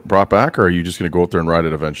brought back, or are you just going to go out there and ride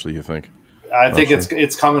it eventually, you think? I think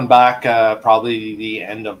it's coming back probably the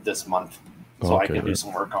end of this month. So I can do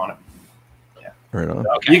some work on it. Yeah. Right on.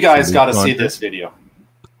 Okay. You guys got to see this video.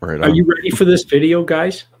 Right on. Are you ready for this video,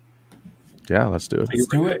 guys? Yeah, let's do it. Let's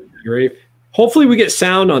do it. You ready? Hopefully we get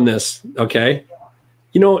sound on this, okay?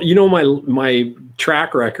 You know my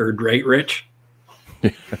track record, right, Rich?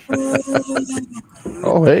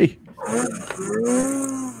 Oh, hey.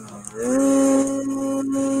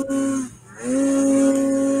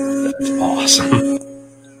 That's awesome.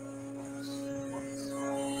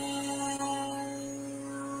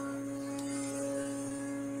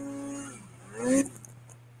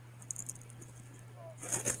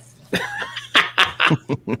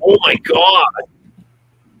 Oh my God.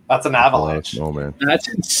 That's an avalanche. Oh man. That's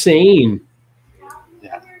insane.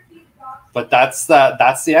 Yeah. But that's the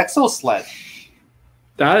Exo sled.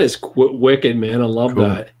 That is wicked, man. I love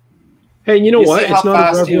that. Hey, you know what? See how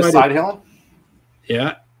fast he was side hilling?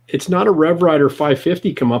 Yeah. It's not a Rev Rider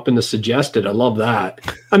 550 come up in the suggested. I love that.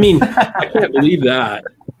 I mean, I can't believe that.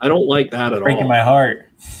 I don't like that at Breaking all. my heart.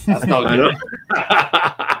 That's no good.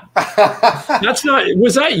 That's not.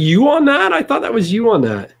 Was that you on that? I thought that was you on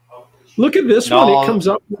that. Look at this one. It comes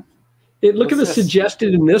up. Look at the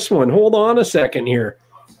suggested in this one. Hold on a second here.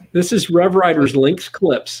 This is Rev Rider's links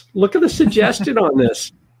clips. Look at the suggested on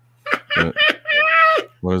this.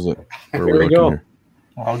 What is it? Here we go. Here?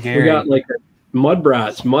 Oh, Gary. We got like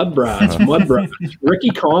Mudbrats. Ricky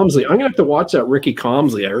Comsley. I'm gonna have to watch that Ricky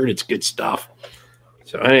Comsley. I heard it's good stuff.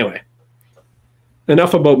 So anyway,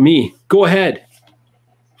 enough about me. Go ahead.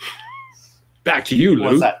 Back to you, Lou.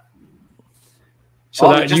 What's that?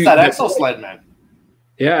 So that Exo sled, man.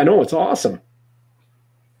 Yeah, I know, it's awesome.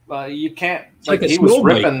 You can't. Like he was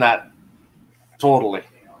ripping that totally,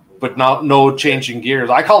 but no changing gears.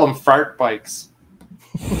 I call them fart bikes.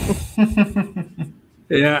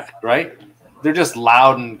 Yeah. Right? They're just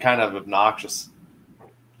loud and kind of obnoxious.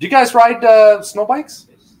 Do you guys ride snow bikes?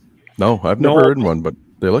 No, I've never ridden one, but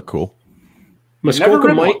they look cool.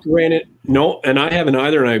 Muskoka Mike ran it. No, and I haven't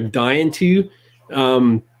either, and I'm dying to.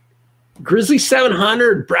 Grizzly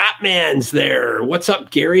 700, Bratman's there. What's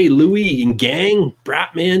up, Gary, Louie, and gang?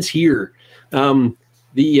 Bratman's here.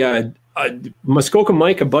 The Muskoka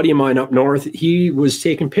Mike, a buddy of mine up north, he was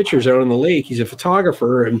taking pictures out on the lake. He's a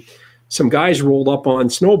photographer, and some guys rolled up on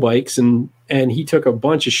snow bikes, and he took a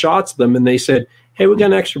bunch of shots of them, and they said, hey, we got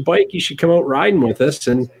an extra bike. You should come out riding with us.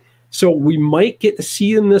 And so we might get to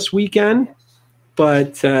see them this weekend,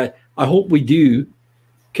 but I hope we do,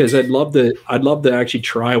 because I'd love to actually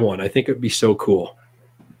try one. I think it would be so cool.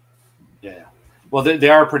 Yeah. Well, they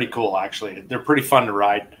are pretty cool, actually. They're pretty fun to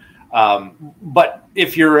ride. But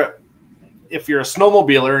if you're a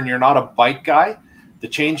snowmobiler and you're not a bike guy, the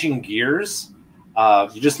changing gears,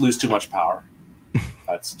 you just lose too much power.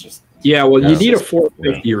 That's just you need a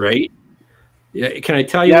 450, right? Yeah. Can I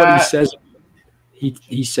tell you what he says?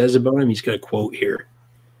 He says about him. He's got a quote here.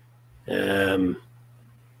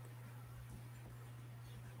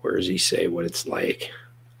 Where does he say what it's like?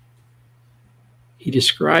 He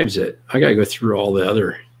describes it. I got to go through all the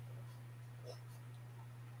other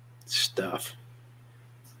stuff.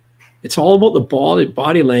 It's all about the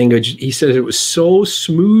body language. He says it was so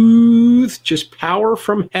smooth, just power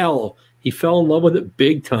from hell. He fell in love with it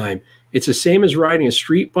big time. It's the same as riding a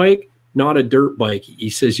street bike, not a dirt bike. He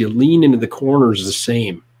says you lean into the corners the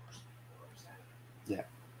same. Yeah.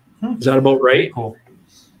 Is that about right? Cool.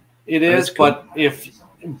 It is, but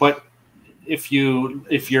if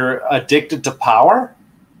you're addicted to power,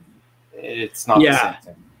 it's not the same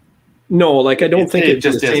thing. No, like I don't think it's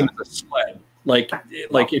just the same as a sled. Like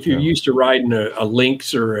if you're used to riding a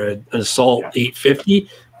Lynx or an Assault 850,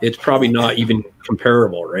 it's probably not even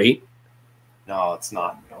comparable, right? No, it's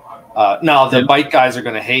not. Now the bike guys are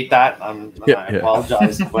going to hate that. I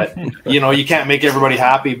apologize, but you can't make everybody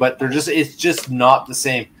happy. But it's just not the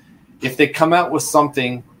same. If they come out with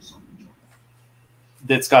something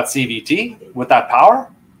that's got CVT with that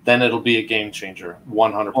power, then it'll be a game changer,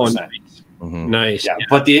 100%. Oh, nice. Mm-hmm. Nice. Yeah,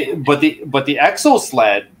 but the Exo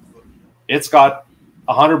sled, it's got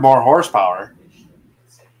 100 more horsepower.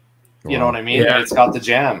 You know what I mean? Yeah. It's got the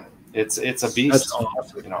jam. It's a beast. That's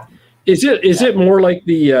awesome. Is it more like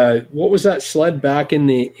the what was that sled back in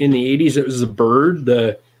the 80s? It was the Bird,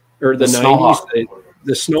 or the 90s,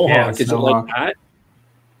 the Snowhawk. Yeah, is it like that?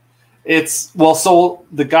 So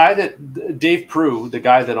the guy that Dave Prue, the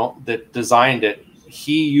guy that designed it,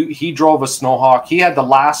 he drove a Snowhawk. He had the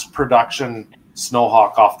last production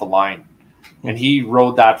Snowhawk off the line, and he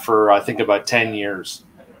rode that for I think about 10 years,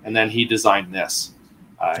 and then he designed this.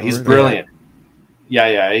 He's brilliant.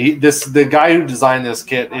 Yeah. The guy who designed this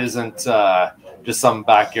kit isn't just some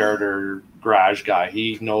backyard or garage guy.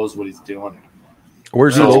 He knows what he's doing.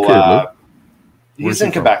 Where's he located, Lou? He's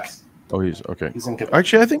in Quebec. Oh, he's okay. He's in Quebec.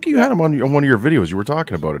 Actually, I think you had him on one of your videos. You were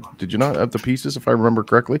talking about it. Did you not have the pieces, if I remember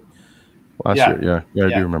correctly? Last year. Yeah, I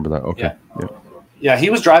do remember that. Okay. Yeah, he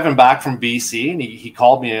was driving back from BC, and he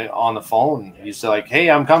called me on the phone. He's like, hey,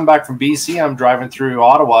 I'm coming back from BC. I'm driving through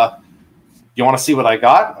Ottawa. You want to see what I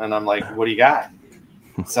got? And I'm like, what do you got?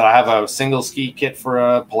 He said, I have a single ski kit for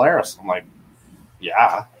a Polaris. I'm like,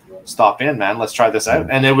 yeah, stop in, man. Let's try this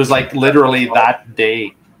out. And it was like literally that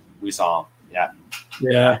day we saw him. Yeah.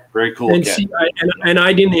 Yeah. Very cool and kit. See,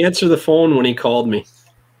 I didn't answer the phone when he called me.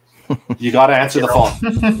 You got to answer the phone.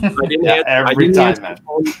 Every time, man.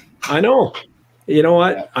 I know. You know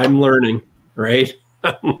what? Yeah. I'm learning, right?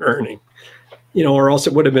 I'm learning. Or else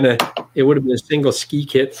it would have been a single ski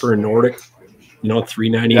kit for a Nordic,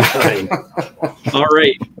 $399. All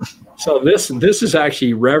right. So this is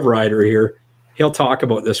actually Rev Rider here. He'll talk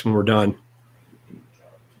about this when we're done.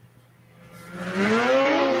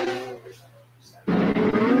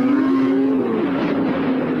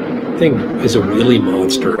 Thing is a wheelie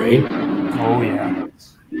monster, eh? Oh yeah.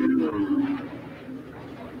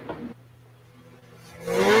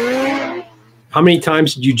 How many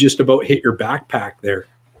times did you just about hit your backpack there?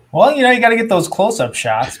 Well, you got to get those close-up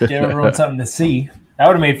shots. Give everyone something to see. That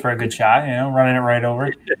would have made for a good shot, running it right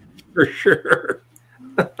over. For sure.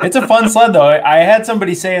 It's a fun sled, though. I had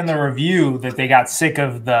somebody say in the review that they got sick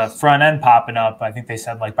of the front end popping up. I think they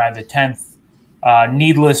said, by the 10th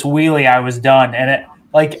needless wheelie, I was done. And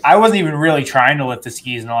I wasn't even really trying to lift the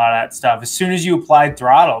skis and a lot of that stuff. As soon as you applied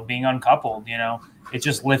throttle, being uncoupled, it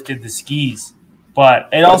just lifted the skis. But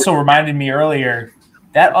it also reminded me earlier,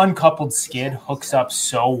 that uncoupled skid hooks up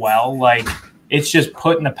so well. It's just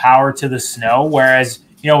putting the power to the snow. Whereas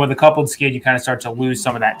with a coupled skid, you kind of start to lose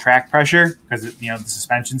some of that track pressure because, the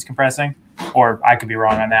suspension's compressing. Or I could be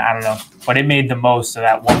wrong on that. I don't know. But it made the most of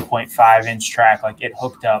that 1.5-inch track. Like, it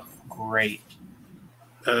hooked up great.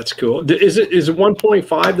 That's cool. Is it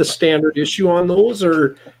 1.5 the standard issue on those,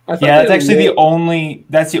 or? Yeah, that's actually the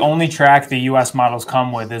only track the U.S. models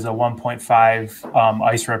come with is a 1.5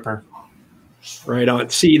 ice ripper. Right on.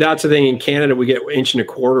 See, that's the thing. In Canada, we get 1.25 inches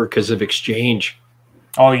because of exchange.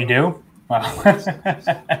 Oh, you do? Wow.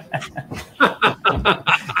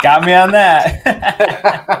 Got me on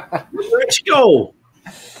that. Rich, go.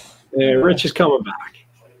 Rich is coming back.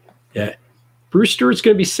 Yeah. Bruce Stewart's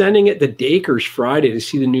going to be sending it to Dacres Friday to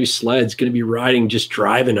see the new sleds. Going to be riding, just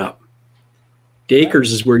driving up.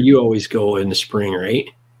 Dacres is where you always go in the spring, right?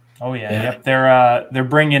 Oh yeah. Yep. They're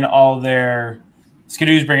bringing all their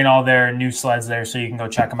Skidoo's bringing all their new sleds there, so you can go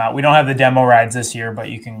check them out. We don't have the demo rides this year, but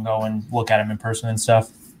you can go and look at them in person and stuff.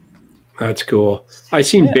 That's cool. I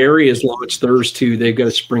seen Barry has launched theirs too. They've got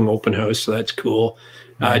a spring open house, so that's cool.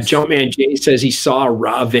 Nice. Jumpman Jay says he saw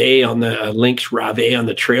Rave on the Lynx Rave on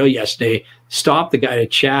the trail yesterday. Stopped the guy to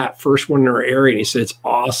chat. First one in our area, and he said it's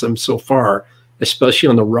awesome so far, especially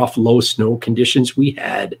on the rough, low snow conditions we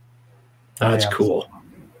had. That's cool.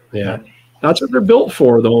 Yeah, that's what they're built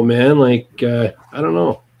for, though, man. Like, I don't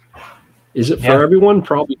know. Is it for everyone?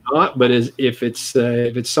 Probably not. But if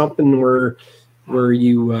it's something where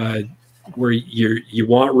you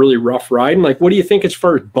want really rough riding, like, what do you think as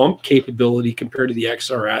far as bump capability compared to the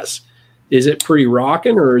XRS? Is it pretty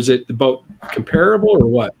rocking, or is it about comparable, or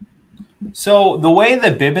what? So the way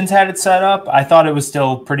that Bibbins had it set up, I thought it was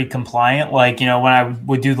still pretty compliant. Like, when I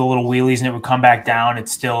would do the little wheelies and it would come back down,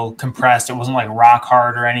 it's still compressed. It wasn't like rock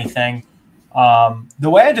hard or anything. The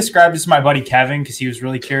way I described it to my buddy Kevin, because he was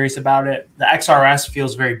really curious about it, the XRS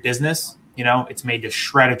feels very business. It's made to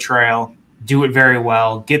shred a trail, do it very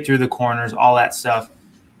well, get through the corners, all that stuff.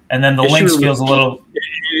 And then the Lynx feels a little...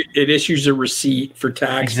 It issues a receipt for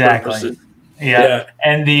tax purposes. Yeah.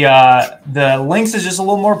 And the Lynx is just a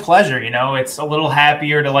little more pleasure, It's a little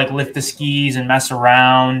happier to, like, lift the skis and mess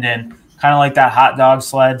around and kind of like that hot dog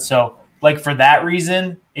sled. So, like, for that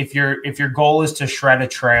reason, if your goal is to shred a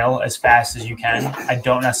trail as fast as you can, I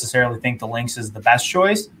don't necessarily think the Lynx is the best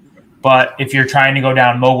choice. But if you're trying to go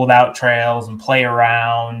down mogulled out trails and play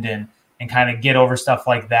around and kind of get over stuff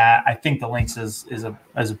like that, I think the Lynx is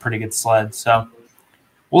a pretty good sled. So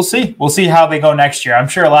we'll see. We'll see how they go next year. I'm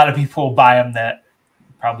sure a lot of people will buy them that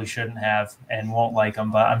probably shouldn't have and won't like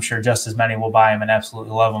them, but I'm sure just as many will buy them and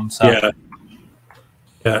absolutely love them. So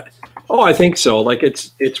yeah. Oh, I think so. Like,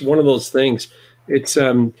 it's one of those things. It's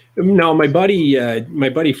now my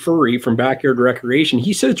buddy Furry from Backyard Recreation,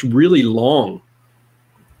 he said it's really long.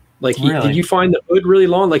 Like, did you find the hood really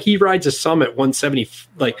long? Like, he rides a Summit 170,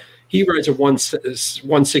 like he rides a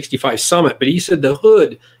 165 Summit, but he said the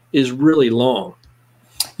hood is really long.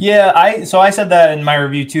 Yeah, I said that in my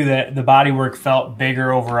review too, that the bodywork felt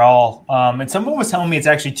bigger overall. And someone was telling me it's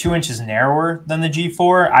actually 2 inches narrower than the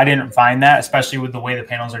G4. I didn't find that, especially with the way the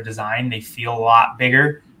panels are designed. They feel a lot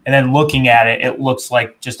bigger. And then looking at it, it looks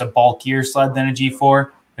like just a bulkier sled than a G4.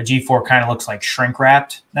 A G4 kind of looks like shrink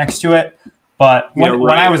wrapped next to it. But when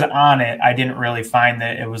I was on it, I didn't really find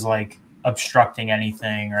that it was like obstructing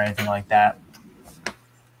anything or anything like that.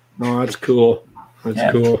 No, that's cool.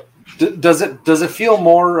 That's cool. Does it feel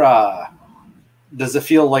more? Does it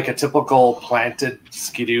feel like a typical planted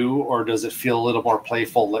Skidoo, or does it feel a little more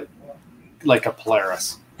playful, like a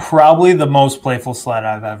Polaris? Probably the most playful sled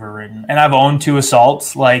I've ever ridden, and I've owned 2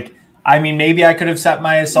 Assaults. Like, I mean, maybe I could have set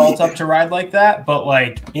my Assault up to ride like that, but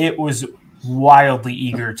like, it was wildly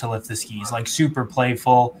eager to lift the skis, like super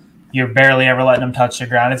playful. You're barely ever letting them touch the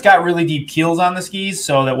ground. It's got really deep keels on the skis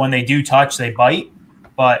so that when they do touch, they bite.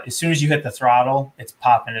 But as soon as you hit the throttle, it's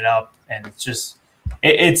popping it up. And it's just,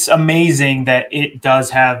 it's amazing that it does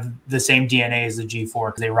have the same DNA as the G4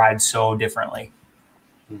 because they ride so differently.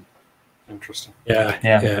 Interesting.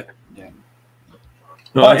 Yeah.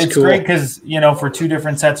 No, but it's cool. great because, for 2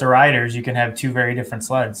 different sets of riders, you can have 2 very different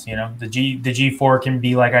sleds. The G4 can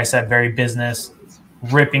be, like I said, very business,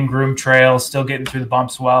 ripping groom trails, still getting through the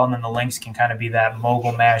bumps well. And then the Lynx can kind of be that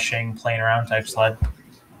mogul mashing, playing around type sled.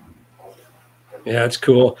 Yeah, it's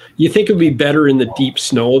cool. You think it would be better in the deep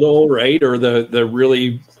snow, though, right? Or the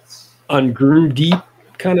really ungroomed deep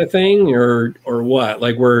kind of thing, or what?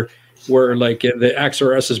 Like where like the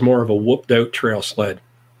XRS is more of a whooped out trail sled.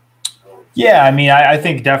 Yeah, I mean, I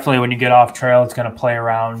think definitely when you get off trail, it's going to play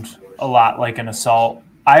around a lot like an Assault.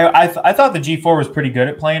 I thought the G4 was pretty good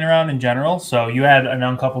at playing around in general. So you had an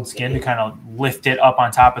uncoupled skid to kind of lift it up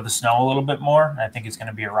on top of the snow a little bit more. I think it's going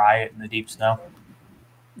to be a riot in the deep snow.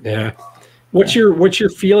 Yeah. What's your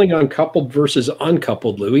feeling on coupled versus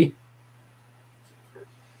uncoupled, Louis?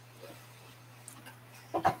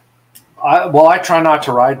 I try not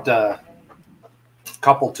to ride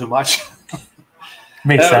coupled too much.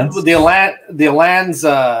 Makes sense. The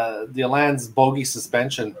Elan's bogey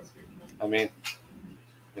suspension. I mean,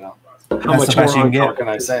 How much more on what can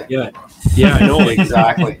I say? Yeah, I know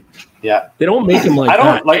exactly. Yeah, they don't make them like I don't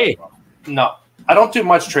that. like. Hey. No, I don't do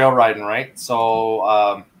much trail riding, right?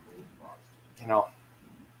 So,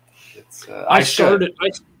 it's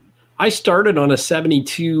I started on a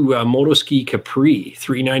 72 Motoski Capri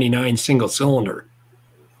 399 single cylinder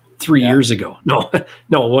 3 years ago. No,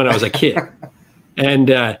 when I was a kid. And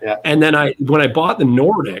and then when I bought the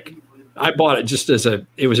Nordic, I bought it just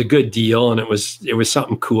it was a good deal, and it was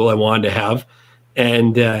something cool I wanted to have.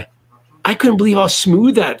 And I couldn't believe how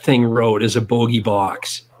smooth that thing rode as a bogey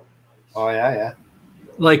box. Oh yeah.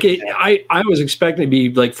 Like I was expecting to be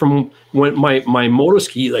like from when my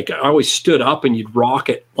Motoski, like I always stood up and you'd rock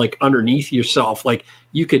it like underneath yourself, like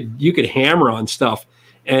you could hammer on stuff.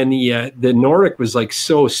 And the Nordic was like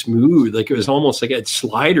so smooth, like it was almost like it had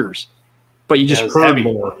sliders, but you just heard heavy.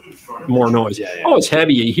 more noise. Yeah. Oh, it's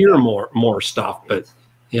heavy. You hear more stuff, but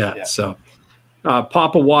yeah. So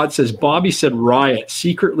Papa Watt says Bobby said Riot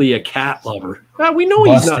secretly a cat lover. We know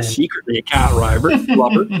he's not secretly a cat lover.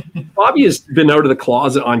 Bobby has been out of the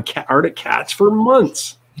closet on Arctic cats for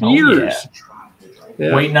months, years.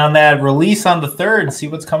 Yeah. Waiting on that release on the 3rd. See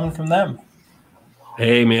what's coming from them.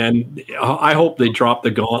 Hey man, I hope they drop the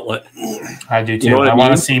gauntlet. I do too. You know I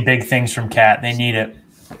want to see big things from Cat. They need it.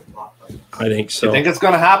 I think so. You think it's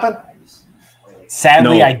going to happen?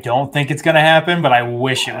 Sadly, No. I don't think it's going to happen, but I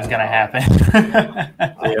wish it was going to happen.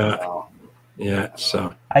 Yeah.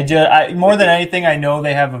 So I more than anything, I know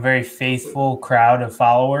they have a very faithful crowd of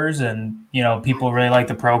followers, and people really like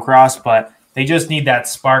the Procross, but they just need that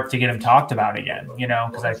spark to get them talked about again.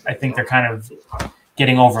 Because I think they're kind of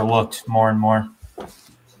getting overlooked more and more.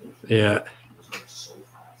 Yeah.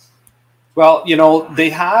 Well, they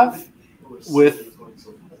have with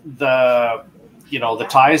the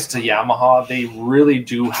ties to Yamaha, they really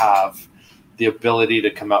do have the ability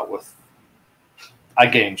to come out with a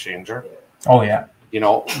game changer. Oh yeah.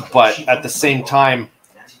 But at the same time,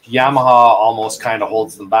 Yamaha almost kind of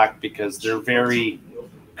holds them back because they're very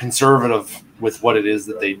conservative with what it is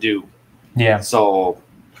that they do. Yeah. So,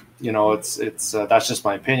 it's that's just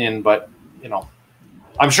my opinion, but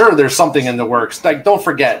I'm sure there's something in the works. Like, don't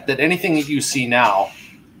forget that anything that you see now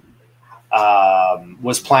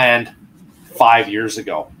was planned 5 years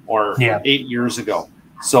ago or 8 years ago.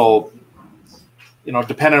 So,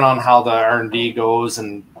 depending on how the R&D goes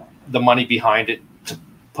and the money behind it to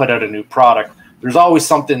put out a new product, there's always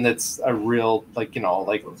something that's a real, like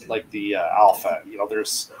the Alpha.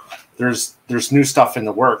 There's new stuff in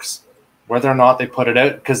the works. Whether or not they put it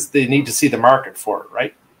out, because they need to see the market for it,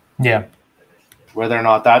 right? Yeah. Whether or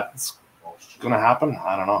not that's going to happen,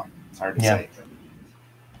 I don't know. It's hard to say.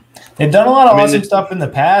 They've done a lot of awesome stuff in the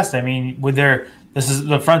past. I mean, this is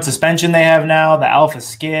the front suspension they have now, the Alpha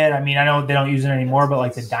Skid. I mean, I know they don't use it anymore, but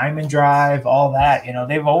like the Diamond Drive, all that,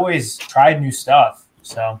 they've always tried new stuff.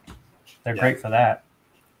 So they're great for that.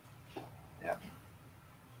 Yeah.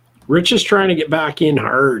 Rich is trying to get back in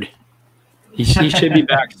hard. He should be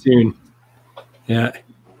back soon. Yeah.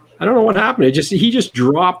 I don't know what happened. He just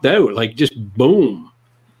dropped out, like just boom.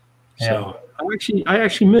 Yeah. So I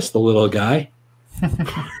actually missed the little guy.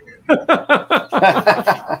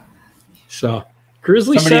 So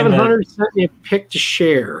Grizzly 700 sent me a pick to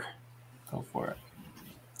share. Go for it.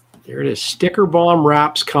 There it is. Sticker bomb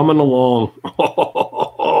wraps coming along.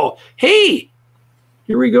 Oh, hey,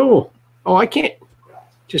 here we go. Oh, I can't.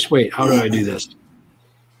 Just wait. How do I do this?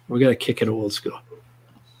 We got to kick it old school.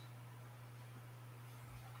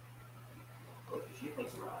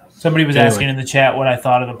 Somebody was asking in the chat what I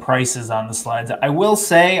thought of the prices on the slides. I will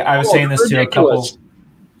say, I was saying this to a couple.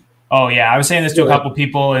 Oh yeah, I was saying this to a couple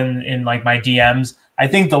people in like my DMs. I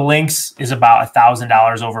think the Lynx is about $1,000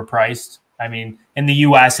 overpriced. I mean, in the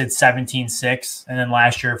US it's $17,600, and then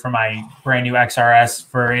last year for my brand new XRS,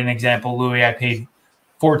 for an example, Louis, I paid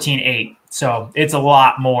 $14,800. So it's a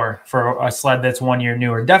lot more for a sled that's 1 year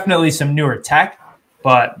newer. Definitely some newer tech,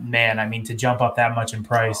 but man, I mean, to jump up that much in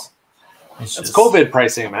price. It's COVID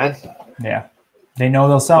pricing, man. Yeah. They know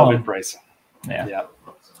they'll sell COVID them. pricing. Yeah.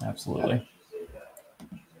 Absolutely.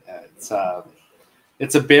 Yeah,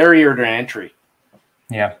 it's a barrier to entry.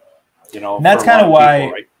 Yeah. And that's kind of why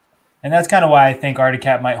people, right? And that's kind of why I think Arctic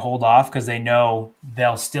Cat might hold off, because they know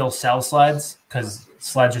they'll still sell sleds because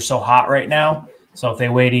sleds are so hot right now. So if they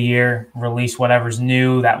wait a year, release whatever's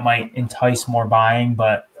new, that might entice more buying,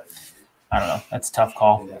 but I don't know. That's a tough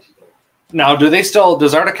call. Now, does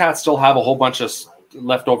Articat still have a whole bunch of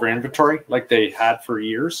leftover inventory like they had for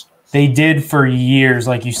years? They did for years,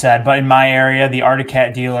 like you said, but in my area, the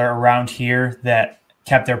Articat dealer around here that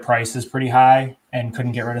kept their prices pretty high and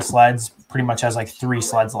couldn't get rid of sleds pretty much has like 3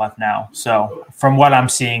 sleds left now. So from what I'm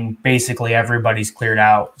seeing, basically everybody's cleared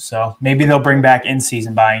out. So maybe they'll bring back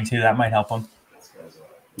in-season buying too. That might help them.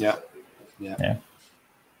 Yeah.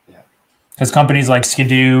 Because companies like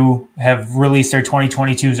Skidoo have released their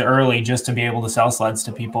 2022s early just to be able to sell sleds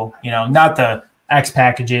to people. You know, not the X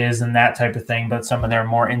packages and that type of thing, but some of their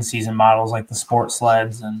more in-season models like the sport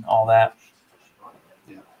sleds and all that.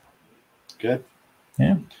 Yeah. Good.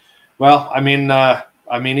 Yeah. Well, I mean,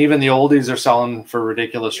 even the oldies are selling for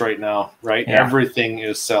ridiculous right now, right? Yeah. Everything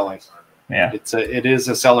is selling. Yeah. It is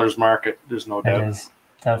a seller's market. There's no doubt. It is,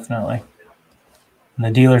 definitely. And the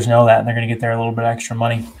dealers know that, and they're going to get their little bit extra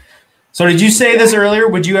money. So did you say this earlier?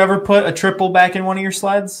 Would you ever put a triple back in one of your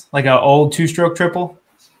sleds? Like an old 2-stroke triple?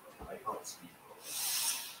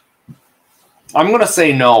 I'm going to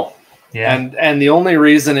say no. Yeah. And the only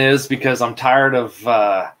reason is because I'm tired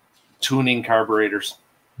of tuning carburetors.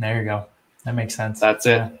 There you go. That makes sense. That's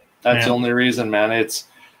it. Yeah. That's the only reason, man. It's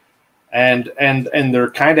and they're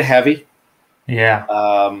kind of heavy. Yeah.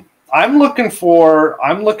 I'm looking for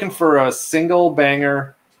a single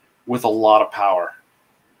banger with a lot of power.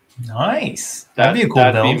 Nice. That'd be a cool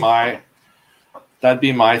build. That'd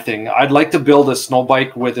be my thing. I'd like to build a snow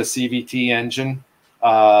bike with a CVT engine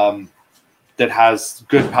that has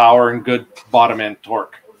good power and good bottom end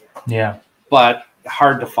torque. Yeah. But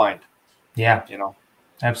hard to find. Yeah. You know.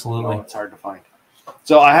 Absolutely. It's hard to find.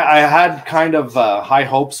 So I had kind of high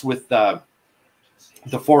hopes with the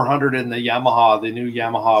 400 and the Yamaha, the new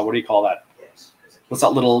Yamaha. What do you call that? What's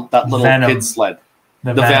that little Venom. kid sled?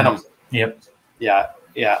 The Venom. Yep. Yeah.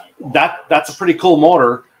 That's a pretty cool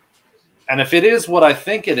motor. And if it is what I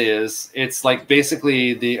think it is, it's like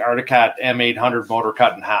basically the Articat M800 motor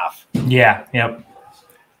cut in half. Yeah. Yep.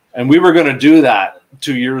 And we were going to do that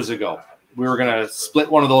 2 years ago. We were going to split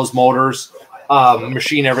one of those motors,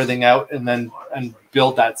 machine everything out, and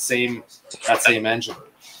build that same engine.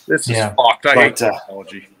 This is fucked. I hate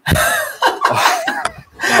technology.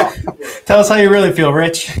 Tell us how you really feel,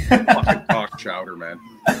 Rich. Fucking cock chowder, man.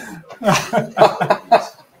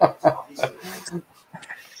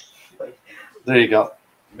 There you go.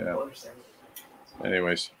 Yeah.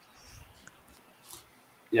 Anyways.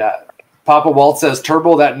 Yeah. Papa Walt says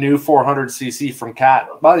turbo that new 400cc from Cat.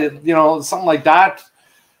 But something like that.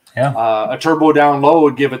 Yeah. A turbo down low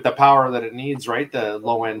would give it the power that it needs, right? The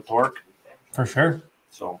low end torque. For sure.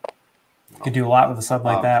 So could do a lot with a sub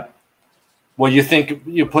like that. Well, you think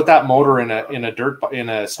you put that motor in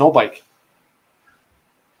a snow bike.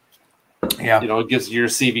 Yeah. It gives you your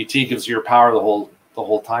CVT, gives you your power the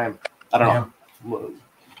whole time. I don't know.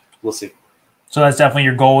 We'll see. So that's definitely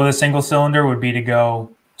your goal with a single cylinder would be to go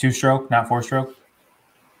 2-stroke, not 4-stroke?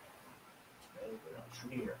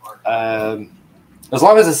 As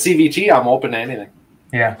long as it's CVT, I'm open to anything.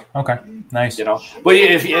 Yeah. Okay. Nice. But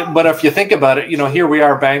if you think about it, here we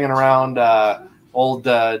are banging around old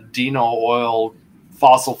Dino oil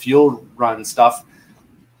fossil fuel run stuff.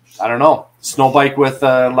 I don't know. Snow bike with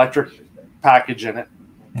electric package in it.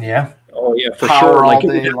 Yeah. Oh yeah, for power sure. Like all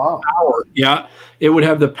day long. Power. Yeah, it would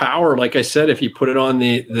have the power. Like I said, if you put it on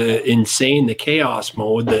the chaos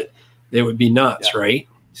mode, that they would be nuts, right?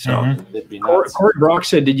 So it'd be nuts. Corey Brock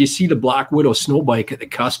said, "Did you see the Black Widow snow bike at the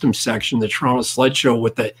custom section of the Toronto Sled Show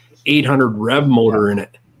with the 800 rev motor in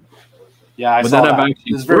it?" Yeah, I saw that.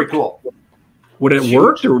 It's very cool. Would it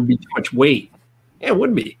work, or would it be too much weight? Yeah, it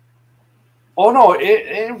would be. Oh no,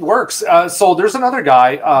 it works. So there's another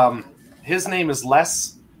guy. His name is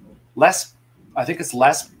Les. I think it's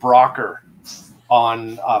Les Brocker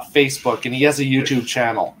on Facebook, and he has a YouTube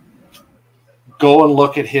channel. Go and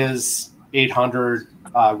look at his 800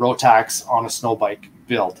 Rotax on a snow bike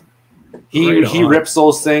build. He rips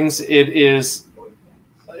those things. It is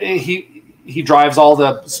he drives all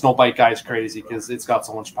the snow bike guys crazy because it's got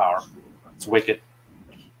so much power. It's wicked.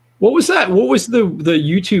 What was that? What was the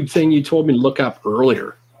YouTube thing you told me to look up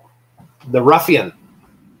earlier? The Ruffian.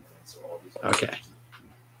 Okay.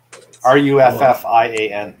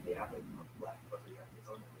 Ruffian.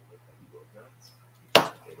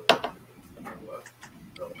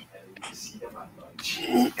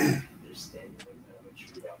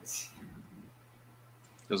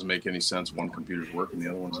 Doesn't make any sense. One computer's working, the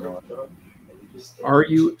other one's not.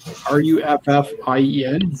 Ruffian?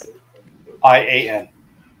 IAN.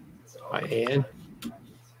 IAN.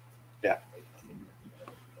 Yeah.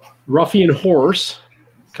 Ruffian Horse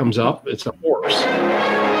comes up. It's a horse.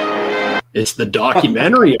 It's the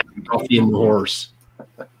documentary of Ruffian Horse.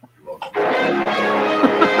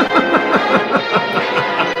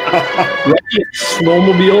 Ruffian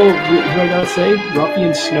snowmobile. What do I gotta say?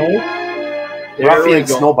 Ruffian snow. There we Ruffian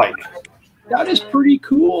go. snow bike. That is pretty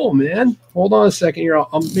cool, man. Hold on a second here.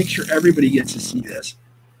 I'll make sure everybody gets to see this.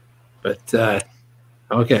 But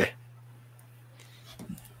okay.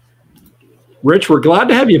 Rich, we're glad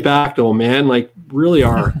to have you back, though, man. Like, really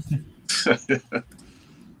are. I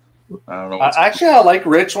don't know. Actually, I like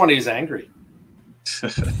Rich when he's angry.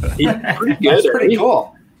 He's pretty good. That's pretty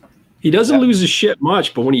cool. He doesn't lose his shit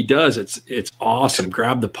much, but when he does, it's awesome.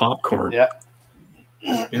 Grab the popcorn. Yeah.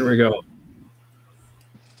 Here we go.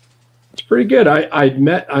 It's pretty good. I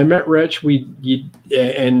met Rich.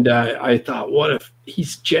 I thought, what if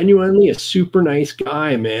he's genuinely a super nice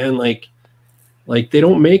guy, man? Like they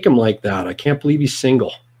don't make him like that. I can't believe he's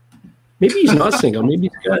single. Maybe he's not single. Maybe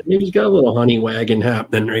he's got a little honey wagon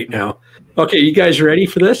happening right now. Okay, you guys ready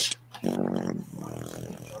for this?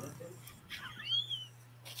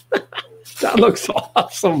 That looks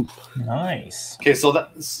awesome. Nice. Okay, so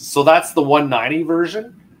that's the 190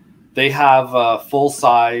 version. They have a full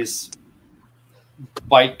size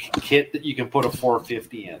bike kit that you can put a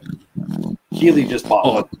 450 in. Keeley just bought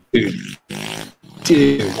one.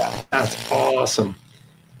 Dude, that's awesome.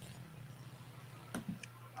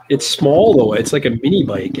 It's small though. It's like a mini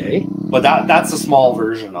bike, eh? But that's a small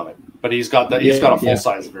version of it. But he's got a full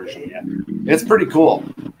size version. Yeah, it's pretty cool.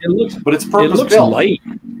 But it's purpose built. It looks light.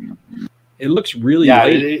 It looks really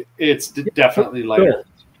light. It's definitely lighter.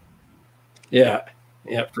 Yeah,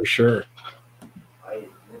 for sure.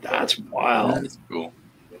 That's wild. That's cool.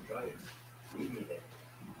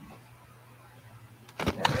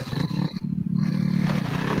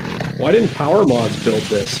 Why didn't Power Mods build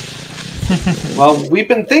this? Well, we've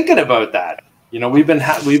been thinking about that. You know, we've been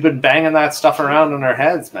banging that stuff around in our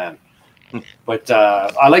heads, man. But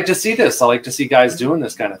I like to see this. I like to see guys doing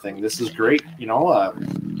this kind of thing. This is great. You know,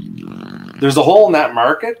 there's a hole in that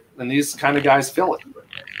market, and these kind of guys fill it.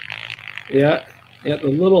 Yeah. The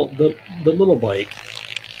little bike.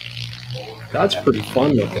 That's pretty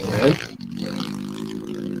fun looking, man.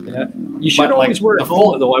 Yeah, you should always wear a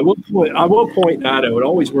helmet, though. I will point that out.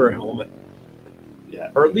 Always wear a helmet.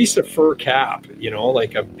 Yeah, or at least a fur cap. You know,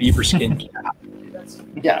 like a beaver skin cap.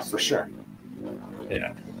 Yeah, for sure.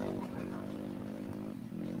 Yeah,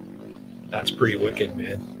 that's pretty wicked,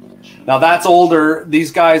 man. Now that's older.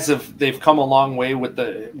 These guys they've come a long way with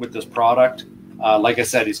this product. Like I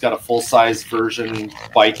said, he's got a full size version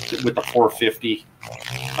bike with the 450.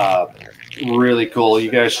 Really cool. You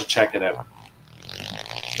guys should check it out.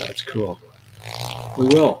 That's cool. We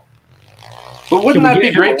will. But wouldn't that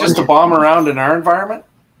be great just to bomb around in our environment?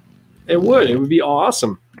 It would. It would be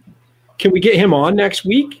awesome. Can we get him on next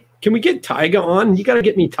week? Can we get Tyga on? You got to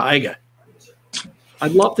get me Tyga.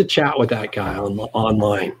 I'd love to chat with that guy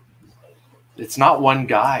online. It's not one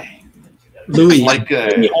guy. Louis, it's like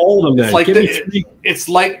give me all of them. Then. It's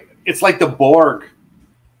like the Borg.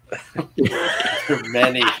 There are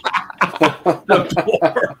many. The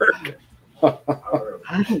Borg.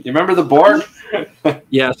 You remember the Borg?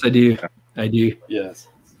 Yes, I do. Yes.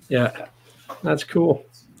 Yeah. That's cool.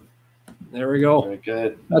 There we go. Very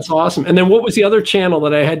good. That's awesome. And then what was the other channel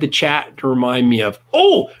that I had to chat to remind me of?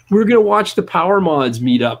 Oh, we're going to watch the Power Mods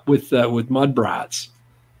meet up with Mud Brats.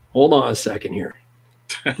 Hold on a second here.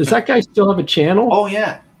 Does that guy still have a channel? Oh,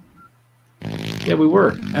 yeah. Yeah, we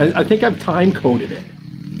were. I think I've time coded it.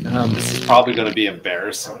 This is probably going to be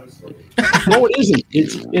embarrassing. No, it isn't.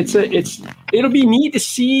 It'll be neat to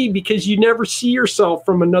see because you never see yourself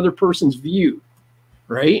from another person's view,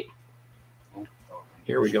 right?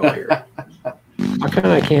 Here we go. Here, how come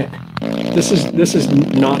I can't? This is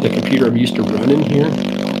not the computer I'm used to running here.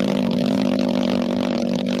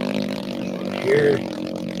 Here,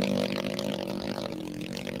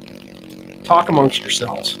 talk amongst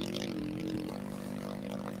yourselves.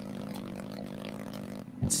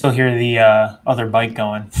 Still hear the other bike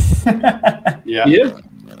going. Yeah. Yeah.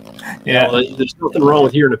 Yeah. Well, there's nothing wrong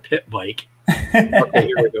with hearing a pit bike. Okay,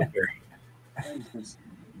 here we go. Here.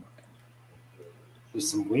 There's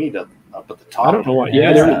some weed up at the top. I don't know what.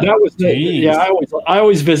 Yeah, that was the. Yeah, I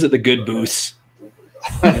always visit the good booths.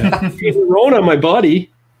 Yeah. Rona, my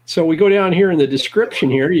buddy. So we go down here in the description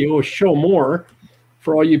here. You will show more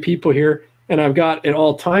for all you people here, and I've got it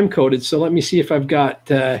all time coded. So let me see if I've got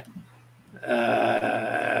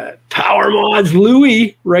Power Mods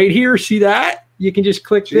Louis right here. See that? You can just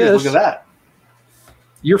click this. Look at that.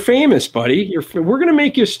 You're famous, buddy. We're going to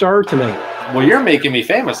make you a star tonight. Well, you're making me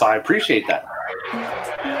famous. I appreciate that.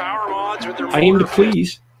 I aim to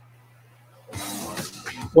please.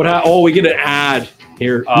 We get an ad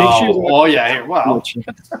here. Oh yeah. Here, wow.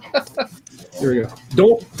 Here we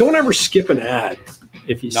go. Don't ever skip an ad.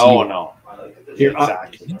 If you see No. Here,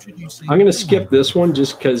 Exactly. I'm going to skip this one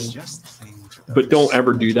just because, but don't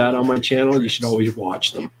ever do that on my channel. You should always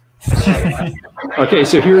watch them. Okay,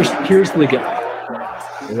 so here's the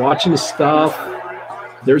guy. We're watching his stuff.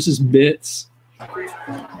 There's his bits.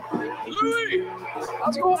 Louis,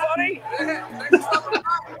 how's it going, buddy? No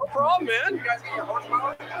problem, man. You guys get your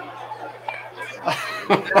horsepower?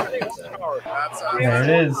 There it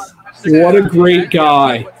is. What a great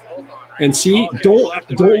guy. And see, don't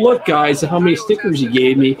look, guys, at how many stickers he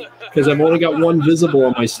gave me, because I've only got one visible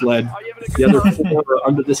on my sled. The other 4 are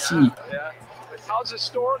under the seat. Yeah. How's the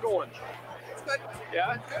store going?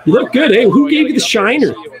 Yeah. You look good, eh? Who gave you the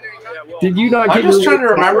shiner? Did you not I'm get just your trying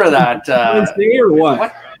to remember that. Wednesday or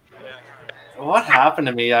what? What happened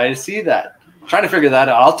to me? I see that. I'm trying to figure that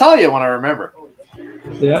out. I'll tell you when I remember.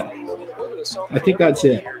 Yeah. I think that's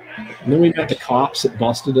it. And then we met the cops that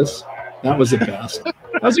busted us. That was the best.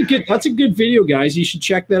 That's a good video, guys. You should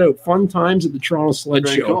check that out. Fun times at the Toronto Sled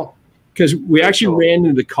Very Show. cool. Because we actually ran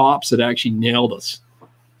into the cops that actually nailed us.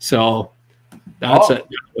 So that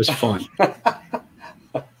was fun.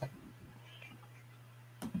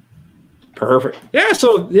 Perfect. Yeah,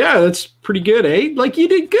 so that's pretty good, eh? Like you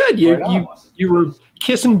did good. You were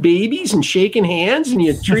kissing babies and shaking hands and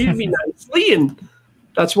you treated me nicely, and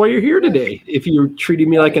that's why you're here today. If you were treating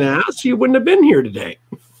me like an ass, you wouldn't have been here today.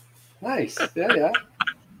 Nice. Yeah.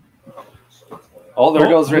 Oh, there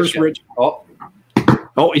goes where's Rich. Oh,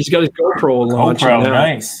 he's got his GoPro launching GoPro, now.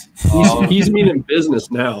 nice. He's meaning business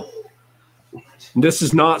now. This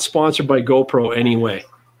is not sponsored by GoPro anyway.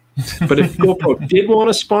 But if GoPro did want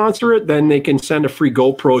to sponsor it, then they can send a free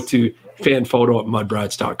GoPro to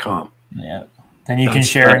fanphoto@mudbrats.com. Yeah. Then you can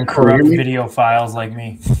share and corrupt video files like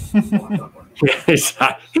me. Hey,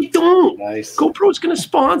 don't. Nice. GoPro's going to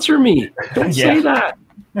sponsor me. Don't say that.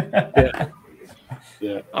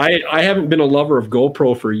 Yeah. I haven't been a lover of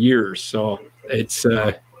GoPro for years, so it's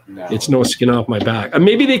no skin off my back.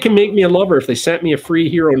 Maybe they can make me a lover if they sent me a free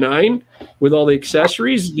Hero 9 with all the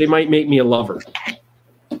accessories. They might make me a lover.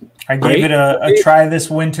 I gave it a try this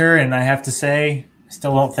winter, and I have to say, I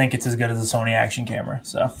still don't think it's as good as a Sony action camera.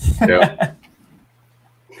 So, Yeah.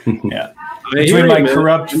 yeah. Between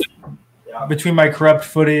my corrupt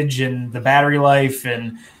footage and the battery life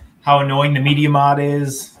and how annoying the media mod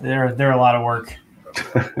is, they're a lot of work.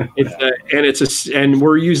 I'm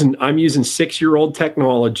using 6-year-old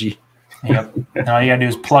technology. Yep. All you gotta do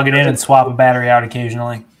is plug it in and swap a battery out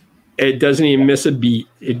occasionally. It doesn't even miss a beat.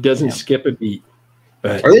 It doesn't skip a beat.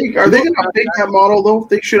 But Are they going to update that model though?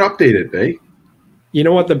 They should update it, eh? you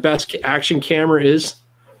know what the best action camera is?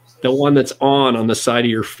 The one that's on the side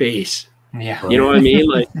of your face. Yeah. You know what I mean?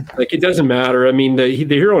 Like it doesn't matter. I mean, the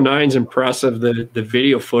Hero 9's impressive. The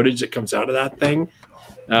video footage that comes out of that thing.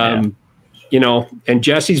 You know, and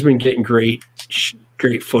Jesse's been getting great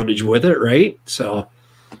footage with it, right? So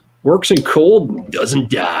works in cold, doesn't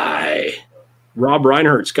die. Rob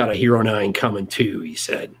Reinhardt's got a Hero 9 coming too, he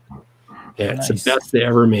said. Yeah, it's the best they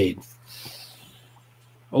ever made.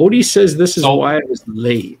 Odie says this is why I was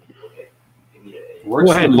late. Works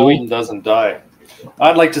Go ahead, in Louis. cold and doesn't die.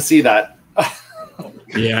 I'd like to see that.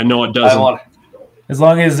 Yeah, no, it doesn't. As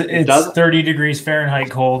long as it's 30 degrees Fahrenheit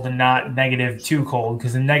cold and not -2 cold,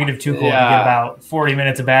 because in -2 cold you get about 40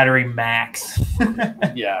 minutes of battery max.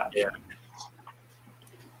 Yeah.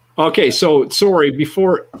 Okay, so sorry,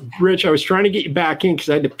 before Rich, I was trying to get you back in because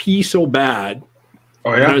I had to pee so bad.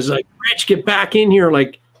 Oh And I yeah. was like, Rich, get back in here.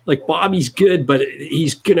 Like Bobby's good, but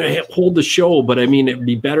he's gonna hold the show. But I mean, it'd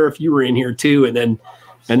be better if you were in here too. And then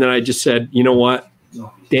I just said, you know what?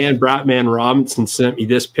 Dan Bratman Robinson sent me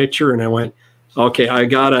this picture, and I went, okay, I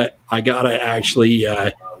gotta actually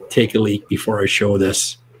take a leak before I show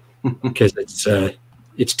this because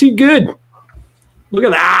it's too good. Look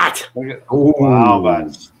at that! Oh, Wow,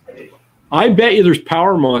 man. I bet you there's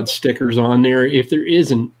Power Mod stickers on there. If there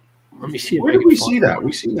isn't, let me see. Where did we see that?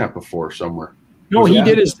 We've seen that before somewhere. No, he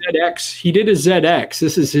did his ZX. He did his ZX.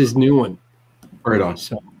 This is his new one. Right on.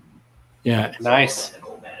 So, yeah, Nice.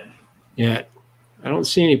 yeah. I don't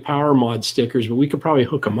see any Power Mod stickers, but we could probably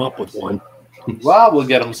hook him up with one. Well, we'll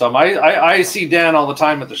get him some. I see Dan all the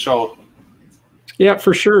time at the show. Yeah,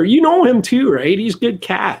 for sure. You know him too, right? He's a good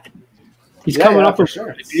cat. He's coming up for with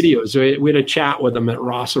sure. videos. We had a chat with him at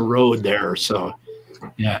Rossa Road there. So,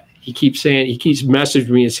 yeah, he keeps messaging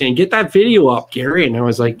me and saying, "Get that video up, Gary." And I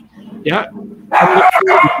was like, "Yeah."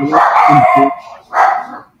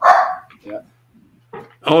 Yeah.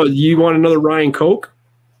 Oh, you want another Ryan Coke?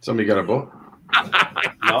 Somebody got a book.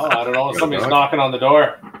 No, I don't know. Somebody's knocking on the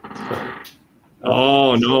door.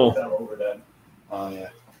 Oh no. Oh yeah.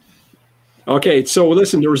 Okay, so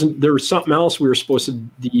listen, there was something else we were supposed to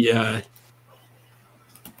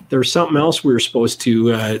There's something else we were supposed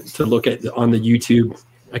to look at on the YouTube.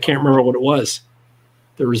 I can't remember what it was.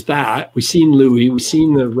 There was that. We seen Louis. We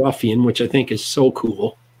seen the Ruffian, which I think is so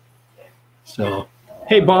cool. So,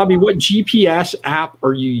 hey, Bobby, what GPS app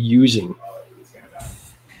are you using?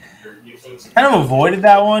 Kind of avoided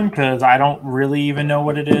that one because I don't really even know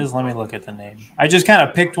what it is. Let me look at the name. I just kind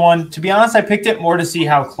of picked one. To be honest, I picked it more to see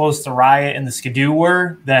how close the Riot and the Skidoo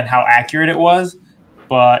were than how accurate it was.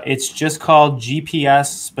 But it's just called GPS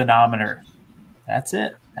Speedometer. That's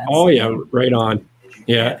it. Yeah, right on.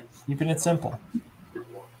 Yeah. Keeping it simple.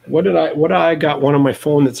 What did I got one on my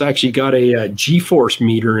phone that's actually got a G-force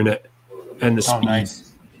meter in it and the speed.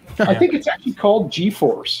 Nice. I think it's actually called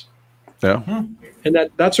G-force. Yeah. And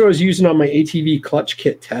that's what I was using on my ATV clutch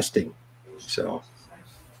kit testing. So,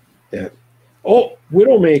 yeah. Oh,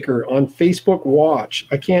 Widowmaker on Facebook Watch.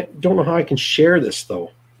 Don't know how I can share this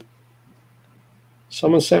though.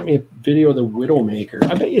 Someone sent me a video of the Widowmaker.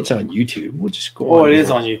 I bet you it's on YouTube. We'll just go on. Oh, it is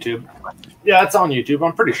on YouTube. Yeah, it's on YouTube.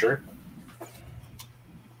 I'm pretty sure.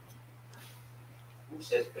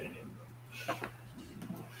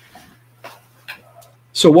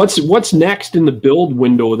 So what's next in the build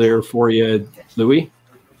window there for you, Louis?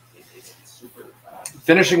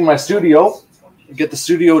 Finishing my studio, get the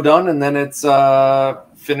studio done, and then it's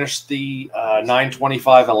finish the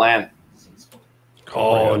 925 Elan.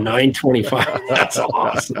 Oh, 925. That's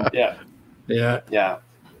awesome. Yeah. Yeah. Yeah.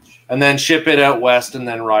 And then ship it out west and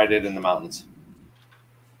then ride it in the mountains.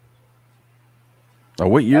 Oh,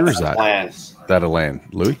 what year That's is the that? plan. That Elan,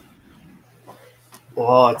 Louis?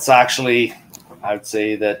 Well, it's actually, I would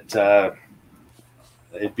say that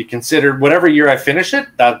it'd be considered whatever year I finish it.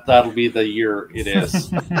 That'll be the year it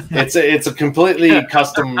is. It's a completely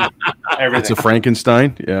custom everything. It's a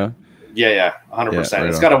Frankenstein. Yeah. Yeah, 100%. Yeah, right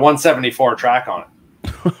it's on. got a 174 track on it.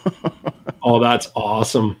 Oh, that's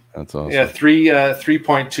awesome. That's awesome. Yeah,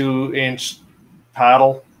 3.2 inch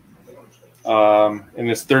paddle, and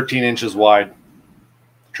it's 13 inches wide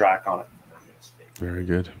track on it. Very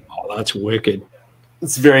good. Oh, that's wicked.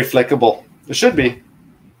 It's very flickable. It should be,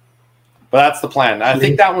 but that's the plan. I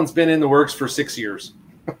think that one's been in the works for 6 years.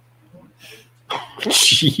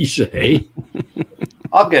 Jeez, hey.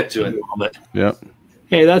 I'll get to it. Yeah.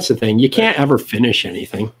 Hey, that's the thing. You can't ever finish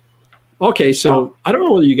anything. Okay, so I don't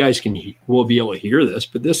know whether you guys will be able to hear this,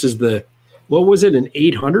 but this is what was it, an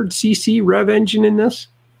 800cc rev engine in this?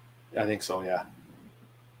 I think so, yeah.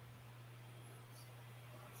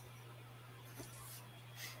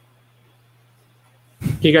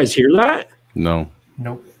 You guys hear that? No.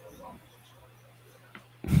 Nope.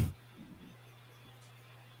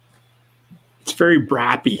 It's very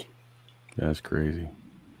brappy. That's crazy.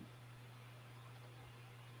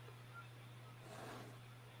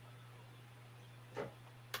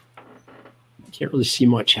 Can't really see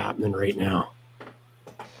much happening right now.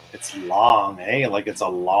 It's long, eh? Like it's a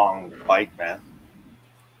long bike, man.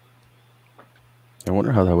 I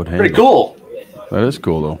wonder how that would handle. Pretty cool. That is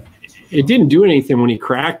cool, though. It didn't do anything when he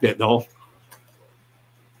cracked it, though.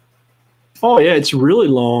 Oh, yeah, it's really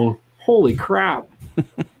long. Holy crap.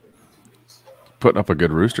 Putting up a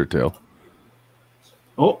good rooster tail.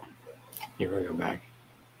 Oh, here we go back.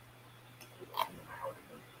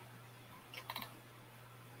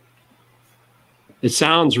 It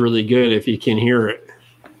sounds really good if you can hear it.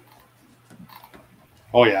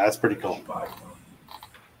 Oh, yeah, that's pretty cool.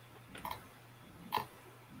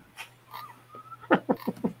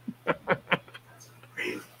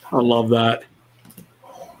 I love that.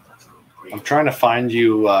 I'm trying to find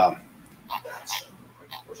you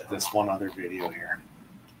this one other video here.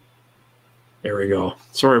 There we go.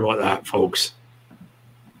 Sorry about that, folks.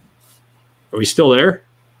 Are we still there?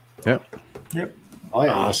 Yep. Yep. Oh,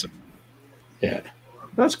 yeah. Awesome. Yeah.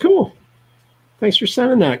 That's cool. Thanks for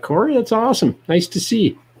sending that, Corey. That's awesome. Nice to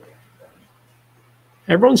see.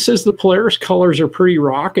 Everyone says the Polaris colors are pretty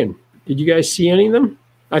rocking. Did you guys see any of them?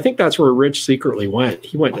 I think that's where Rich secretly went.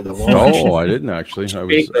 He went to the launch. Oh, I didn't actually.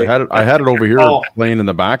 I had it over here playing in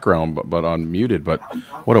the background, but unmuted. But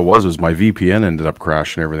what it was my VPN ended up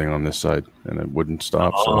crashing everything on this side, and it wouldn't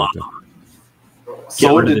stop.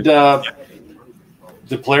 So did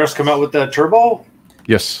Polaris come out with the turbo?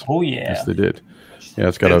 Yes. Oh yeah. Yes, they did. Yeah,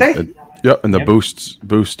 it's got Did yeah, and the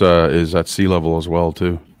boost is at sea level as well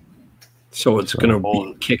too. So it's going to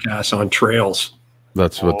be kick-ass on trails.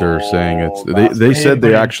 That's what they're saying. It's that's they said they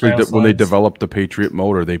big actually trail when they slides. developed the Patriot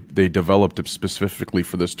motor, they developed it specifically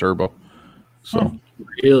for this turbo. So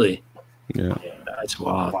Really? yeah. That's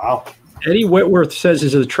wild. Wow. Eddie Whitworth says,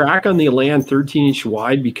 is the track on the Elan 13-inch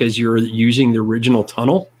wide because you're using the original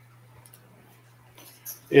tunnel?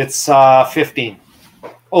 It's 15.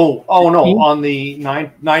 Oh no, 15? on the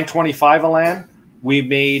 925 Elan, we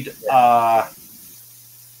made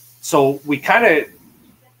so we kind of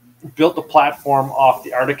built the platform off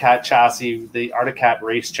the Articat chassis, the Articat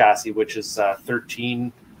race chassis, which is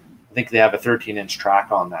 13. I think they have a 13-inch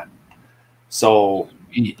track on that. So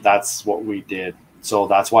that's what we did. So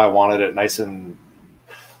that's why I wanted it nice and.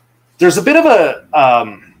 There's a bit of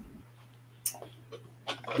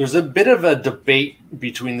a debate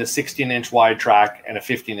between the 16-inch wide track and a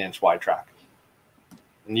 15-inch wide track.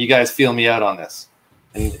 And you guys feel me out on this.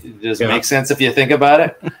 And it does make sense if you think about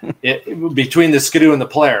it. Between the Skidoo and the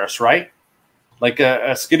Polaris, right? Like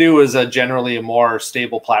a Skidoo is generally a more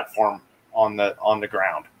stable platform on the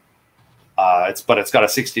ground. But it's got a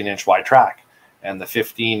 16-inch wide track, and the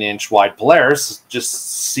 15-inch wide Polaris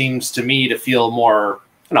just seems to me to feel more,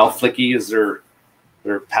 flicky is their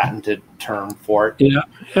patented term for it.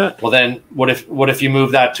 Yeah. Well, then what if you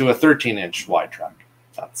move that to a 13-inch wide track?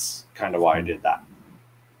 That's kind of why I did that.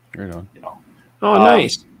 Right on. Oh,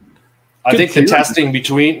 nice. I Good think theory. the testing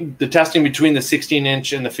between the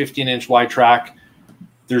 16-inch and the 15-inch wide track,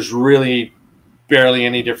 there's really barely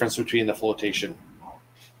any difference between the flotation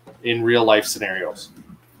in real life scenarios.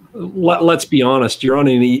 Let's be honest. You're on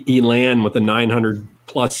an Elan with a 900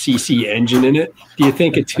 plus cc engine in it. Do you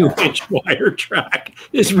think a 2-inch wire track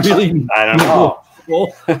is really? I don't know.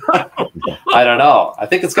 I don't know. I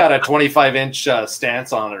think it's got a 25-inch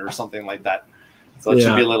stance on it or something like that. So it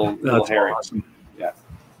should be a little hairy. Awesome. Yeah.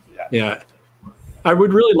 Yeah. I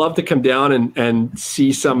would really love to come down and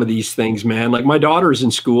see some of these things, man. Like my daughter's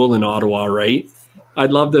in school in Ottawa, right?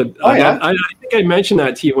 I'd love to. I think I mentioned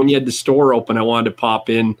that to you when you had the store open. I wanted to pop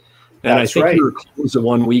in. And I think you were closed the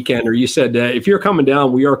one weekend, or you said if you're coming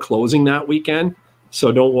down, we are closing that weekend.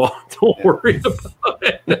 So don't worry about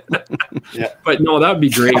it. Yeah. But no, that would be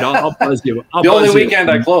great. I'll buzz you. The only weekend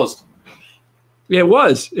I closed. Yeah, it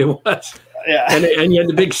was. Yeah. And you had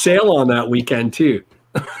the big sale on that weekend too.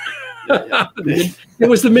 It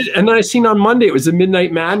was and I seen on Monday it was the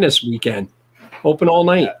Midnight Madness weekend, open all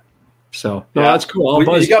night. Yeah. So that's cool.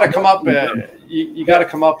 You got to come up. You got to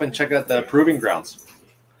come up and check out the proving grounds.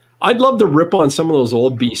 I'd love to rip on some of those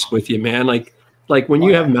old beasts with you, man. Like when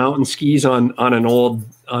you have mountain skis on an old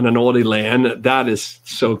Elan, that is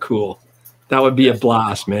so cool. That would be a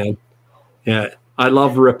blast, man. Yeah. I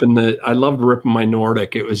loved ripping my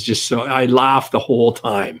Nordic. It was just so I laughed the whole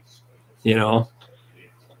time,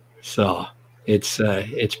 So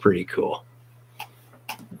it's pretty cool.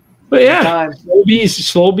 But yeah,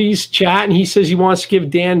 Slowbee's chatting. He says he wants to give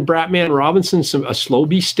Dan Bratman Robinson a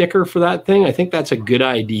Slowbee sticker for that thing. I think that's a good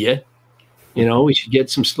idea. We should get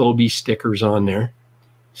some Slowbee stickers on there.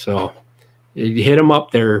 So you hit him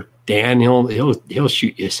up there, Dan. He'll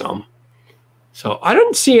shoot you some. So I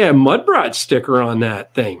didn't see a Mudbrat sticker on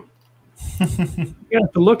that thing. You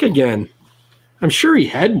have to look again. I'm sure he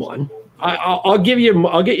had one. I'll get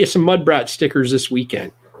you some Mudbrat stickers this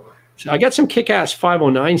weekend. So I got some Kick-Ass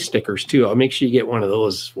 509 stickers too. I'll make sure you get one of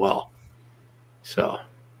those as well. So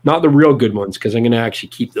not the real good ones because I'm going to actually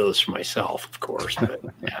keep those for myself, of course. But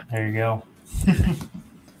yeah. There you go.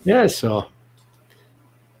 Yeah. So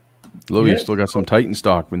Louis still got some Titan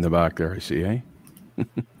stock in the back there. I see, eh?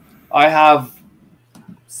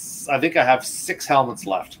 I think I have 6 helmets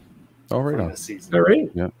left. Oh, right on. This season. All right.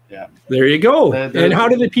 Yeah. There you go. And how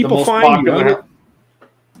do the people find you?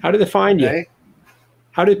 How do they find you? Okay.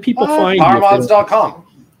 How did people find you? Powermods.com.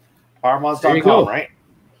 Powermods.com, right?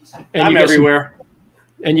 And I'm everywhere.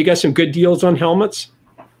 And you got some good deals on helmets?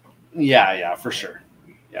 Yeah, for sure.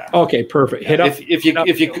 Yeah. Okay, perfect. Hit up if you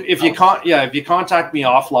contact me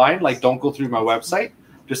offline, like don't go through my website,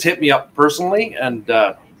 just hit me up personally, and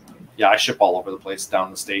I ship all over the place down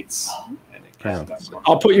in the States.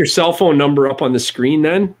 I'll put your cell phone number up on the screen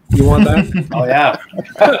then. You want that? Oh, yeah.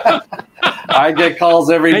 I get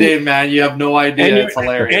calls every day, man. You have no idea. It's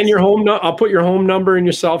hilarious. And your I'll put your home number and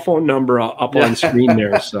your cell phone number up on the screen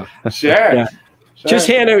there. So Sure. Yeah. Sure.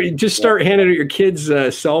 Start handing out your kid's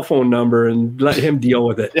cell phone number and let him deal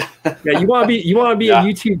with it. Yeah, you want to be a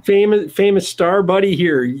YouTube famous star, buddy?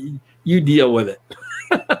 Here, you deal with it.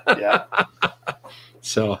 Yeah.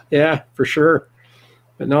 So yeah, for sure.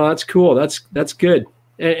 But no, that's cool. That's good.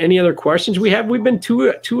 Any other questions? We've been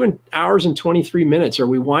 2 hours and 23 minutes. Are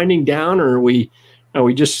we winding down, or are we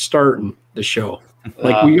just starting the show?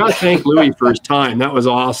 Like we got to thank Louis for his time. That was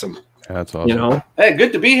awesome. That's awesome. Hey,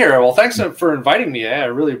 good to be here. Well, thanks for inviting me. I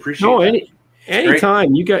really appreciate it.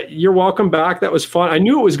 Anytime. You're welcome back. That was fun. I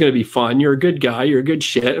knew it was going to be fun. You're a good guy. You're a good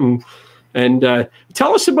shit. And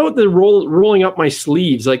tell us about the rolling up my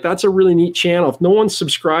sleeves. Like that's a really neat channel. If no one's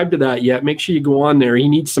subscribed to that yet, make sure you go on there. He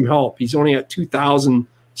needs some help. He's only at 2,000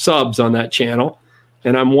 subs on that channel,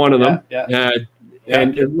 and I'm one of them.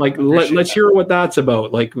 And like, let's hear what that's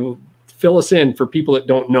about. Like, fill us in for people that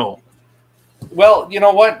don't know. Well, you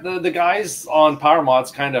know what? The guys on Power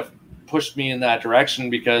Mods kind of pushed me in that direction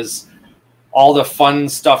because all the fun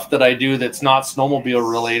stuff that I do that's not snowmobile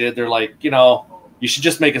related, they're like, you know, you should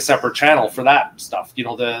just make a separate channel for that stuff. You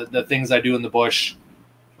know, the things I do in the bush,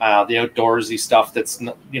 the outdoorsy stuff that's,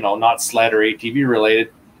 you know, not sled or ATV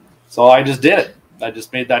related. So I just did it. I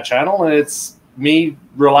just made that channel, and it's me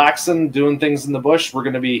relaxing, doing things in the bush. We're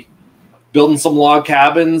going to be building some log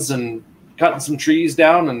cabins and cutting some trees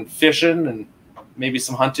down and fishing and maybe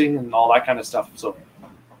some hunting and all that kind of stuff. So,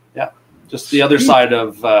 yeah, just the other side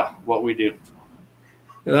of what we do.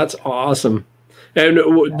 That's awesome. And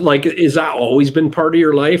like, is that always been part of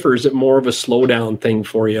your life, or is it more of a slow down thing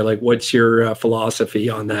for you? Like, what's your philosophy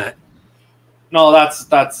on that? No,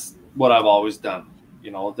 that's what I've always done.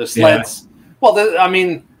 You know, the sleds. Yeah. Well,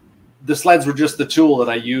 the sleds were just the tool that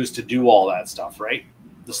I used to do all that stuff, right?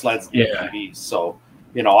 The sleds, and ATVs. So,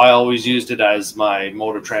 you know, I always used it as my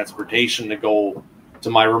mode of transportation to go to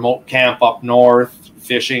my remote camp up north,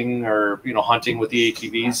 fishing or, you know, hunting with the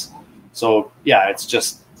ATVs. So, yeah, it's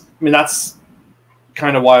just, I mean, that's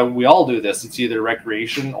kind of why we all do this. It's either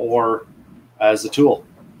recreation or as a tool,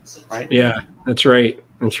 right? Yeah, that's right.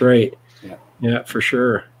 That's right. Yeah, for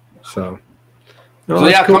sure. So,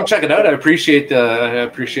 yeah, cool. Come check it out. I appreciate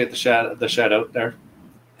the shout out there.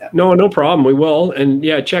 Yeah. No problem. We will. And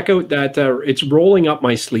yeah, check out that. It's Rolling Up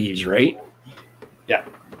My Sleeves, right? Yeah.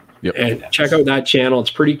 Yep. And check out that channel.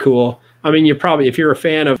 It's pretty cool. I mean, if you're a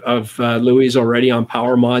fan of Louis already on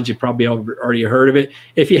Power Mods, you probably already heard of it.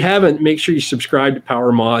 If you haven't, make sure you subscribe to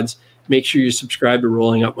Power Mods. Make sure you subscribe to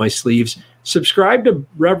Rolling Up My Sleeves. Subscribe to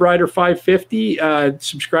Rev Rider 550.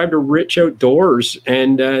 Subscribe to Rich Outdoors,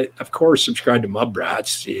 and of course, subscribe to Mud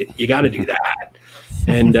Brats. You got to do that,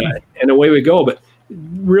 and away we go. But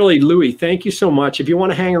really, Louis, thank you so much. If you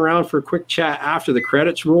want to hang around for a quick chat after the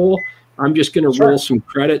credits roll, I'm just going to roll some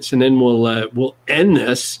credits, and then we'll end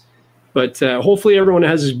this. But hopefully, everyone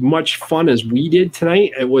has as much fun as we did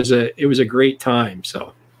tonight. It was a great time.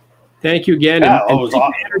 So, thank you again. Yeah, it was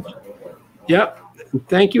awesome. Yep.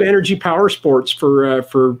 Thank you, Energy Power Sports,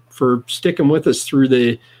 for sticking with us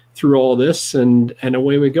through all this, and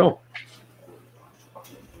away we go.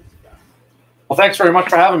 Well, thanks very much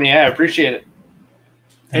for having me. I appreciate it.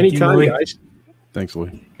 Anytime, guys. Thanks,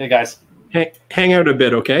 Louis. Hey, guys. Hang out a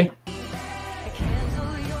bit, okay?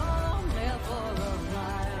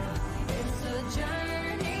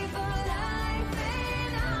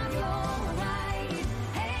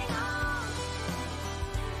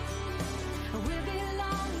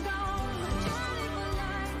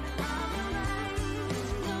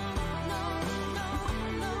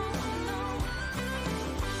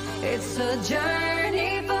 It's a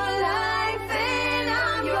journey for